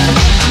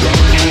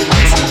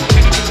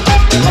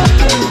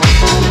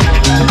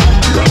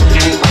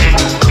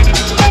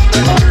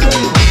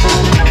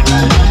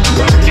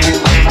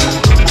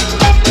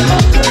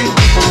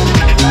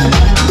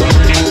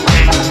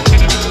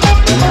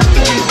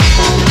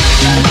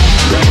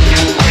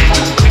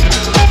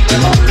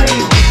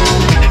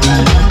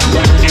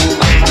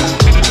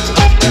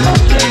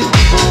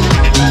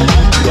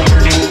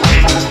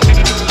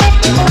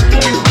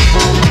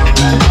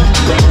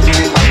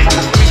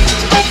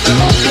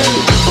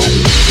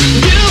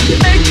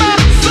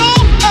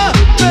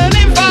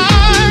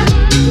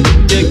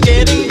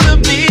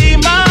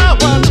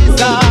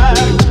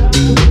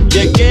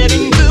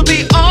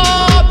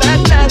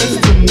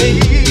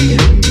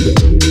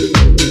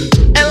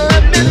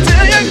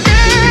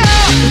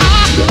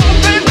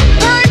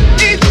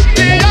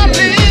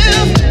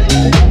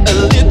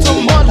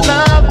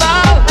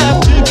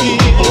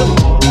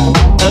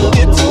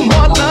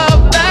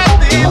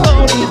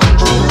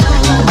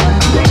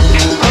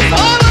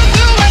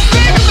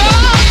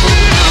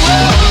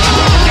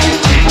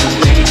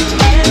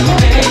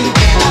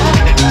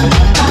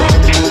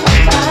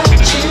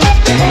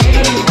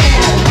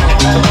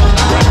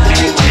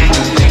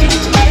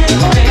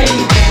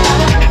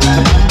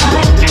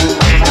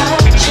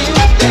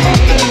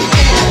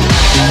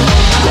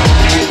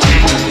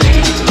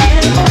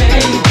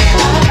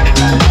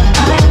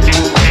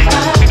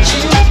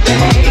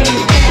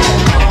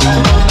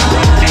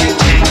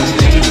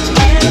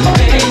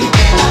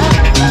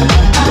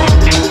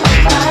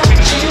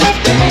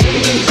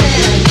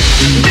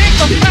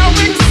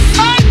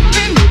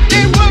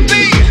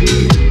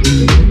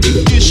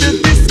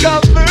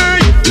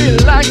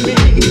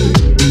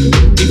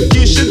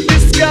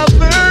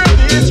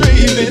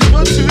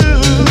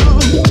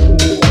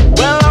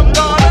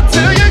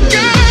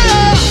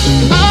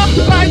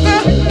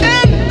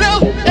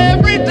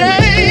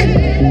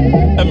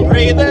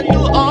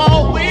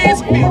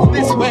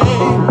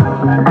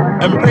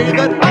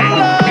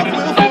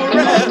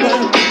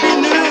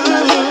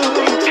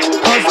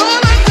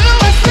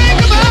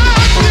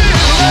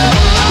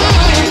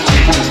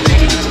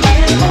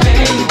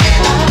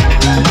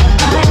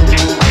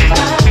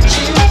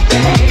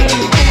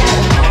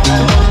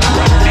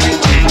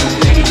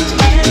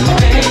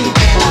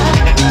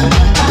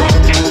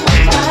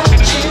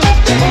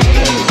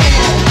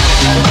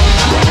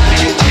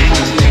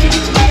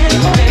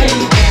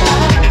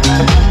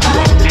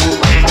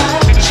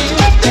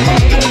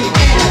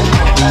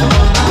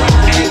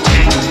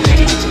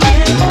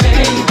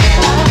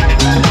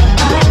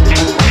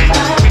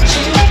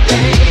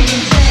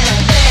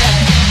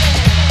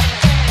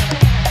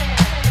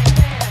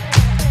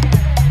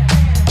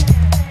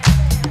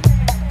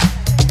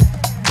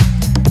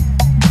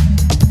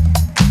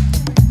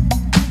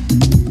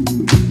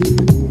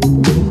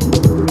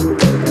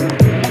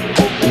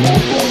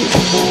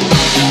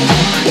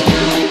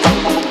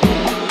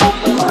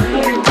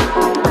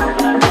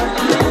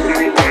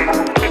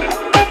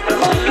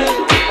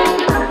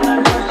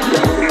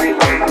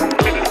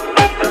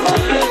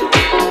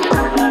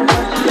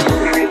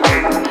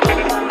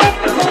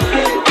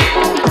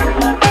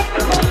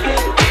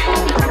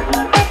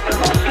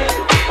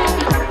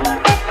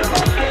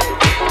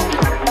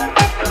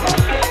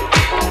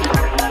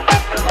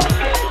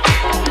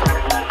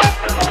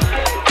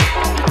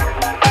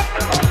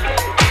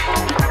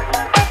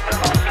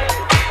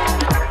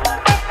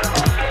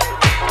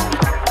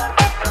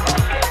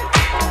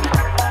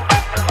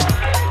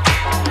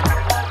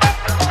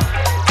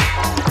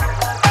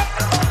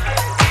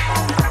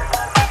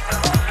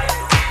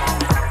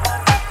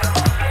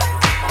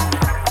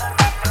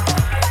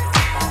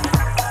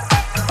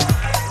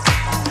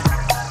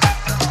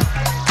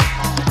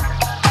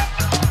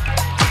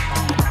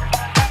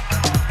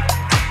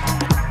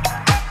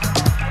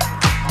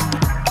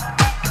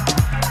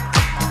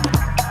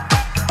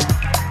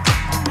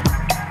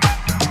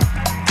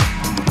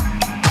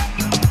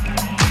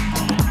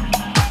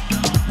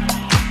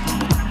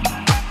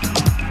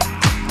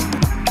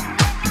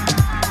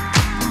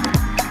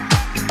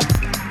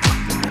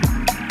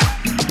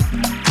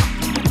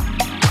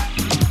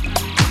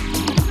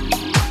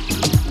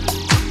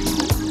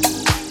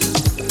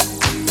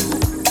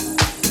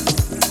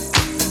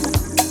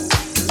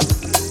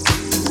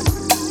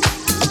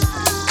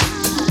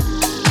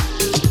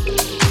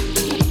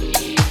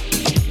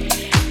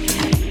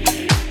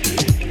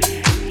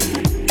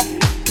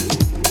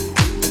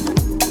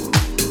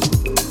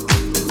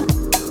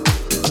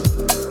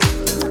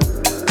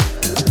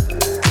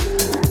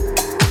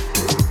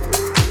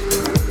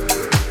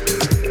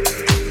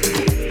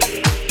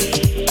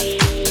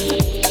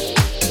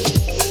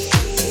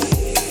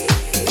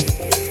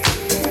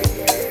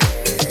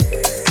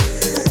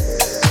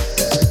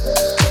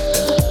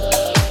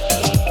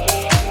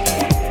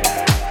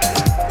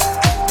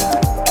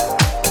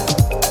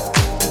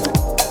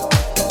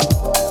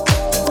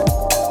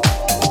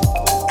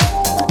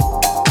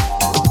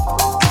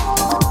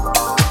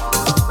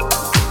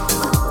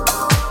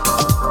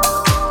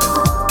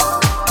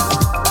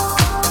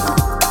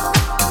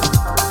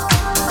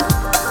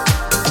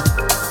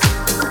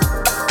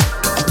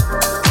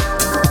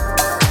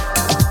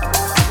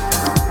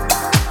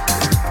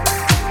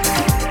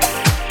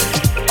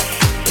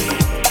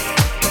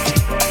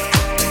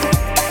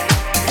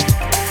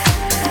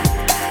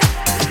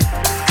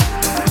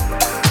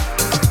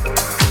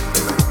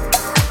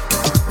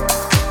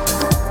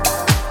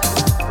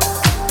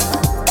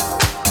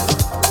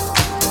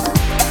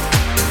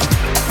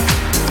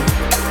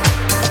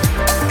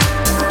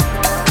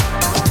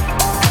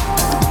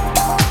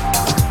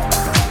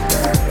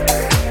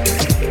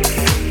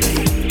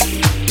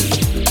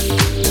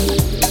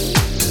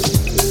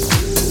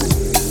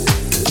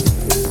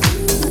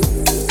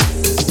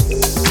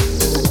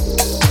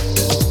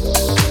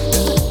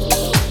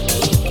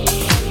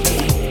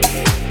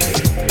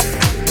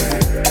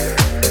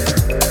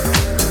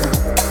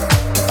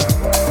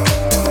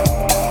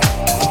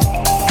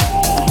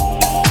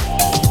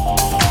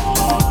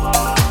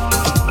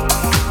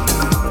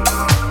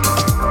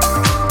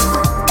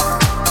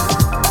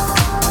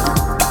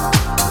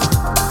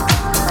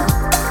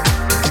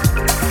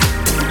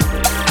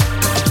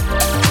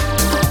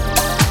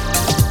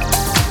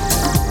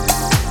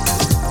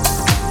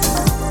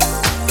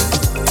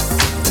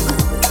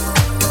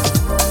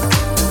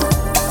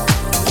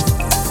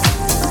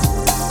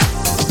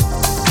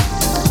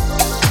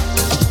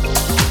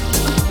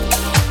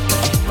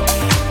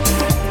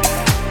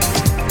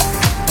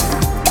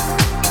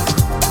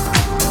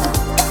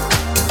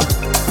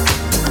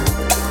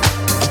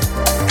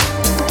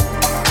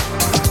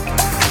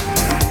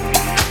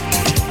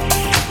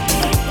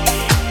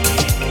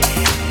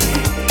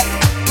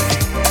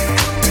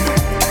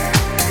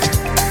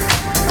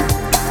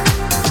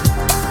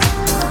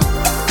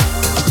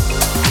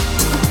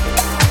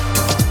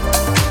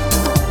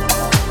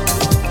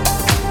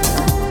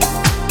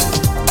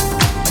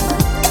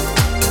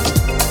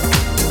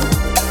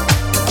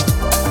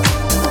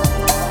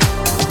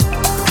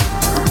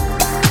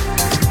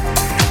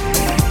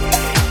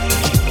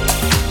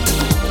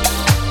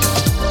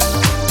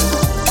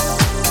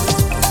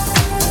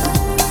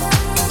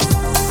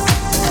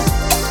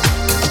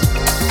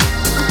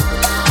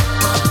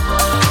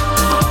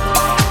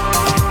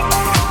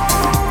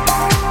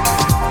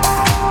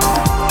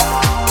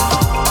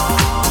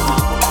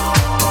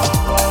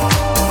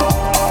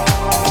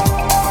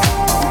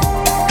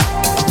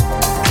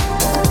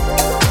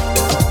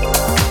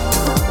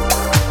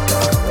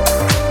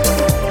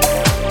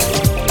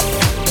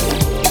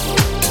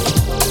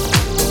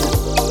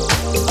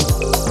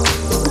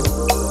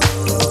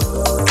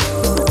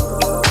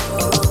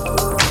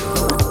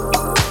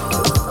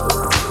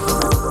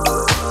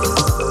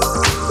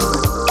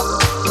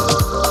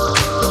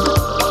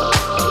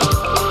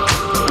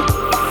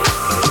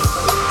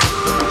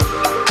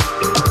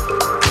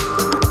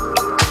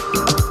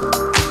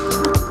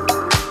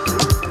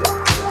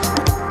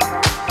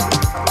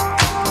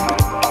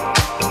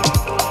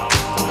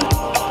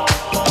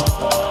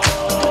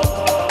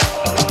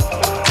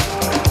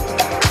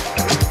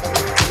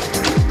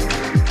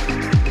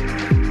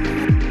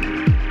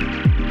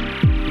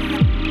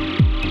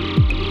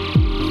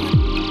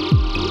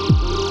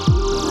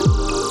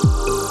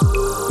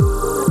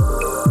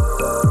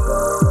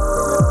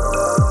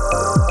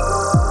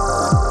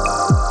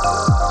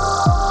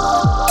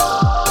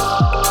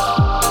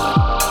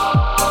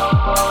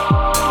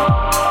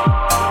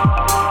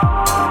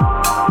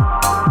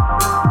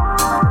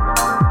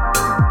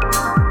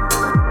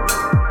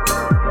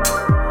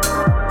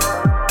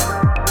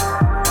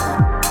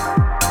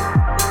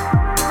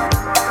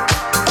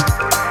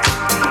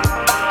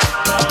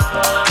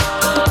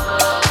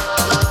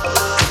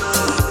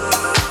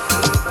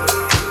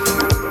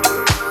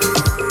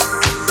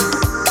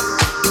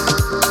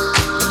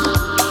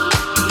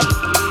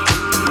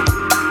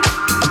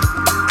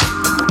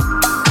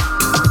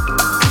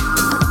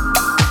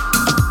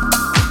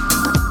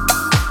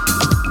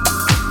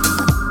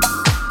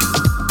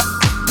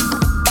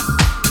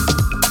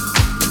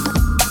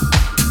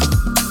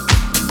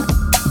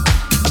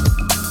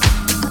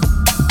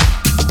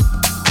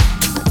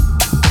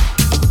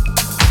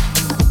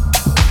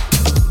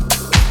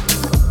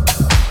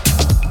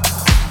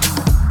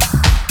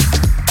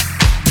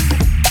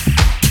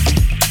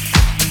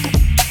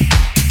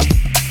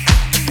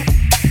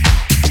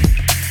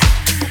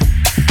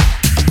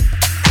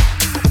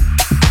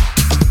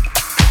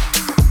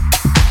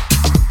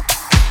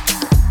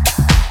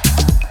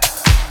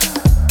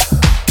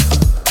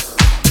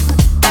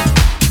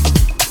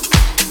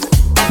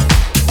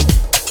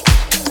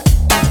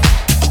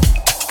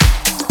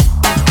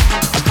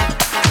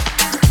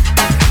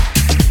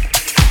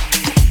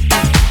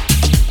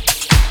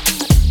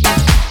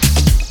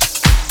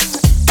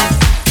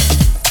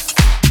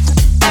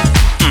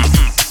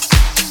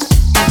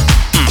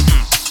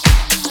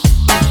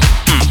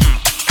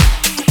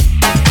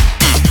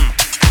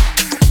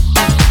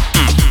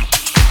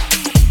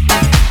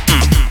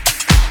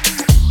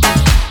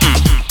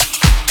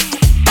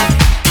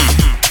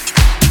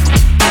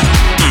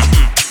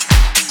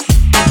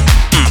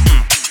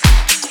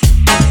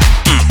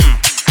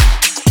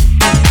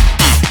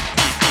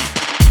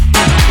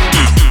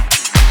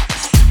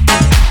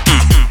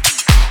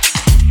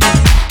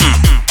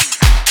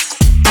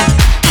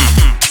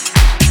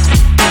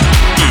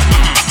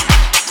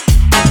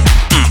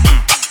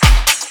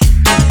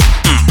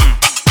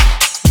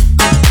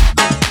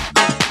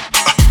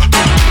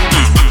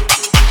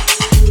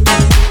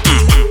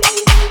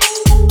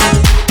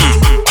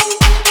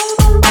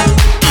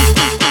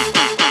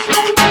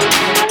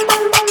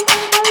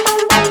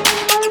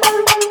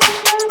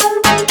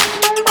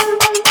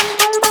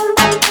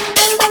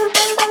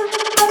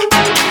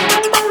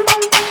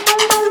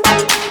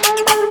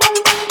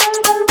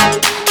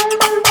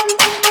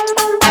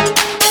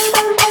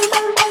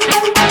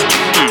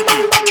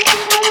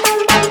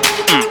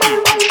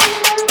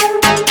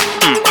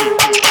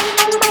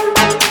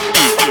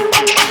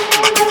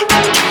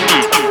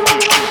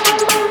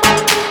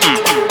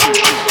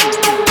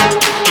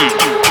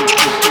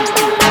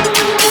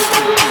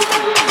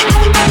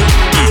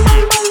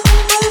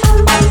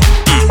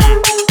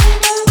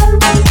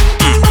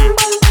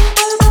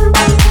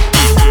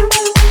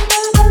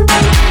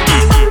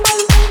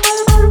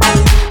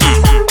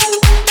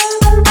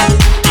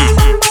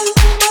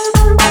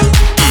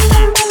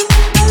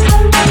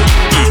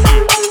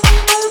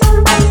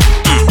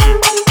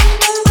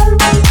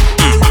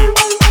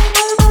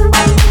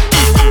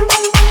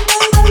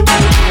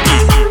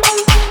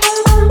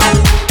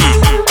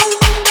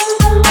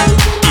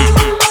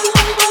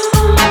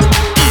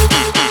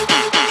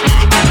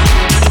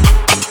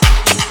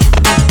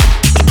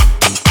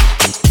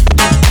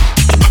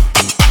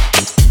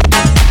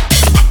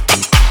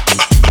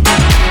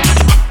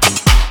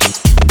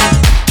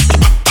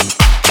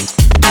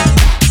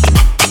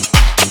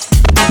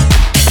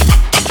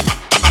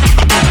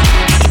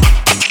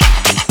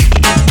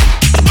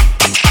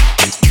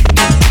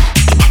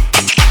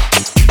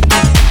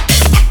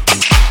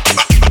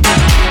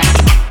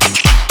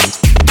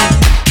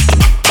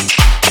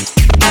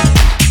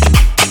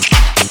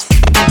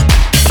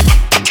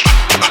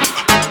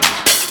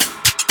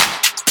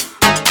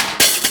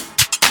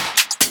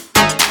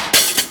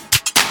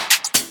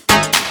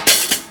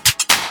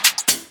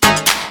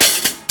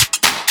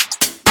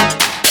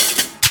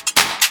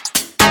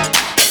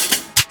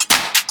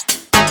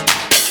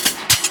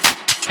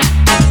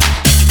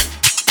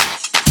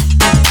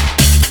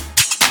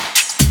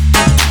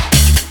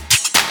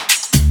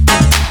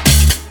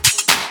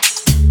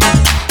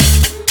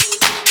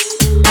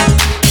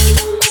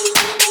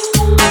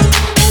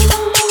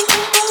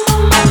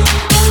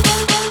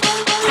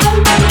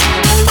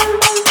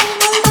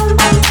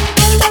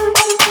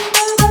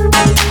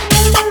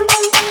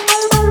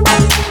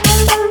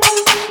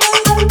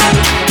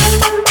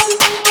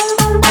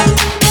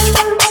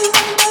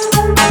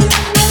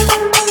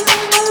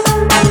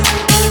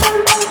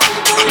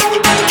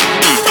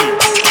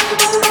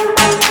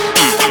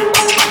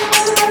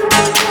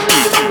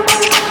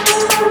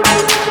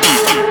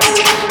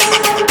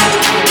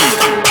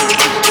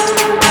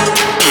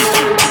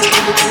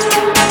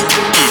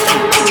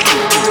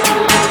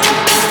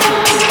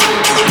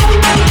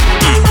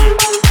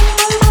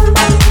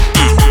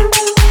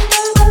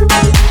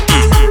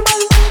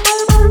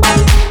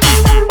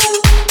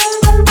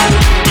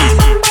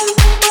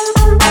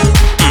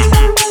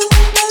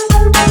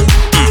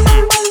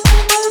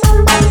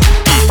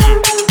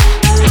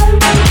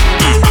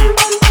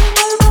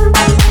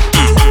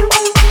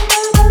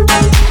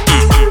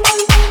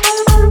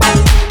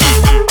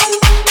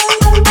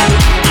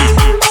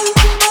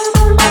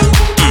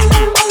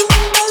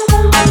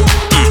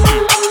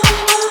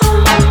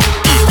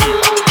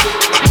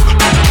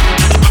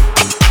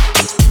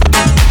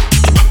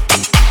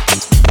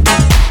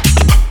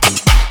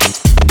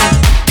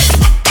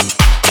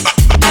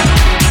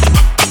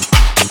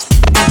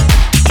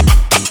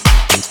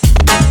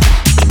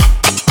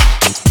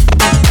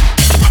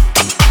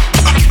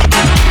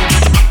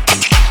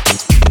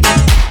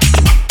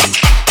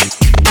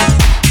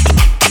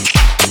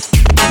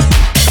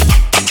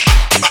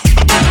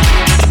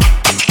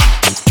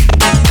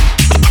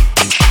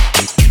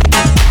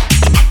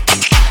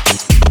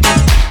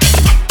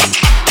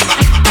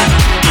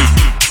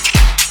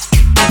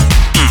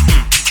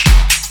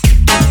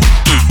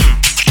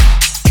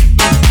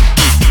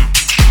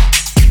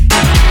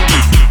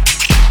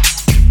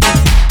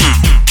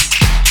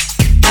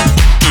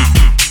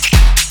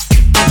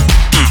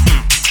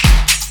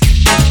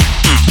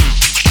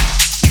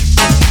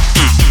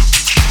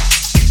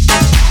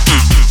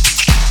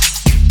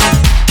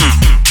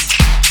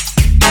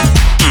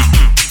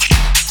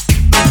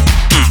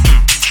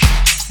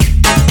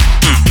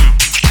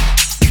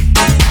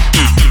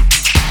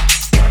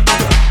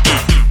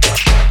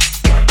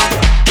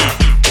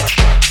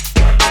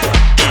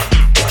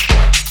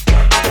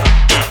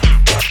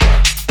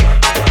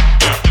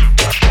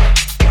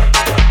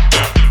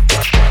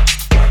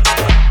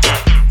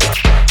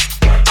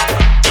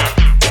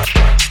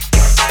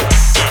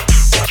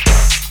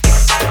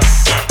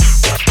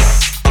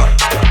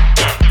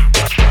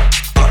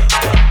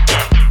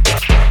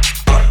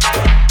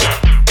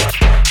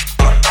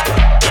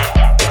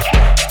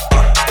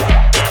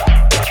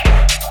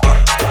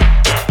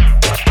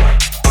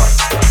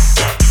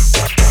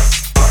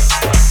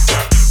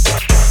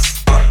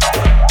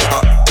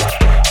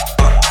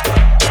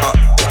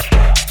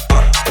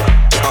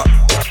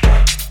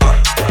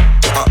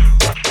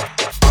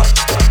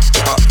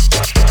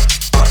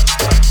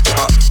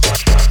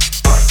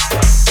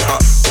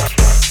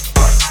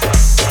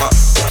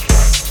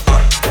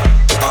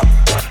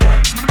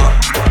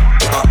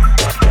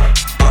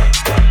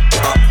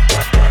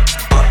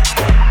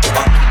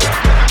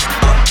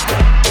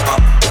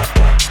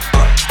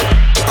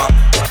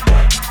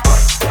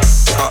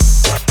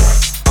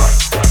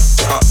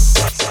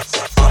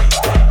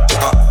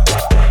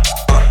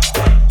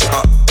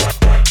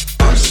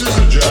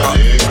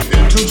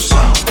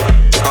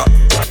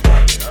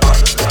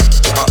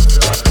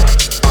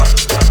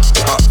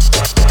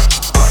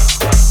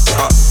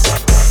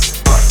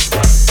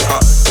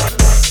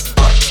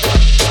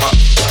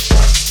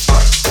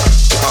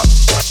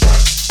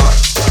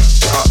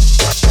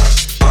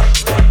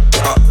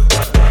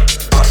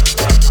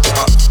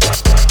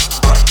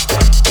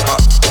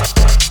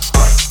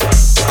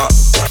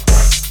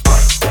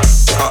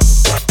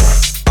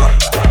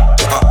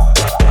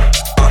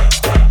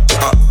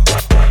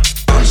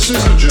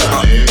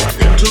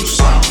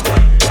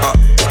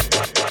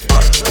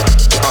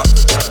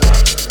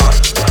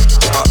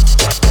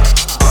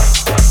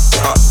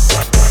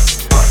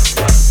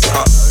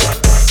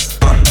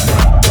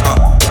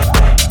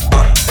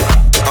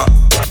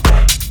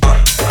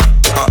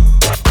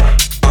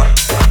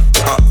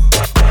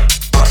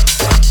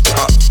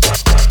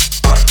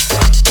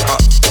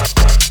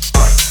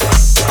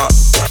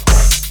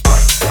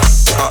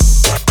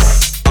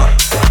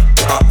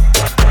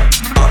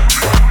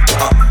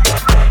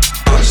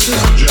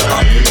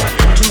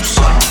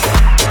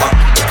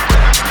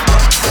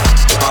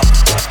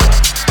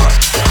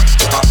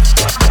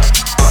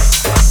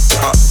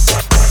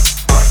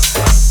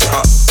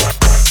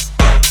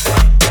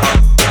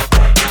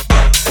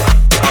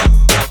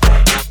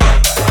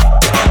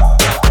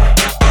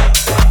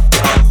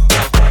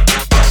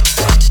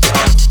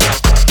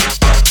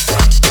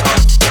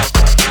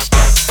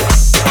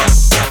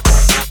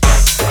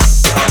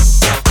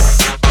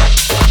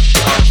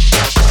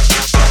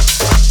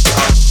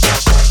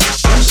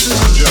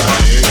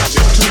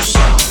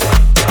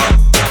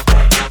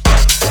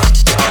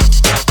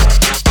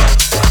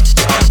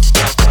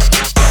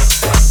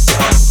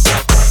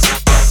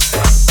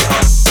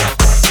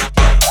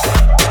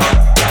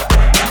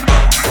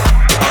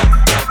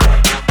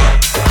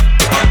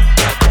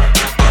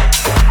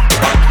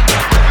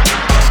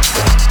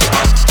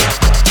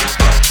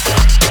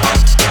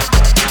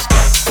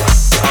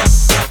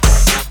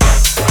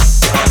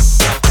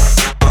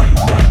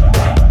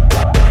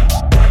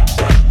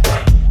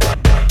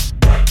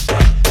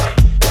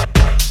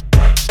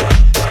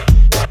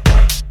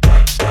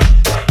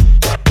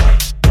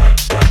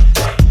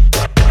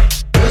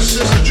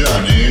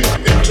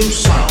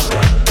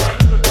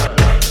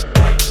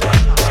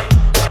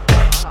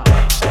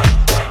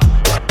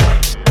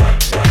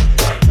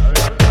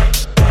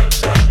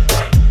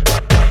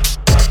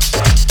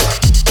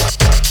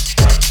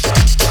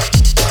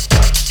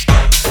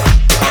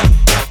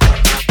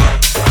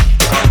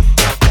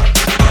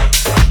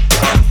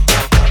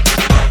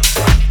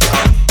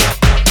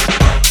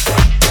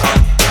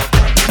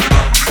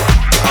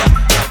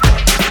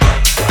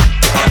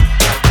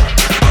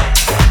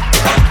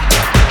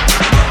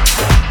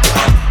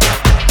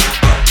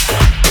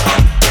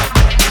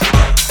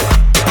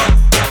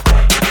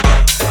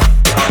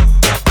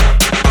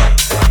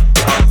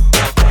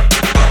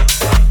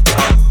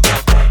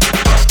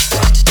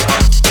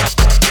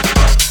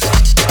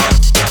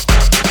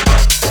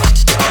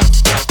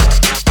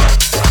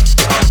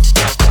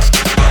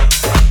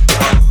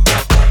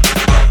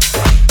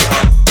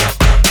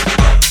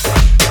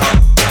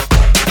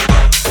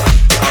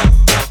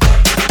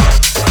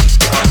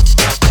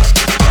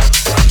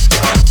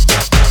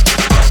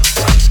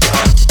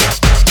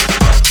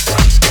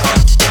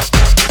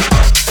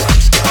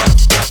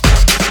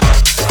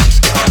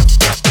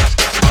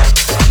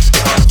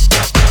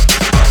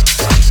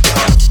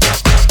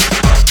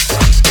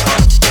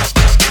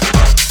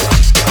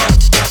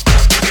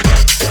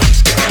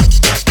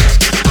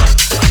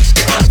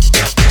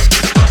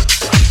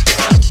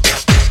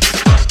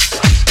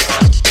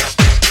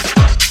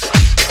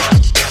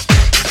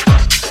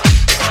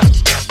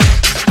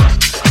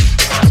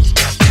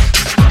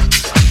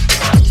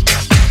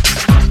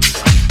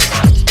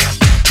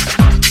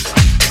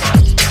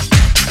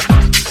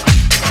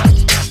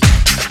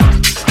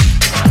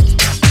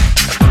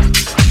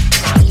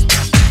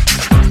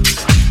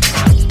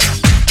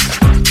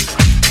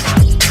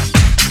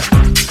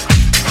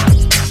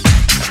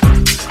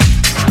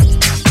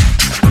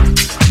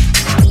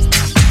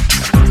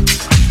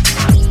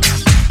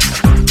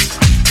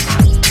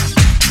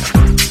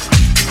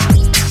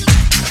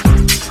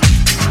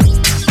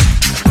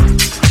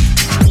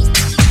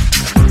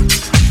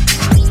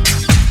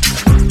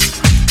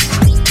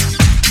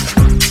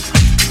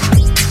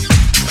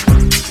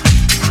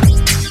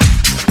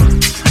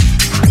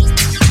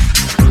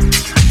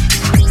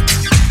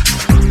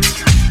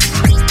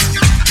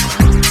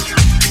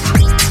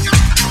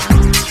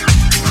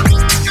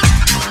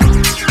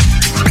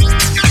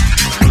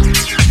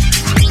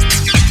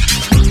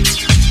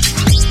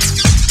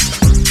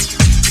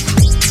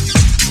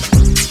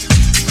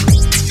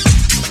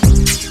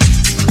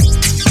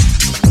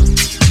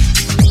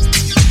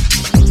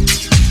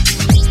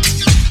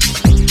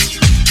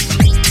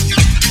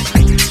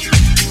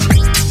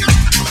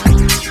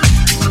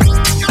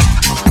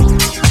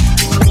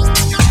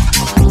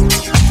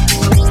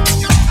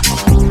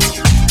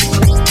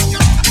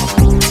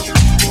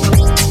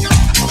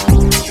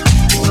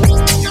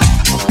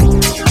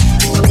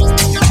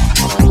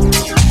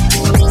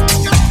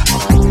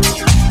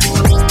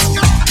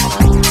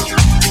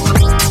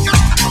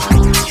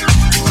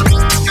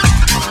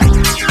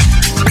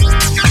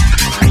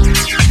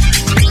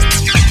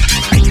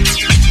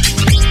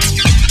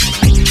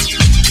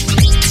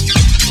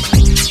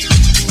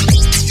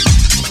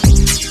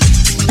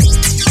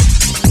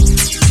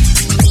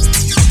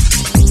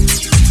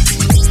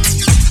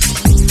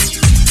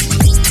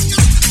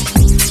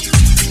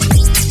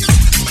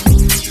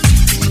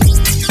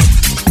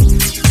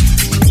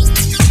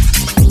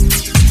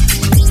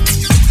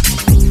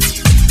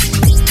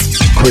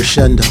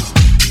crescendo.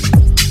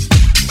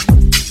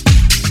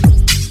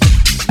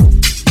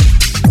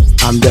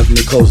 I'm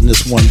definitely closing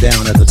this one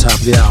down at the top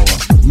of the hour.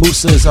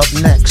 Musa is up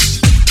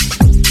next.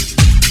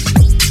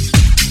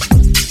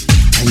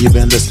 And you've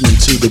been listening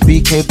to the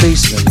BK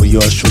Basement with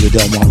yours truly,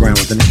 Delmar Brown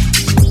with the name.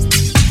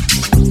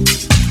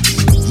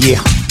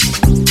 Yeah.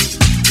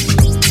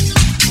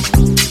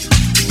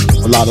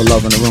 A lot of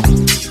love in the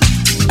room.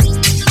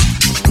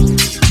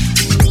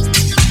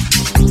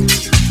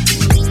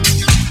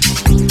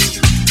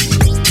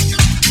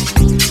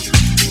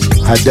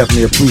 I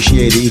definitely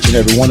appreciate each and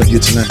every one of you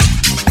tonight.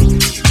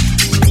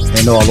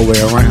 And all the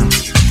way around.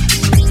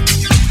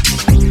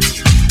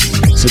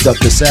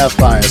 Seductive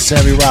Sapphire,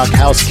 Sammy Rock,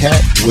 House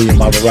Cat,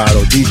 William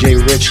Alvarado, DJ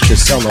Rich,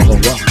 Gisela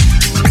Hurrah.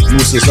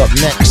 Moosa's up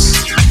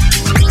next.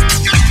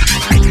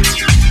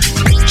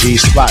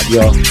 G-Spot,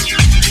 y'all.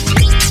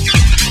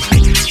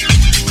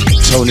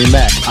 Tony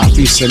Mac,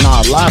 Afi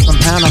Sanaa, live from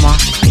Panama.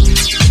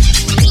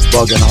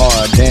 Bugging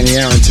Hard, Danny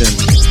Arrington.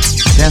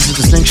 Dance of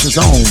Distinction's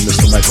own,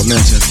 Mr. Michael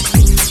Minton.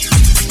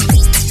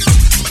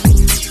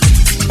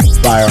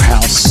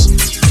 Firehouse,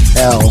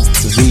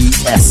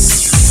 LVS.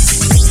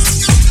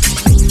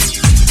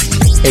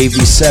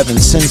 AV7,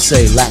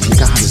 Sensei, Latin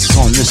Goddess is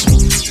on this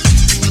one.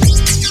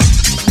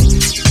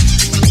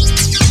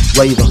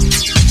 Raver.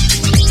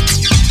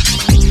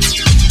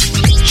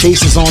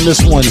 Chase is on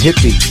this one,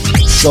 Hippie,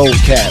 Soul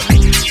Cat,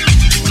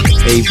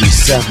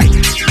 AV7.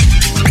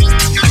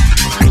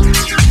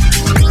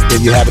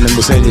 If you happen to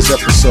miss any of this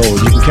episode,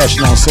 you can catch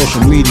it on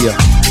social media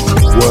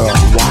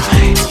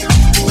worldwide.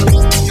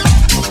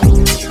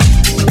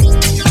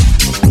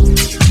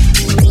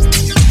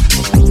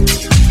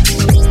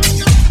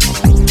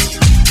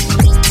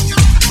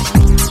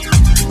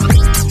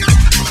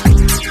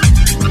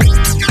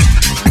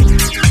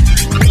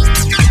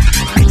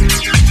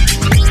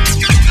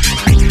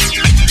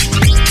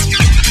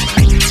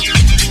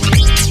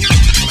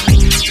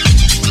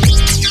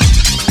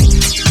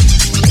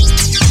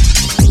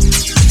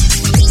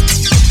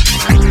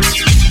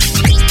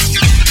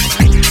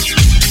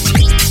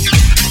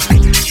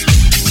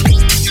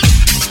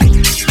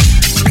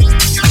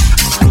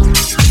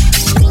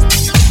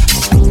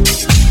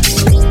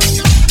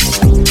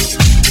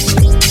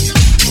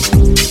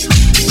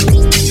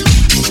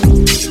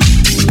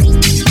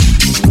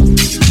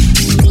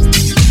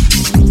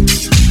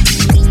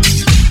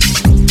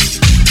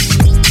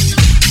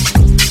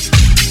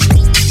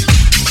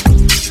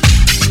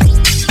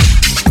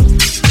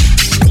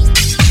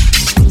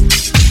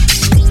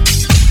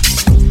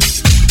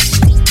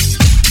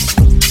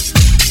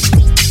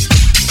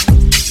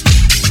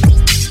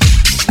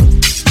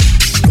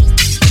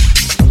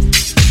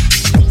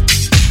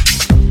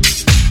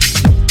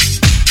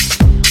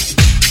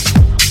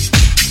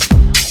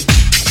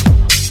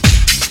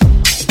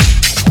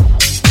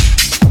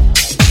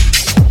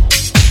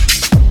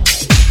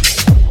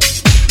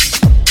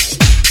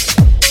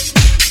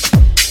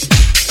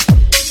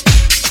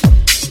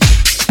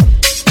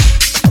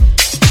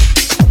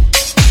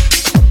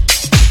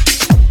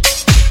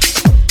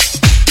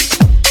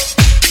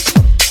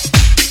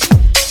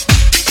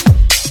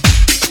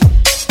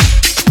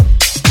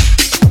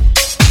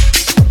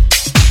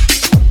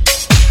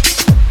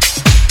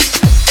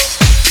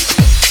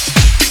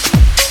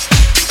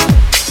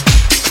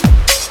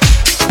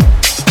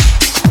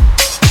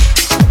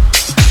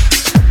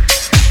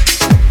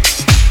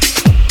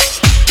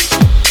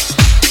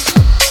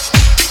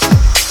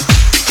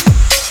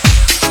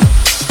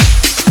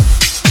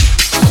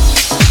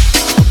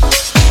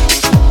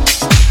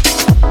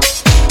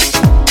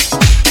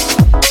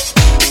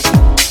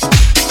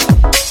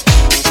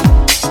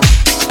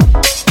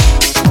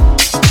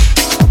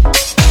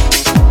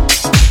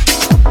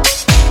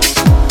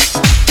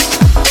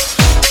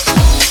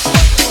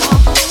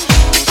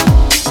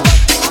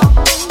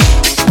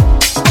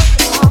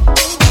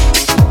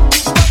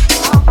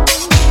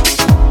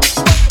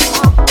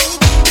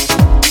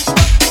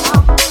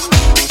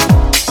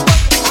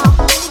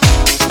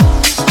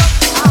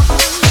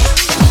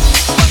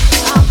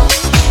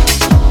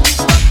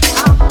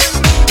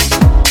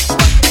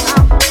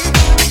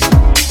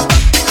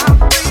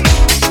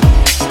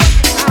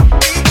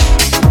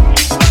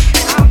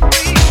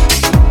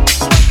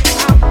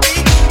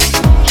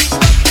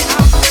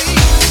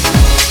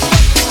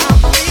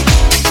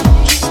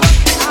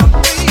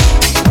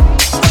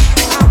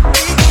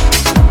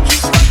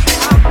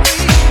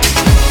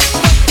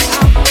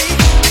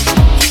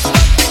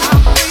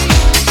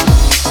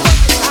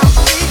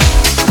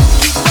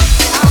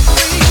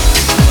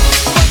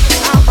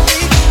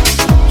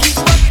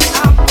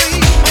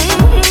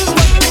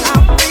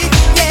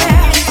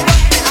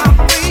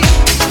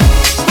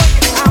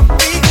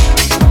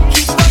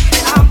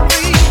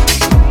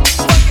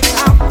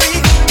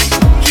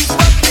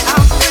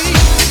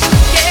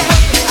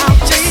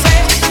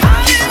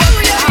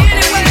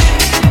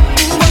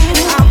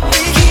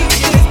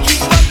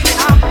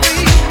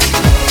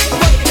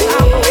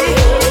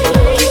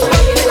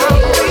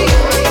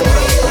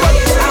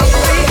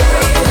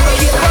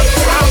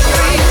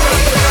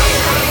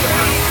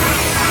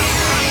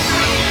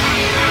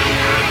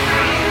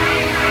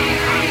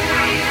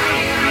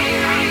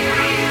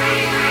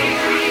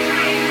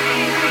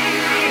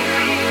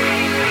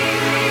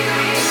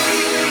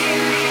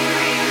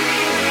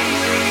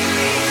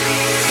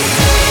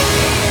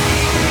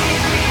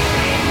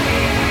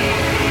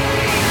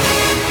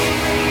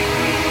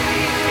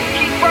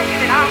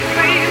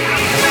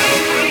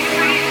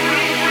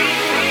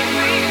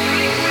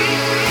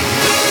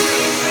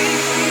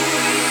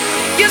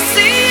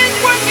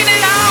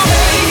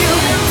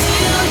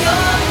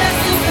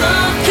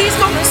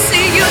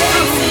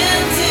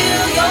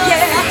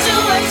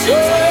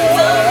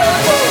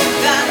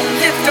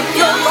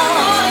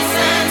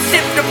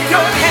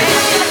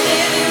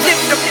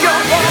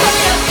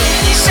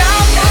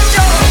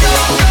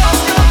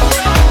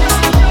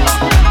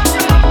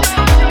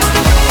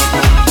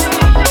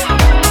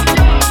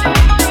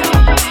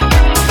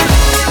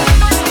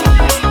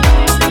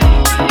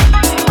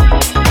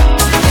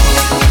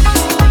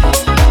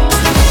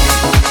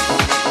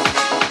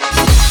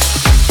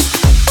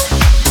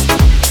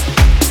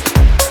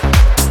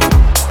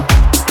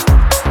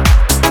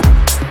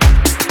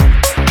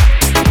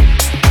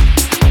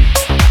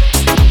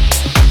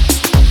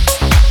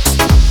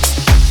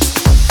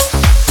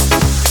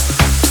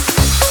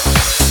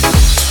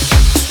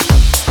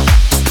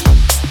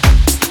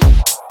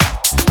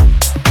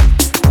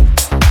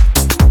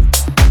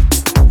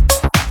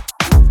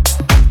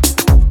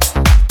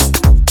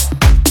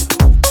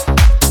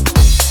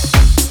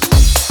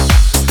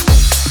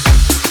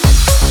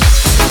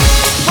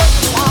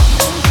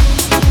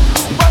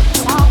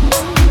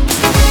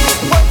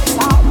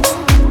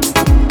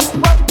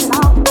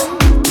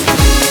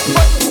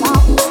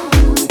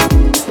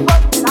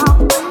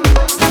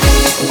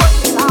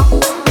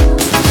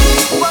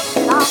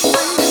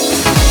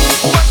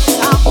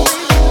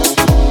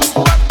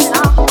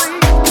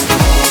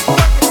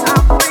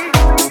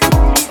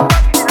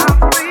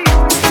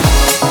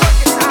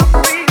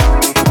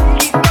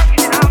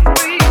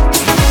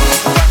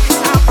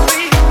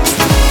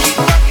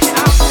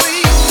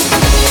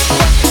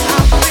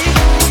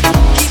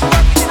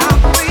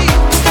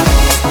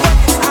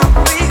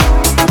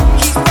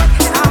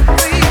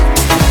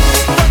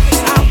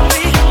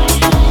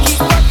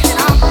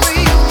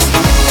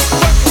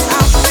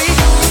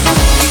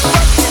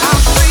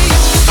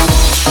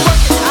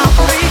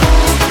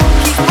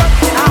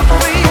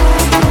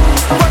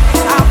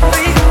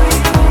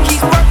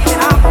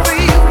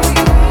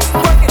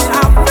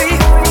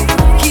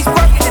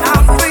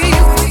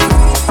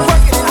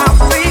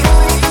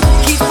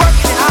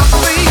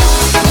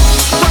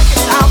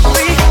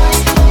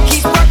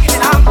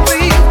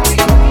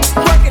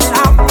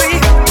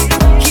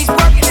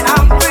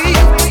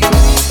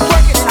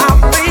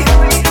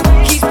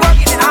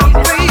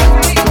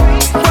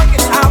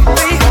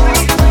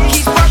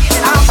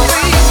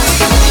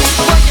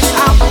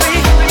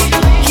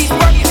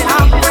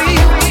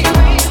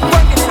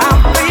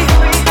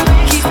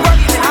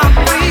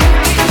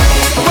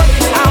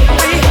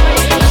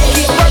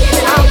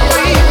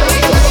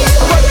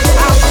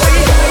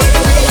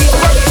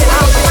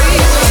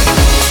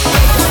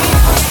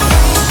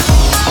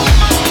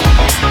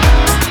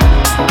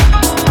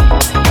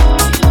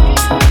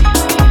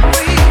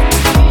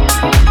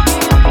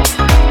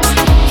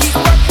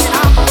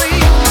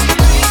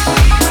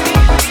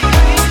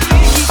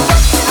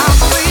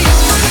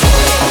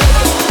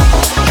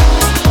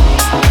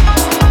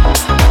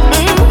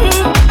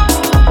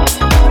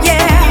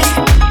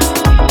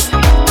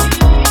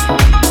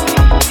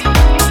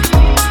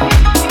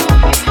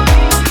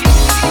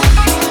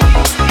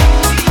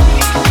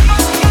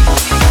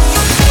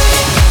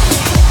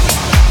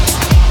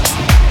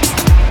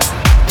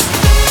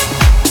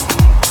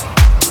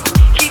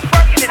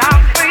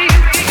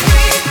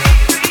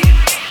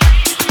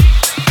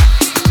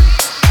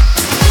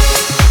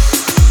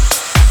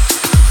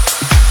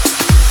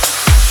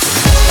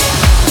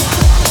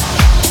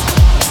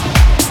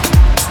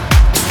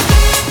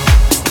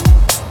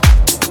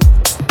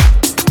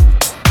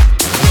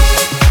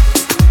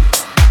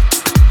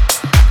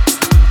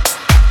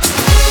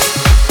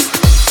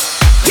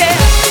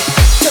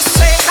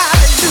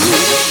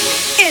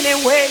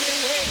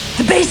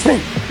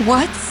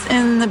 What's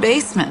in the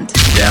basement?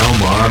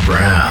 Delmar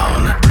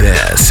Brown.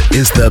 This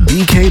is the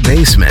BK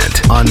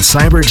Basement on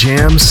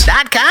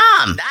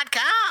CyberJams.com.